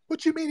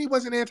 What you mean he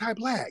wasn't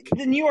anti-black?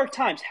 The New York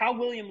Times, how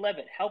William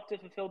Levitt helped to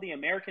fulfill the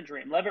American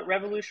dream. Levitt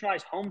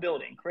revolutionized home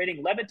building,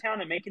 creating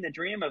Levittown and making the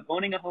dream of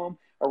owning a home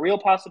a real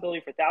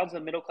possibility for thousands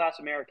of middle-class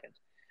Americans.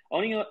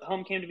 Owning a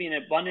home came to be an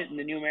abundant in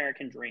the new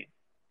American dream.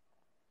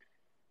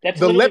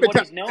 That's what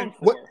he's known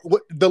for.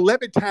 The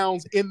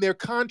Levittowns, in their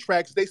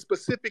contracts, they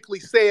specifically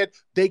said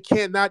they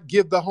cannot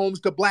give the homes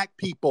to black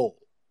people.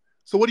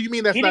 So what do you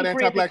mean that's not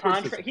anti-black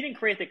racism? He didn't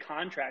create the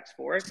contracts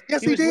for it.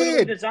 Yes, he was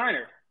did. The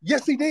designer.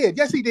 Yes, he did.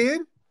 Yes, he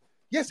did.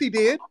 Yes, he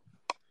did.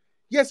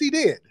 Yes, he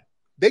did.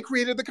 They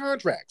created the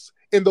contracts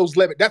in those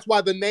Levitt. That's why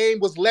the name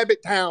was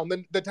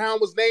Levittown. The town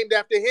was named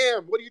after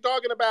him. What are you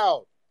talking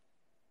about?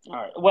 All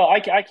right. Well, I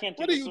can't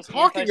do what this. Are you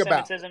talking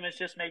about? Anti-Semitism is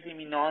just making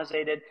me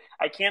nauseated.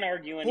 I can't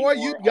argue anymore.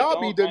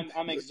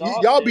 I'm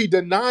exhausted. Y'all be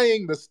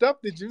denying the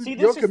stuff that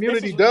your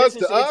community does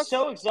to us. It's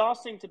so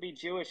exhausting to be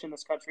Jewish in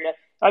this country.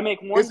 I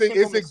make one simple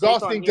It's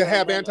exhausting to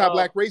have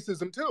anti-black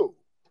racism too.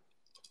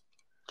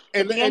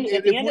 And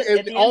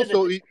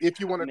also, if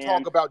you want to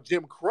talk about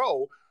Jim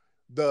Crow,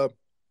 the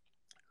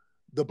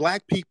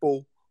black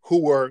people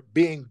who were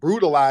being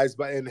brutalized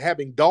and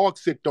having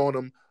dogs sicked on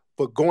them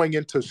for going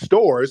into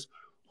stores,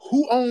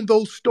 who owned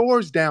those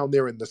stores down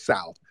there in the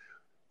South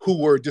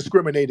who were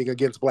discriminating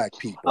against black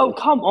people? Oh,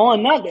 come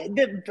on.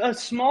 A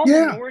small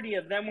minority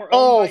of them were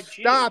owned by Jews.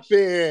 Oh, stop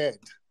it.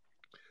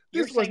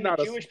 You're saying that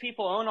Jewish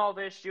people own all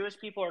this. Jewish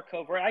people are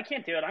covert. I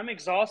can't do it. I'm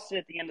exhausted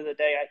at the end of the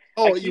day.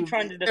 I keep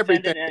trying to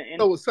defend it. And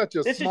it's such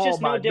a this small is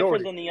just no minority.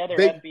 different than the other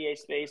FBA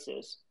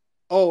spaces.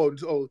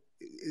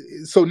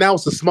 So now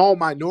it's a small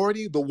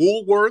minority? The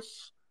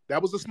Woolworths,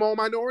 that was a small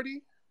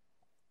minority?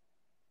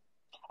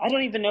 I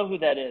don't even know who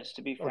that is,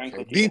 to be frank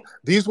with you.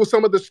 These were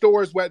some of the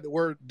stores that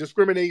were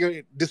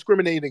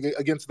discriminating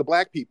against the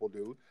black people,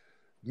 dude.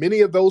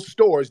 Many of those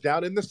stores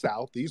down in the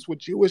South, these were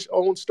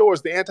Jewish-owned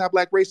stores. The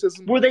anti-black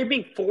racism. Were they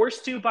being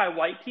forced to by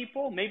white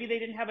people? Maybe they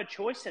didn't have a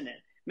choice in it.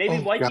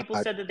 Maybe white people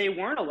said that they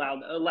weren't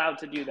allowed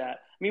to do that.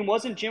 I mean,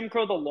 wasn't Jim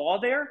Crow the law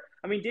there?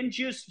 I mean, didn't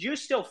Jews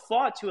still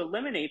fought to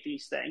eliminate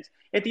these things?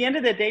 At the end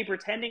of the day,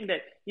 pretending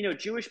that,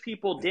 Jewish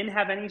people didn't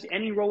have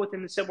any role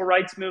within the civil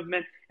rights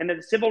movement, and that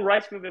the civil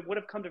rights movement would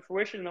have come to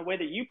fruition in the way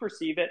that you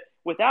perceive it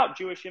without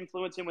Jewish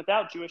influence and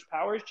without Jewish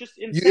power is just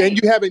insane.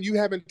 You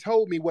haven't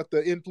told me what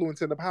the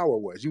influence and the power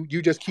was. You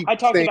just keep. I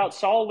talked about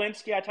Saul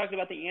Alinsky. I talked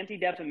about the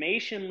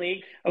Anti-Defamation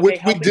League.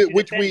 Which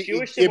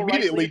we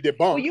immediately debunked.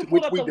 Well, you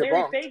put up the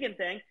Larry Fagin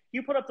thing.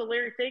 You put up the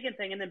Larry Fagin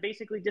thing and then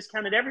basically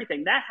discounted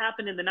everything. That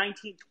happened in the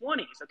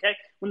 1920s, okay?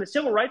 When the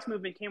civil rights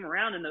movement came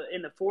around in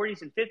the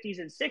 40s and 50s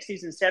and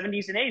 60s and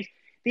 70s and 80s,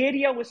 the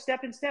ADL was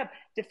step in step,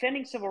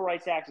 defending civil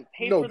rights activists,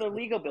 paid for their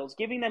legal bills,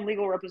 giving them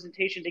legal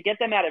representation to get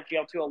them out of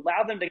jail, to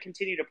allow them to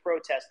continue to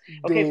protest,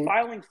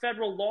 filing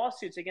federal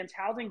lawsuits against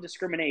housing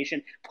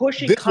discrimination,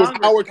 pushing Congress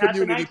to pass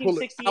the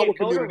 1968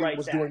 Voter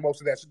Rights Act. Doing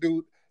most of that. So,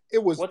 dude,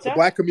 it was the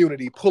black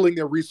community pulling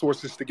their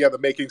resources together,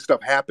 making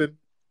stuff happen.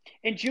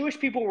 And Jewish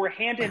people were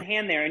hand in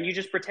hand there, and you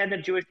just pretend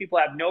that Jewish people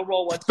have no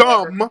role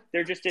whatsoever.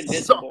 They're just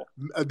invisible.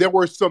 There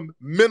were some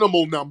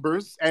minimal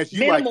numbers, as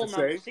you like to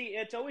say. See,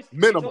 it's always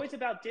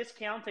about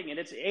discounting it.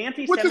 It's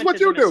anti-Semitism. Which is what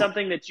you do. Is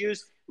something that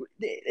Jews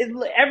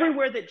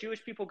everywhere that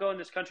Jewish people go in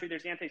this country,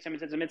 there's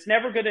anti-Semitism. It's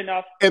never good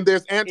enough. And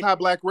there's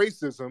anti-black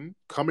racism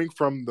coming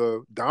from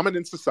the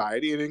dominant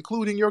society and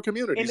including your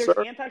community. And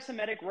there's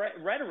anti-Semitic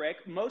rhetoric.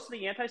 Most of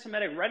the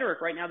anti-Semitic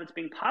rhetoric right now that's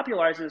being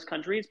popularized in this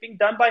country is being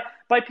done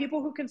by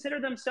people who consider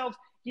themselves,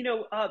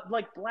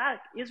 like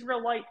black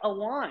Israelite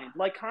aligned,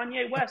 like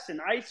Kanye West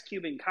and Ice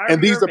Cube and Kyrie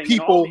and these Irving are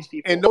people, and all these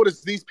people. And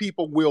notice these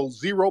people will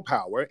zero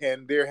power,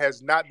 and there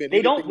has not been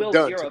anything done to them. They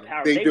don't will zero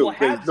power. They will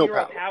have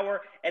zero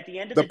power at the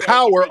end of the day. The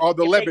power are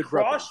the Levitt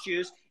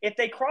brothers. If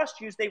they cross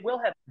Jews, they will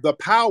have. The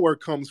power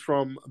comes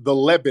from the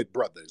Levitt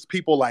brothers,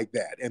 people like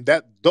that, and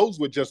those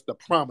were just the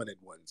prominent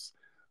ones.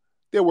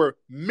 There were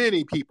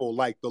many people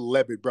like the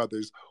Levitt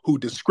brothers who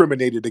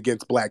discriminated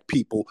against black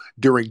people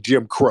during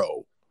Jim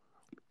Crow.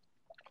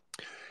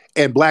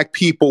 And black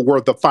people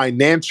were the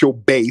financial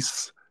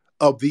base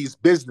of these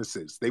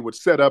businesses. They would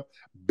set up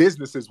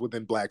businesses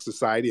within black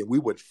society and we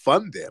would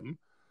fund them.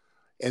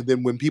 And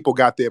then when people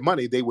got their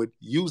money, they would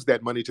use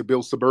that money to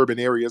build suburban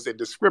areas and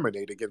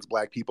discriminate against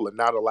black people and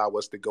not allow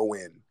us to go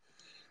in.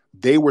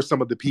 They were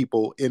some of the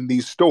people in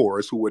these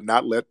stores who would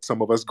not let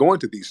some of us go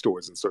into these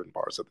stores in certain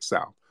parts of the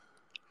South.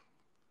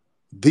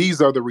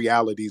 These are the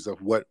realities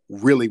of what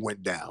really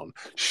went down.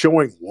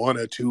 Showing one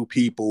or two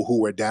people who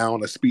were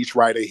down, a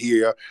speechwriter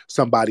here,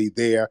 somebody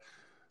there.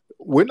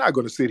 We're not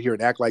going to sit here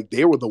and act like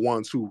they were the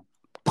ones who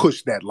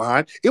pushed that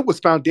line. It was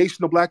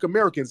foundational black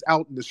Americans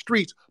out in the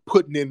streets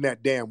putting in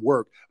that damn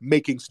work,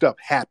 making stuff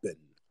happen.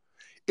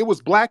 It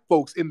was black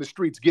folks in the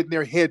streets getting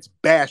their heads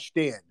bashed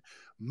in.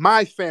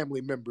 My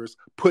family members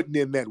putting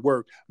in that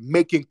work,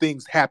 making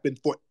things happen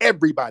for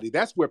everybody.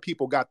 That's where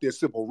people got their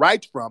civil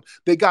rights from.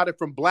 They got it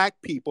from black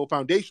people,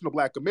 foundational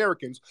black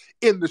Americans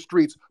in the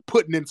streets,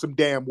 putting in some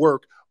damn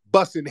work,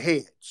 busting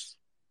heads,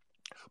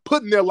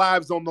 putting their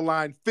lives on the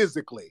line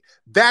physically.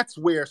 That's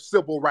where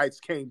civil rights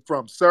came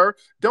from, sir.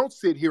 Don't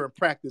sit here and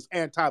practice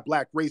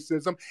anti-black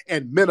racism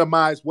and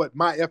minimize what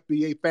my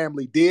FBA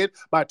family did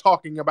by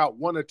talking about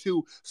one or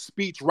two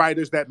speech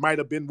writers that might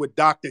have been with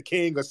Dr.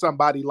 King or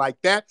somebody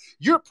like that.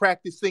 You're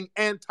practicing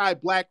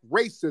anti-black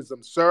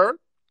racism, sir.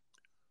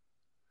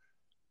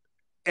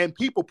 And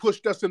people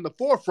pushed us in the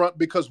forefront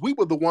because we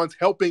were the ones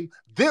helping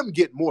them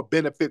get more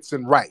benefits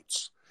and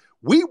rights.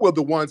 We were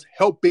the ones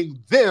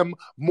helping them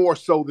more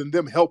so than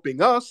them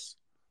helping us.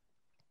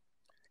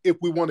 If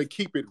we want to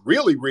keep it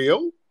really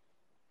real,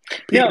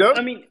 Peter. No,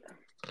 I mean,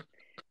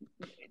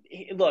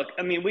 look,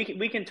 I mean,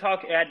 we can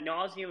talk ad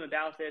nauseum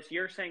about this.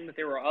 You're saying that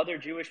there were other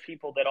Jewish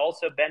people that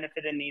also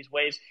benefit in these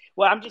ways.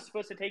 Well, I'm just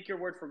supposed to take your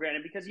word for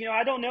granted because,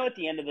 I don't know at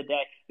the end of the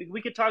day.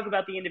 We could talk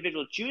about the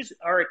individuals. Jews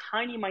are a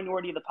tiny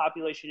minority of the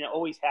population and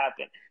always have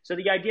been. So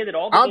the idea that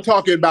all the I'm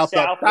talking about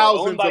the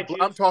thousands of Jews,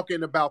 I'm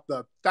talking about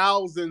the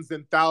thousands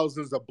and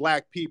thousands of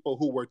black people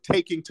who were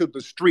taking to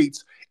the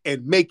streets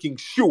and making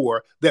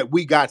sure that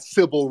we got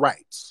civil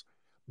rights.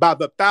 By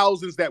the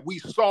thousands that we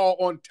saw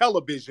on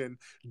television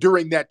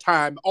during that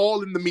time,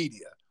 all in the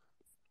media.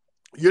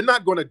 You're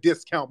not going to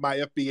discount my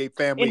FBA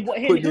family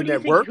putting in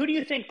that work. Who do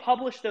you think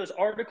published those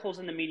articles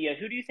in the media?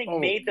 Who do you think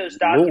made those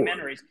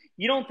documentaries?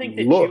 You don't think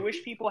that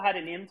Jewish people had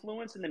an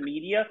influence in the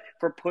media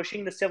for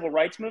pushing the civil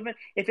rights movement?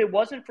 If it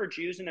wasn't for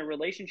Jews and their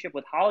relationship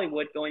with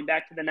Hollywood going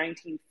back to the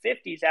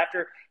 1950s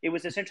after it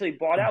was essentially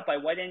bought out by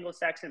white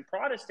Anglo-Saxon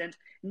Protestants,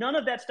 none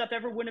of that stuff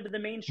ever went into the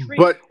mainstream.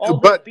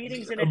 All the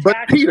beatings and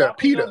attacks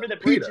walking over the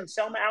bridge in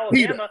Selma,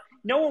 Alabama,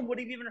 no one would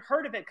have even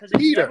heard of it because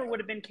it never would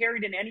have been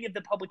carried in any of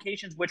the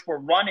publications which were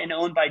run and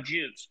owned by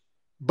Jews.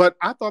 But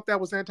I thought that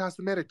was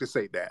anti-Semitic to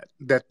say that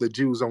the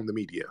Jews own the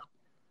media.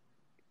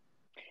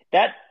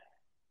 I'm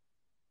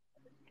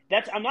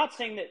not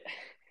saying that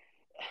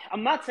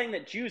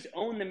Jews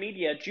own the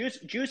media.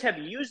 Jews have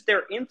used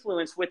their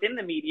influence within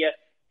the media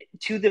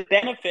to the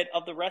benefit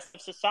of the rest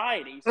of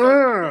society. So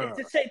aren't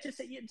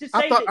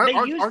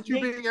you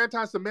being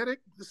anti-Semitic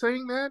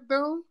saying that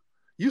though?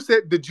 You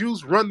said the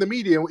Jews run the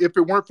media. If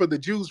it weren't for the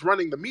Jews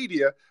running the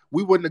media,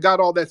 we wouldn't have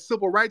got all that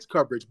civil rights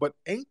coverage. But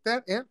ain't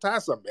that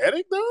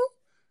anti-Semitic though?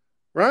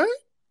 Right?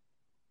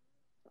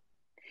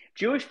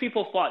 Jewish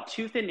people fought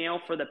tooth and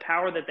nail for the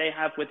power that they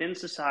have within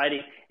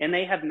society, and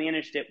they have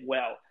managed it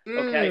well.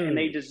 Okay, and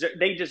they deserve.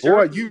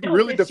 Boy, you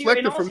really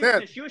deflected from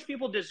that. Jewish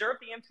people deserve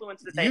the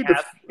influence that they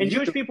have, and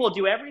Jewish people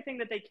do everything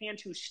that they can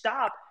to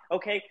stop.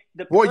 Okay,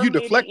 the you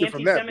deflected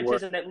from that, boy.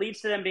 That leads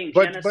to them being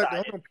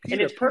genocided,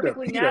 and it's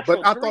perfectly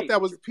natural. But I thought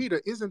that was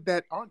Peter.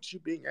 Aren't you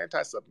being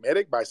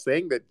anti-Semitic by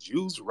saying that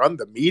Jews run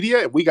the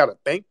media, and we got to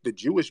thank the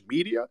Jewish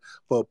media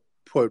for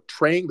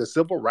portraying the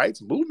civil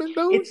rights movement,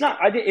 though? It's not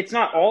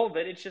all of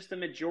it. It's just the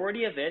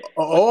majority of it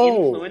was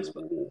influenced.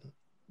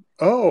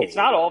 It's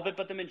not all of it,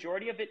 but the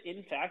majority of it,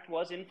 in fact,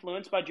 was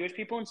influenced by Jewish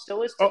people and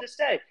still is to this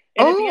day.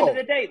 And at the end of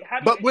the day,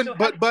 but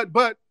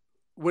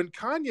when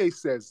Kanye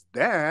says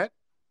that,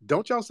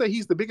 don't y'all say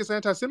he's the biggest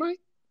anti-Semite?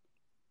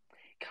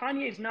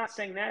 Kanye's not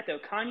saying that, though.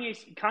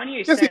 Kanye's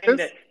yes, saying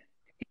that.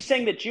 He's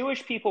saying that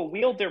Jewish people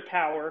wield their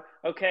power,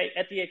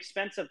 at the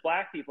expense of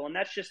black people, and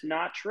that's just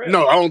not true.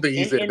 No, I don't think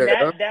he said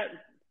that.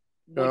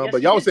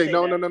 But y'all were saying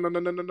no.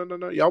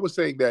 Y'all were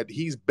saying that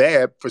he's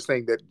bad for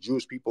saying that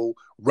Jewish people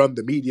run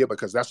the media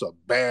because that's a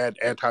bad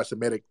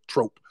anti-Semitic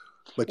trope.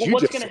 But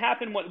what's going to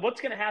happen? What's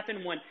going to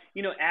happen when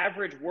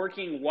average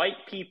working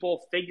white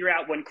people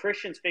when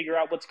Christians figure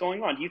out what's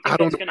going on? Do you think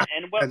that's going to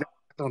end well?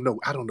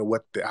 I don't know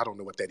what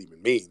that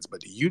even means.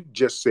 But you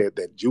just said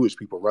that Jewish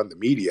people run the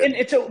media. And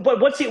but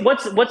what's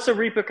the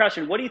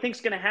repercussion? What do you think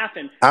is going to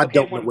happen?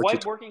 When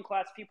white working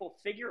class people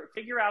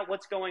figure out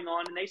what's going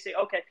on, and they say,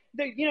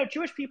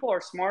 Jewish people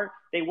are smart.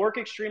 They work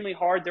extremely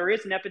hard. There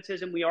is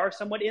nepotism. We are a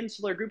somewhat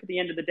insular group at the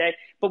end of the day,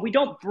 but we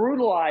don't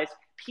brutalize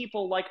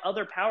people like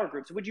other power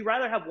groups? Would you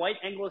rather have white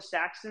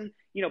Anglo-Saxon,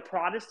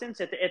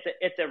 Protestants at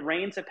the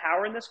reins of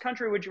power in this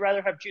country, or would you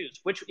rather have Jews?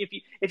 Which,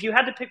 if you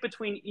had to pick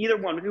between either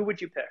one, who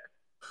would you pick?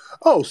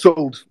 Oh,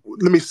 so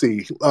let me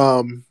see.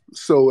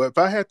 So if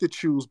I had to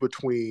choose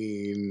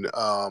between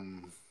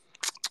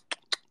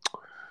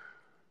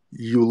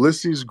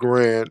Ulysses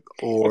Grant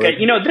or okay,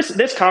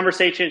 this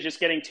conversation is just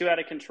getting too out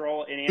of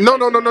control.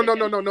 No.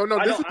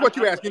 This is what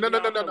you asked me.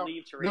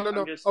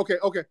 No. Just...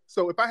 Okay.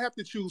 So if I have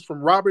to choose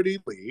from Robert E.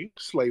 Lee,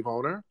 slave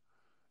owner,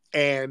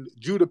 and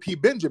Judah P.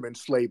 Benjamin,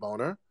 slave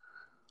owner,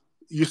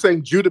 you're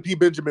saying Judah P.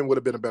 Benjamin would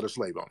have been a better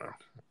slave owner?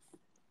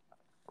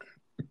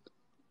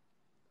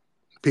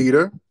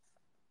 Peter.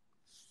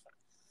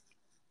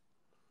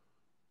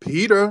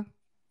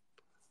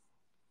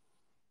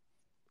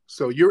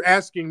 So you're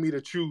asking me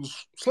to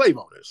choose slave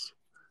owners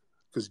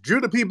because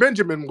Judah P.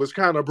 Benjamin was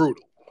kind of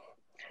brutal.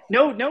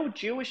 No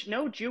Jewish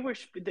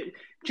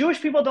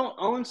people don't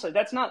own slaves.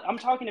 That's not. I'm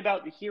talking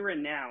about the here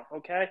and now.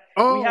 Okay.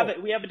 Oh.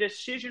 We have a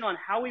decision on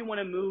how we want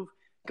to move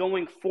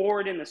going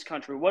forward in this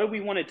country. What do we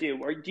want to do?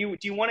 Or do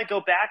you want to go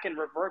back and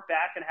revert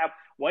back and have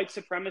white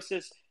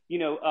supremacists,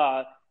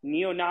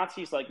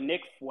 neo-Nazis like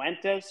Nick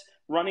Fuentes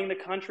running the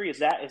country? Is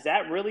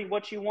that really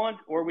what you want,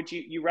 or would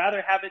you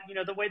rather have it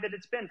the way that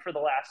it's been for the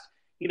last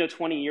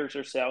 20 years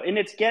or so? And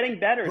it's getting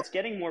better. It's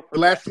getting more progressive. The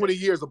last 20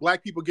 years of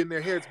black people getting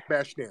their heads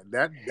bashed in.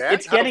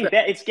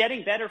 It's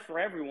getting better for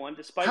everyone,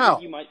 despite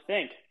what you might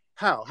think.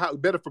 How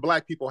better for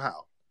black people?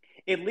 How?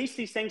 At least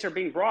these things are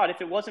being brought.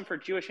 If it wasn't for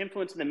Jewish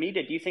influence in the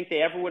media, do you think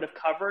they ever would have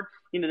covered,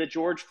 the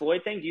George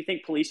Floyd thing? Do you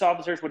think police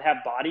officers would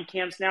have body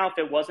cams now if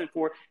it wasn't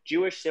for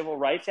Jewish civil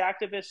rights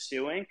activists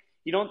suing?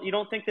 You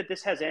don't think that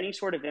this has any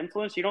sort of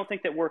influence? You don't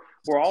think that we're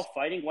all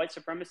fighting white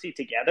supremacy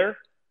together?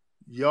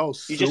 Yo,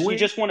 you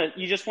just want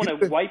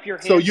to wipe your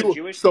hands of Jewish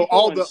people. So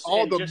all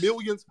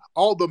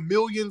the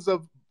millions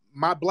of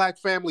my black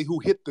family who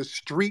hit the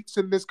streets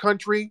in this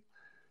country,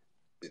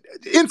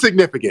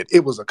 insignificant.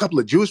 It was a couple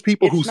of Jewish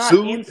people who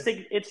sued.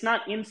 It's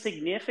not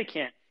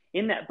insignificant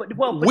in that. But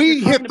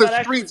we hit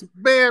the streets,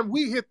 man.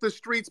 We hit the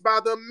streets by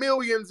the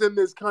millions in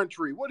this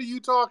country. What are you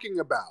talking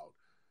about?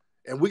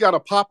 And we got to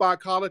pop our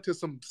collar to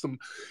some.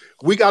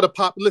 We got to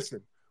pop.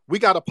 Listen, we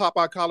got to pop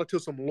our collar to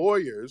some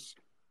lawyers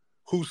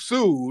who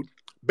sued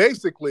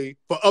basically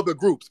for other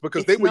groups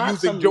because they were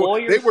using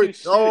George. They were.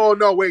 Oh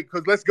no, wait,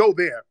 because let's go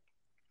there.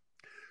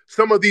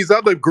 Some of these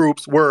other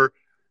groups were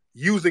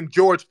using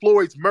George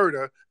Floyd's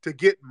murder to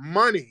get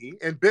money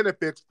and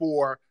benefits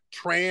for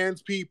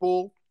trans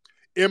people,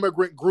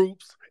 immigrant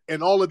groups,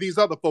 and all of these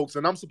other folks.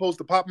 And I'm supposed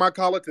to pop my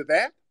collar to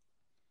that?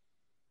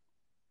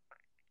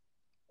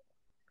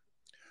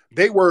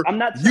 They were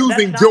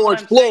using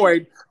George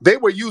Floyd. They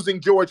were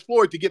using George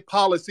Floyd to get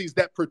policies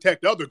that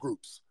protect other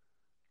groups.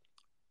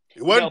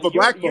 It wasn't for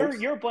black folks.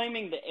 You're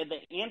blaming the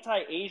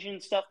anti-Asian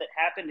stuff that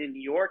happened in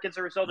New York as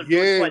a result of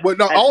George Floyd. Well,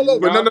 no, all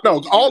over. No.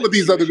 All of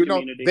these other.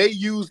 No, they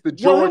used the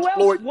George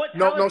Floyd.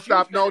 No,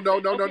 stop. No.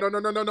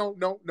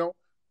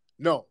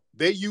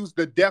 They used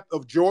the death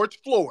of George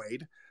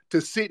Floyd to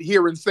sit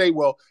here and say,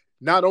 well,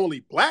 not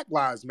only Black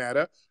Lives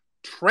Matter,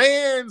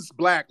 trans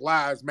Black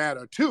Lives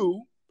Matter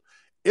too.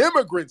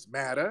 Immigrants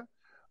matter.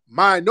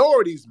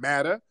 Minorities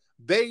matter.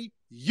 They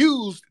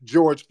used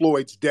George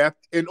Floyd's death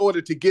in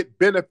order to get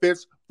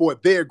benefits for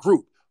their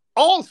group.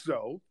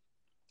 Also,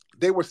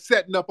 they were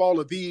setting up all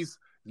of these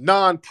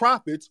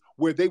nonprofits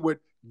where they would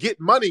get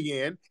money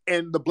in,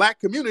 and the black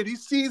community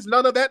sees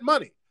none of that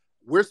money.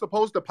 We're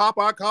supposed to pop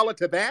our collar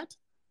to that?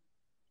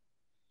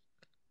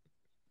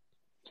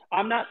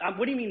 I'm not.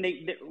 What do you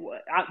mean?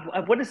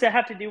 What does that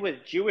have to do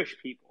with Jewish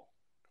people?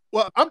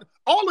 Well,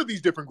 all of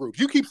these different groups.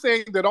 You keep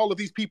saying that all of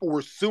these people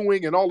were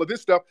suing and all of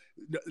this stuff.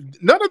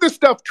 None of this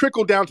stuff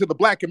trickled down to the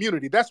black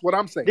community. That's what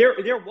I'm saying.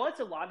 There was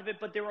a lot of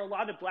it, but there were a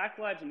lot of Black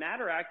Lives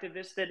Matter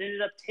activists that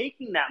ended up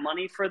taking that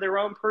money for their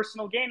own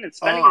personal gain and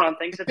spending it on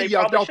things that they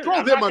probably shouldn't.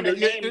 Y'all throw them under.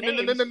 No.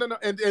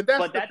 And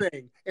that's the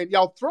thing. And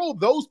y'all throw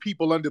those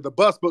people under the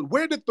bus. But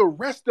where did the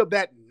rest of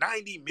that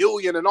 90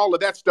 million and all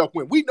of that stuff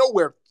went? We know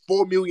where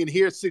 4 million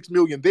here, 6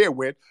 million there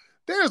went.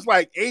 There's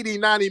like 80,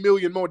 90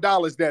 million more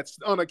dollars that's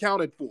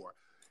unaccounted for.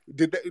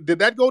 Did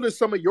that go to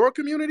some of your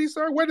community,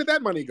 sir? Where did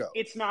that money go?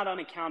 It's not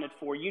unaccounted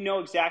for. You know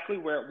exactly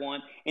where it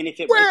went. And if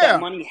that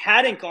money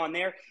hadn't gone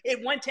there,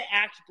 it went to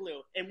Act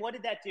Blue. And what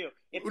did that do?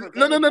 It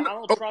prevented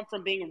Donald Trump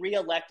from being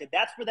reelected.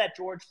 That's where that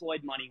George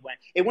Floyd money went.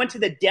 It went to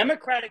the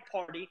Democratic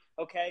Party,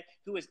 okay,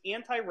 who is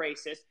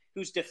anti-racist,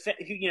 who's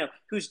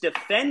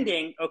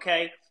defending,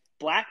 okay,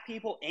 black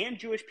people and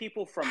Jewish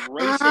people from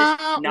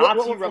racist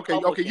Nazi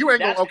Republicans. You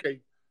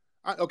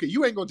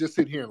ain't gonna just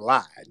sit here and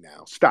lie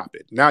now. Stop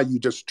it. Now you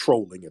just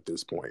trolling at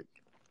this point.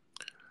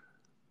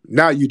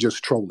 Now I'm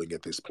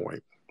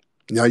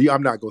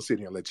not gonna sit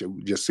here and let you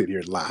just sit here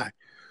and lie.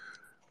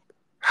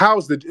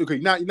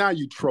 Now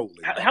you trolling.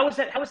 How is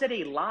that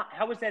a lie?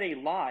 How is that a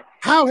lie?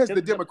 How has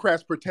the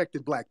Democrats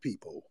protected black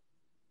people?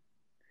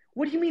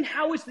 What do you mean?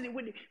 How is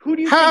who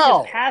do you think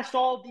How? has passed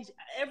all of these?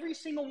 Every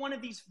single one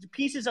of these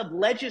pieces of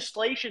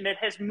legislation that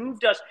has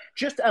moved us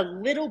just a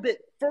little bit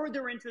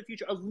further into the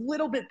future, a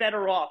little bit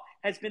better off,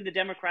 has been the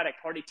Democratic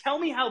Party. Tell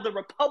me how the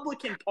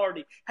Republican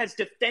Party has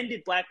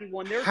defended black people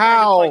when they're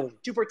trying to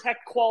fight to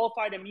protect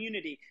qualified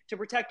immunity, to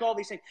protect all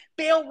these things.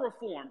 Bail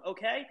reform,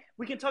 okay?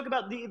 We can talk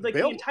about the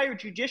entire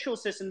judicial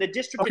system, the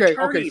district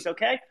attorneys,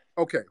 okay?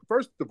 Okay.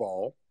 First of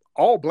all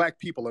black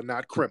people are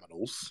not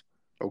criminals,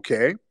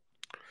 okay?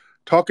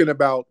 Talking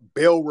about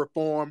bail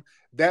reform,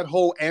 that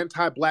whole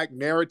anti-black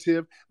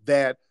narrative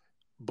that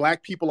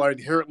black people are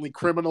inherently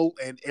criminal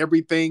and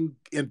everything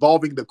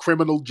involving the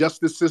criminal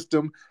justice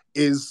system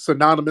is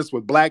synonymous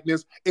with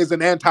blackness is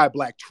an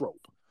anti-black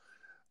trope.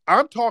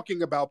 I'm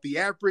talking about the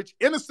average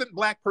innocent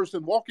black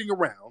person walking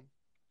around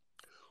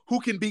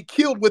who can be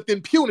killed with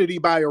impunity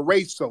by a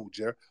race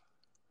soldier.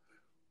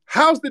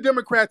 How's the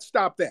Democrats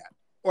stop that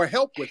or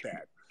help with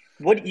that?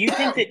 What you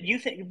think that you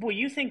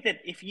think that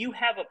if you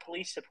have a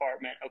police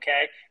department,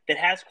 okay, that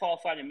has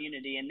qualified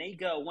immunity, and they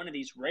go, one of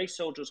these race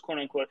soldiers, quote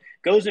unquote,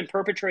 goes and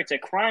perpetrates a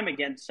crime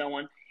against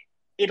someone,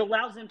 it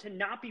allows them to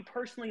not be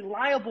personally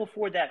liable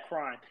for that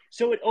crime.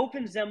 So it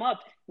opens them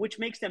up, which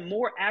makes them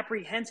more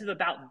apprehensive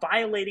about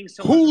violating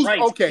someone's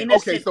rights,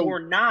 innocent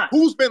or not.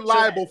 Who's been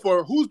liable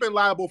for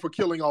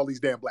killing all these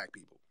damn black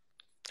people?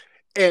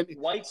 And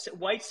white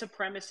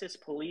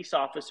supremacist police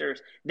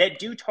officers that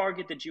do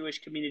target the Jewish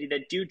community,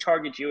 that do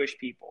target Jewish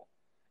people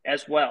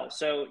as well.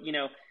 So,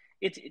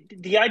 it's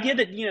the idea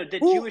that,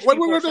 that Jewish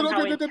people are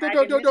somehow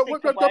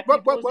antagonistic to black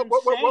people is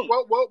insane.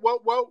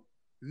 Whoa.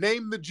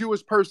 Name the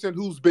Jewish person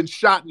who's been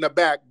shot in the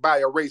back by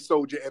a race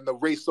soldier and the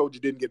race soldier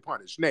didn't get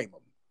punished. Name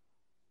them.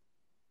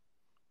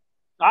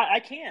 I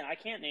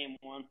can't name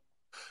one.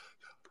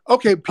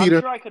 Okay, Peter.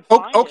 I'm sure I could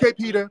find it.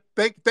 Peter.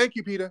 Thank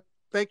you, Peter.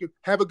 Thank you.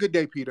 Have a good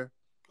day, Peter.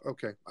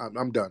 Okay,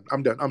 I'm done.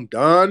 I'm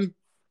done.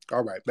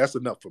 All right, that's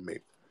enough for me.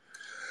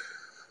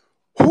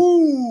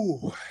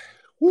 Whoo,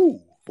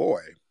 boy,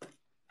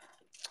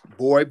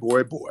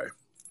 the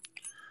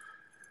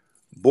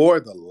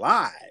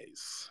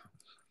lies.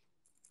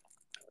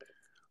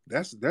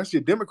 That's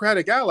your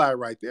Democratic ally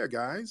right there,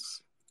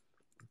 guys.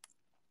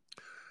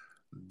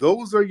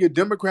 Those are your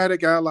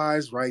Democratic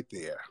allies right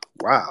there.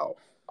 Wow.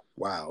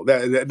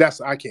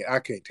 That's I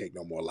can't take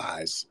no more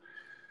lies.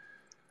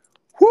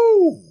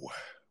 Whoo.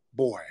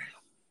 Boy.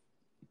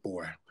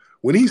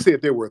 When he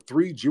said there were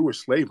 3 Jewish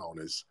slave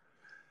owners,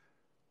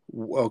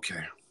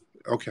 okay.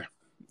 Okay.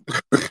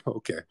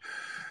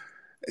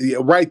 Yeah,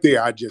 right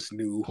there, I just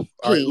knew.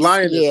 All right,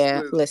 Lioness.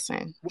 Yeah,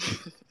 listen.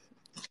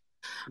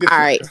 All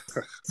right.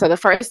 So the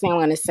first thing I'm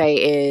going to say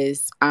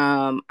is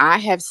I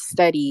have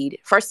studied,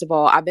 first of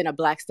all, I've been a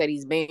Black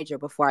Studies major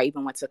before I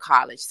even went to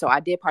college. So I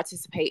did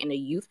participate in a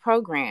youth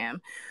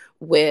program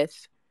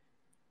with,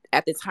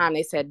 at the time,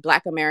 they said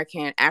Black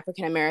American,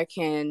 African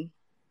American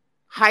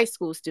high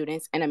school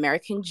students and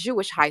American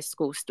Jewish high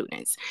school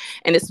students.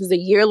 And this was a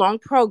year-long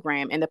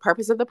program. And the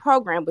purpose of the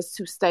program was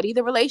to study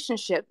the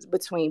relationships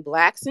between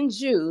Blacks and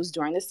Jews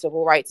during the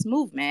Civil Rights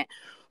Movement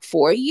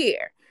for a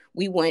year.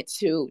 We went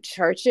to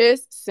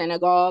churches,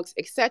 synagogues,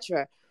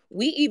 etc.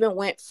 We even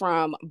went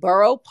from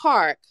Borough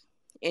Park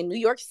in New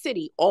York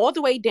City all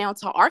the way down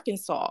to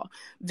Arkansas,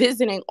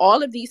 visiting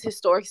all of these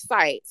historic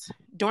sites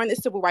during the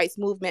Civil Rights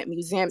Movement,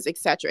 museums,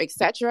 etc.,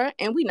 etc.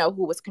 And we know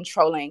who was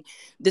controlling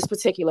this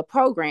particular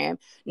program.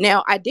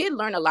 Now, I did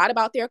learn a lot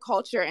about their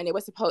culture, and it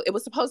was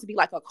supposed to be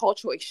like a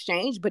cultural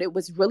exchange, but it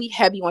was really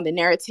heavy on the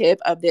narrative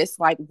of this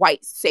like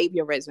white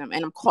saviorism,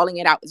 and I'm calling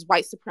it out as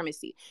white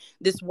supremacy.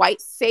 This white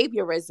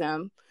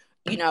saviorism,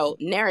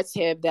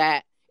 narrative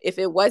that if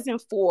it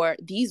wasn't for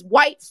these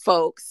white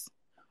folks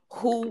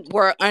who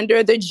were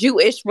under the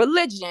Jewish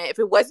religion, if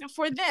it wasn't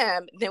for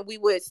them, then we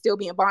would still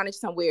be in bondage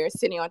somewhere,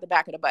 sitting on the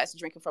back of the bus,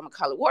 drinking from a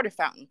colored water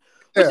fountain,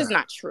 which is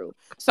not true.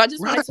 So I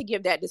just wanted to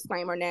give that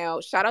disclaimer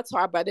now. Shout out to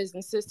our brothers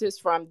and sisters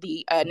from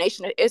the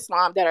Nation of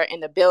Islam that are in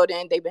the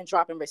building. They've been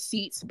dropping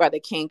receipts, Brother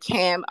King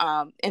Cam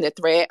in the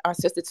thread, our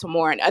sister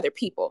Tamora, and other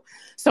people.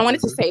 So I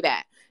wanted to say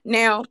that.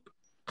 Now,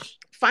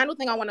 final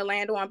thing I want to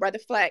land on, Brother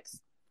Flex,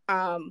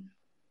 Goyim.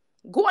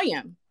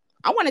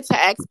 I wanted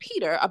to ask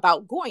Peter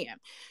about Goyim.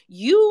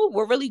 You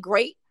were really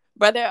great,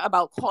 brother,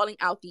 about calling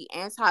out the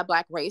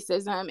anti-Black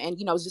racism and,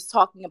 just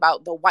talking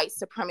about the white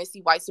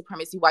supremacy,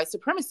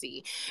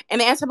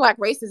 and the anti-Black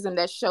racism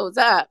that shows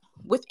up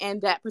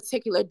within that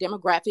particular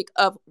demographic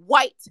of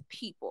white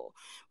people,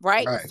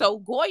 right? So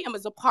Goyim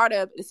is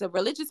it's a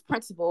religious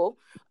principle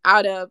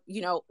out of,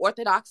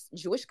 Orthodox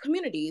Jewish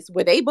communities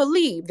where they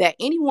believe that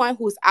anyone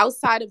who's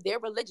outside of their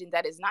religion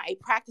that is not a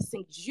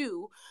practicing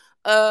Jew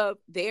of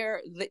their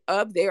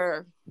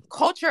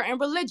culture and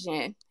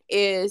religion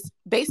is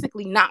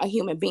basically not a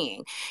human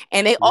being.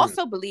 And they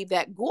also believe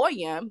that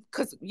Goyim,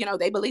 because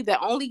they believe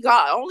that only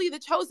the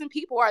chosen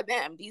people are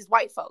them, these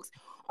white folks.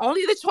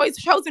 Only the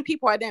chosen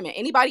people are them, and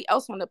anybody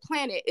else on the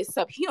planet is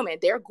subhuman.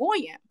 They're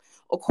Goyim,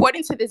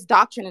 according to this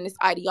doctrine and this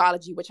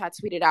ideology, which I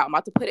tweeted out, I'm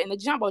about to put it in the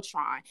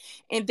Jumbotron.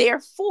 And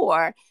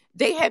therefore,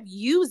 they have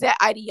used that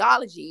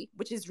ideology,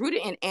 which is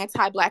rooted in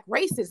anti-Black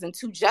racism,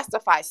 to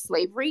justify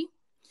slavery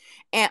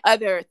and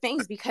other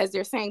things, because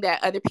they're saying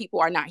that other people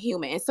are not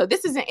human. And so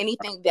this isn't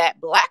anything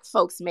that Black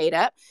folks made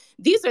up.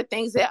 These are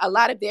things that a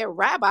lot of their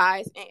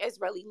rabbis and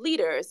Israeli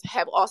leaders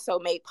have also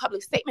made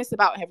public statements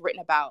about and have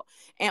written about.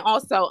 And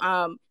also,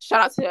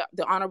 shout out to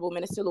the Honorable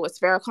Minister Louis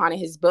Farrakhan in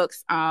his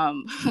books,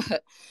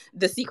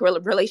 The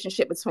Secret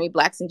Relationship Between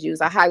Blacks and Jews.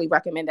 I highly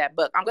recommend that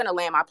book. I'm going to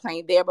land my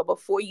plane there, but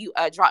before you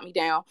drop me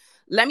down,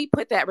 let me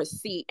put that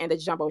receipt in the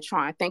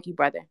Jumbotron. Thank you,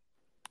 brother.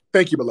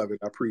 Thank you, beloved.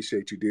 I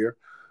appreciate you, dear.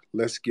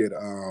 Let's get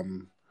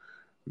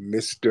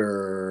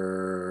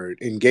Mr.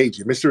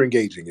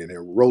 Engaging in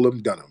here.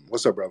 Roland Dunham.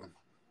 What's up, brother?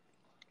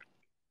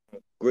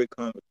 Great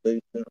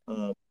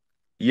conversation.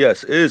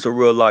 Yes, it is a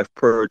real life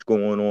purge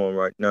going on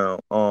right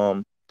now.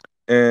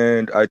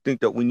 And I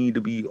think that we need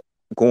to be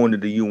going to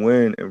the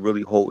UN and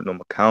really holding them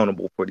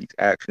accountable for these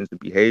actions and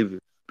behaviors.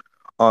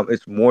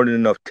 It's more than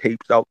enough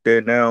tapes out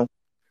there now.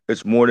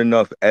 It's more than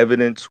enough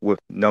evidence with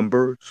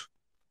numbers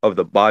of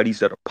the bodies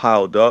that are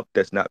piled up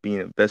that's not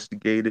being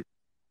investigated,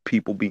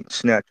 people being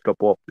snatched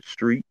up off the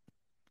street.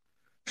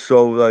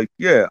 So, like,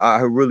 yeah,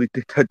 I really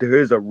think that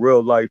there is a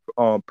real life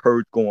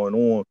purge going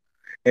on,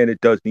 and it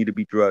does need to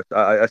be addressed.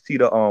 I see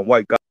the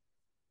white guy.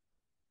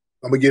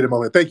 I'm gonna get him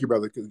on it. Thank you,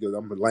 brother, because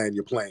I'm gonna land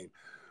your plane.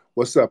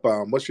 What's up?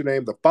 What's your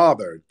name? The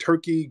father,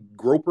 Turkey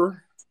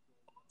Groper.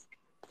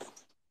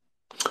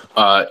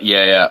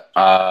 Yeah.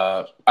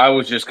 I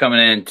was just coming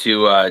in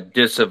to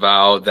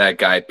disavow that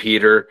guy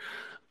Peter.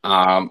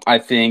 I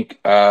think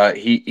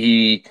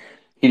he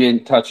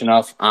didn't touch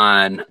enough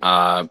on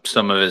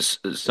some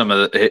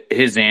of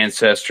his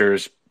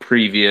ancestors'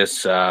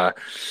 previous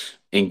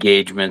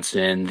engagements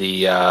in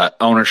the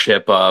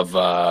ownership of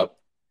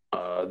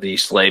the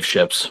slave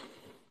ships,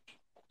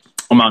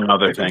 among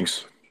other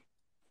things.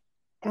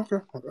 Okay.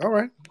 All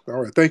right.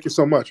 Thank you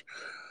so much.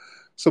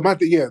 So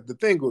the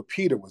thing with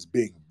Peter was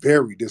being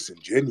very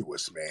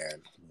disingenuous,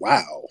 man.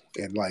 Wow.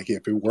 And like,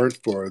 if it weren't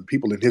for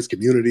people in his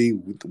community,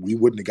 we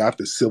wouldn't have got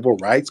the civil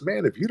rights,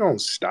 man. If you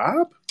don't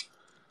stop,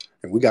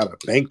 and we got to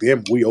thank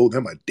them, we owe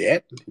them a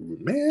debt,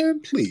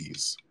 man,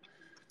 please.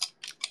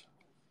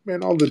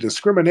 Man, all the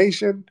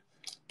discrimination,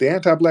 the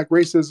anti-Black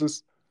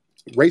racists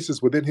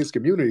within his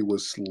community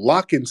was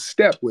lock in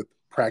step with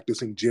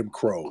practicing Jim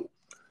Crow.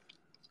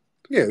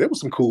 Yeah, there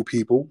was some cool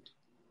people.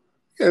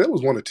 Yeah, there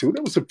was one or two.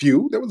 There was a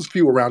few. There was a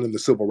few around in the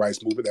civil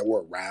rights movement that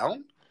were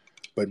around.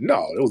 But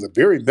no, it was a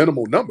very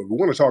minimal number. We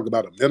want to talk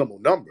about a minimal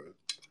number.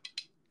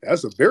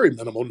 That's a very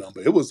minimal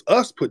number. It was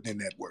us putting in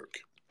that work.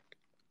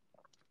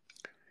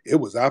 It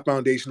was our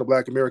foundational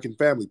Black American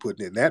family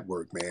putting in that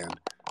work, man.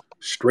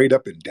 Straight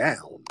up and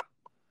down.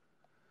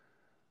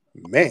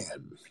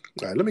 Man.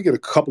 All right, let me get a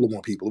couple of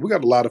more people. We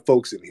got a lot of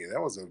folks in here.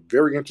 That was a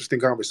very interesting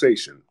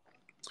conversation.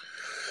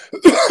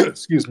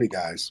 Excuse me,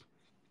 guys.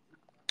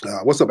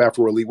 What's up,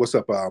 Afro Elite? What's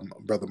up,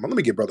 brother? Let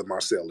me get Brother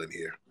Marcel in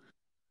here.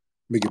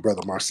 Let me get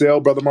Brother Marcel.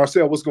 Brother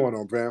Marcel, what's going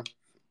on, fam?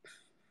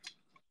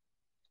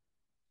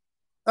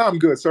 I'm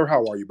good, sir.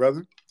 How are you,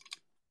 brother?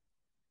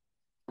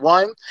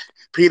 One,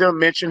 Peter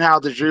mentioned how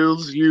the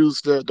Jews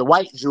use the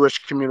white Jewish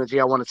community,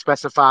 I want to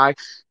specify,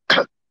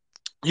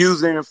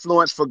 use their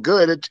influence for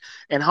good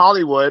in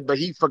Hollywood, but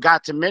he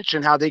forgot to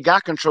mention how they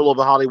got control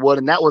over Hollywood,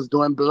 and that was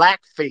doing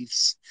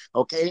blackface.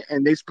 Okay,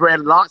 and they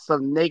spread lots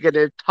of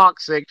negative,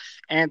 toxic,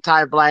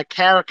 anti-Black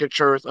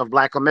caricatures of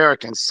Black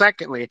Americans.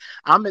 Secondly,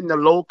 I'm in the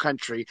Low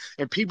Country,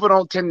 and people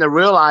don't tend to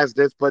realize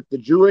this, but the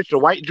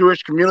white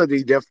Jewish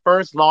community, their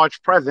first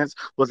large presence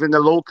was in the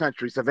Low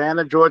Country,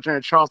 Savannah, Georgia,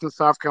 and Charleston,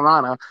 South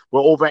Carolina,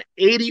 where over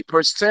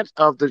 80%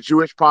 of the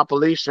Jewish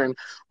population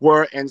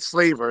were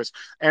enslavers.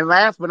 And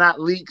last but not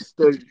least,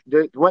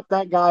 what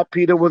that guy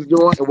Peter was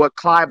doing and what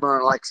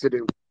Clyburn likes to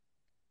do.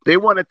 They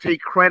want to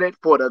take credit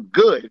for the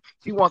good.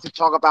 He wants to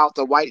talk about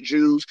the white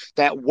Jews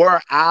that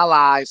were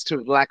allies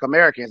to Black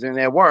Americans, and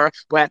there were,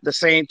 but at the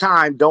same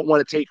time, don't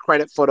want to take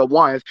credit for the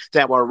ones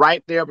that were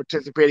right there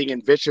participating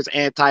in vicious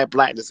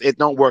anti-Blackness. It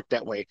don't work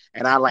that way.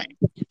 And I like.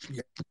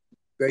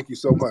 Thank you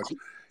so much.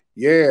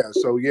 Yeah.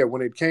 So yeah,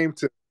 when it came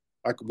to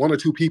like one or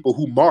two people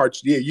who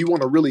marched, yeah, you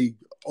want to really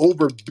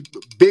over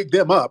big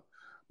them up,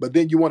 but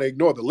then you want to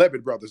ignore the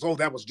Levitt brothers. Oh,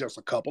 that was just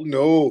a couple.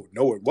 No,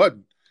 it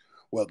wasn't.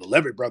 Well, the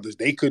Levitt brothers,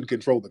 they couldn't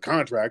control the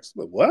contracts.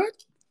 But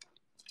what?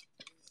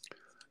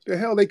 The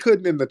hell they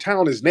couldn't, and the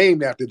town is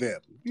named after them.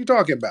 What you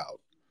talking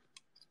about?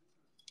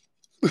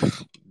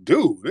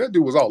 Dude, that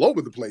dude was all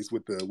over the place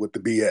with the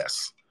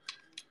BS.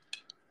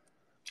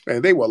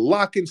 And they were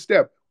lock in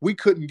step. We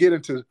couldn't get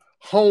into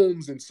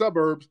homes and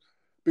suburbs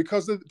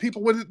because of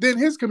people within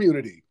his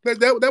community.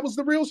 That was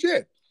the real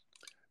shit.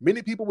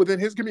 Many people within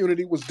his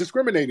community was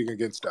discriminating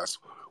against us.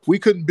 We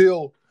couldn't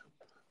build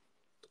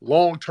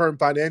long-term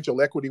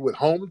financial equity with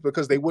homes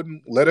because they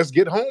wouldn't let us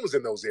get homes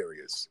in those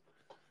areas.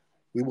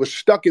 We were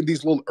stuck in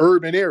these little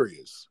urban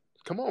areas.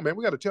 Come on, man.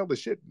 We got to tell the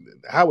shit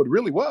how it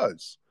really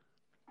was.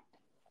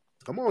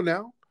 Come on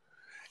now.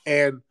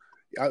 And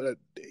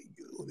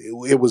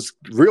it was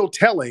real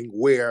telling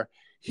where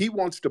he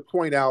wants to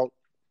point out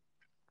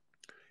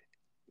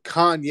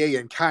Kanye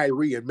and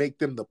Kyrie and make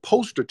them the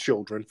poster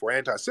children for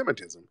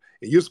anti-Semitism.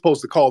 And you're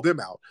supposed to call them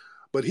out.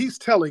 But he's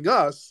telling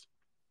us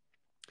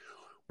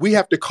we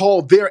have to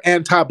call their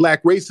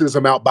anti-black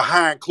racism out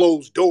behind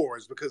closed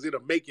doors because it'll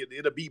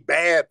be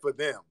bad for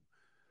them.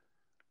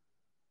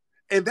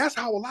 And that's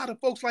how a lot of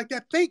folks like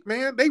that think,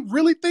 man. They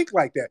really think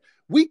like that.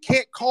 We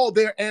can't call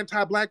their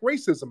anti-black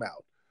racism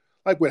out.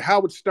 Like with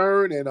Howard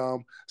Stern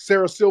and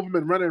Sarah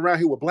Silverman running around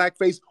here with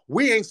blackface,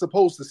 we ain't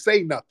supposed to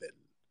say nothing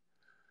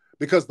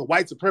because the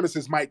white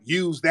supremacists might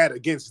use that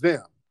against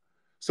them.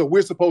 So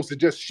we're supposed to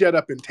just shut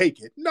up and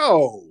take it.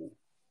 No.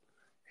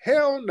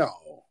 Hell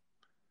no.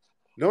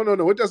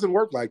 No. It doesn't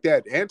work like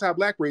that.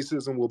 Anti-black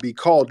racism will be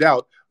called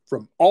out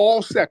from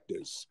all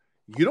sectors.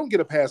 You don't get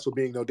a pass for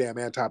being no damn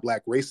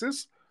anti-black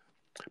racist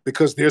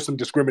because there's some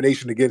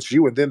discrimination against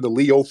you. And then the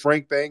Leo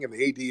Frank thing and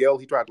the ADL,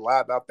 he tried to lie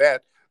about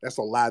that. That's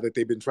a lie that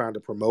they've been trying to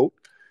promote.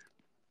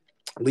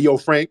 Leo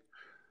Frank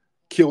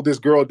killed this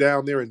girl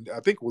down there, and I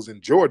think it was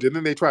in Georgia. And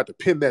then they tried to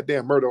pin that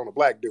damn murder on a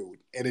black dude,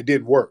 and it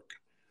didn't work.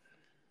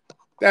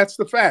 That's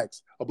the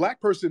facts. A black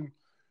person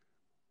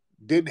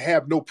didn't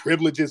have no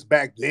privileges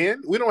back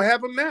then. We don't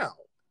have them now.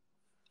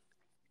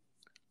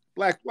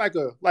 Like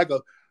the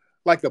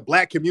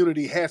black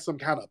community has some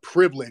kind of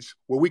privilege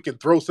where we can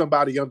throw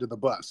somebody under the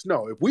bus.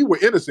 No, if we were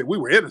innocent, we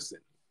were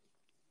innocent.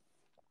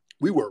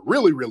 We were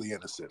really, really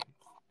innocent.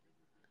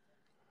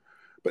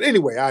 But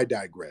anyway, I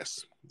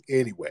digress.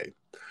 Anyway,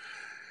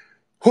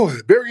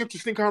 very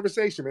interesting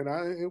conversation, man.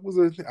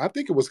 I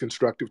think it was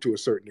constructive to a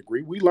certain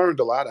degree. We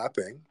learned a lot, I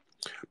think.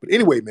 But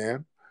anyway,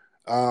 man,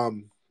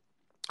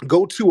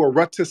 go to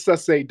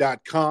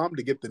arutasase.com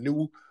to get the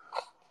new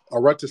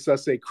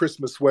Arutasase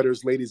Christmas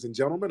sweaters, ladies and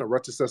gentlemen.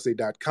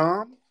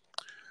 Arutasase.com.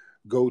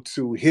 Go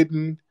to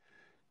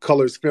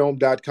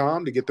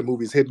hiddencolorsfilm.com to get the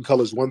movies Hidden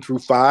Colors 1 through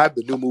 5,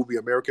 the new movie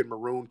American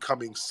Maroon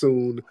coming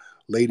soon,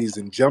 ladies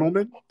and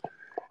gentlemen.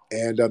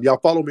 And y'all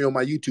follow me on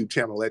my YouTube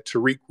channel at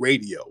Tariq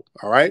Radio.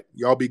 All right?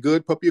 Y'all be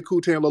good. Puppy a cool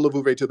tan, to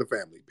the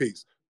family. Peace.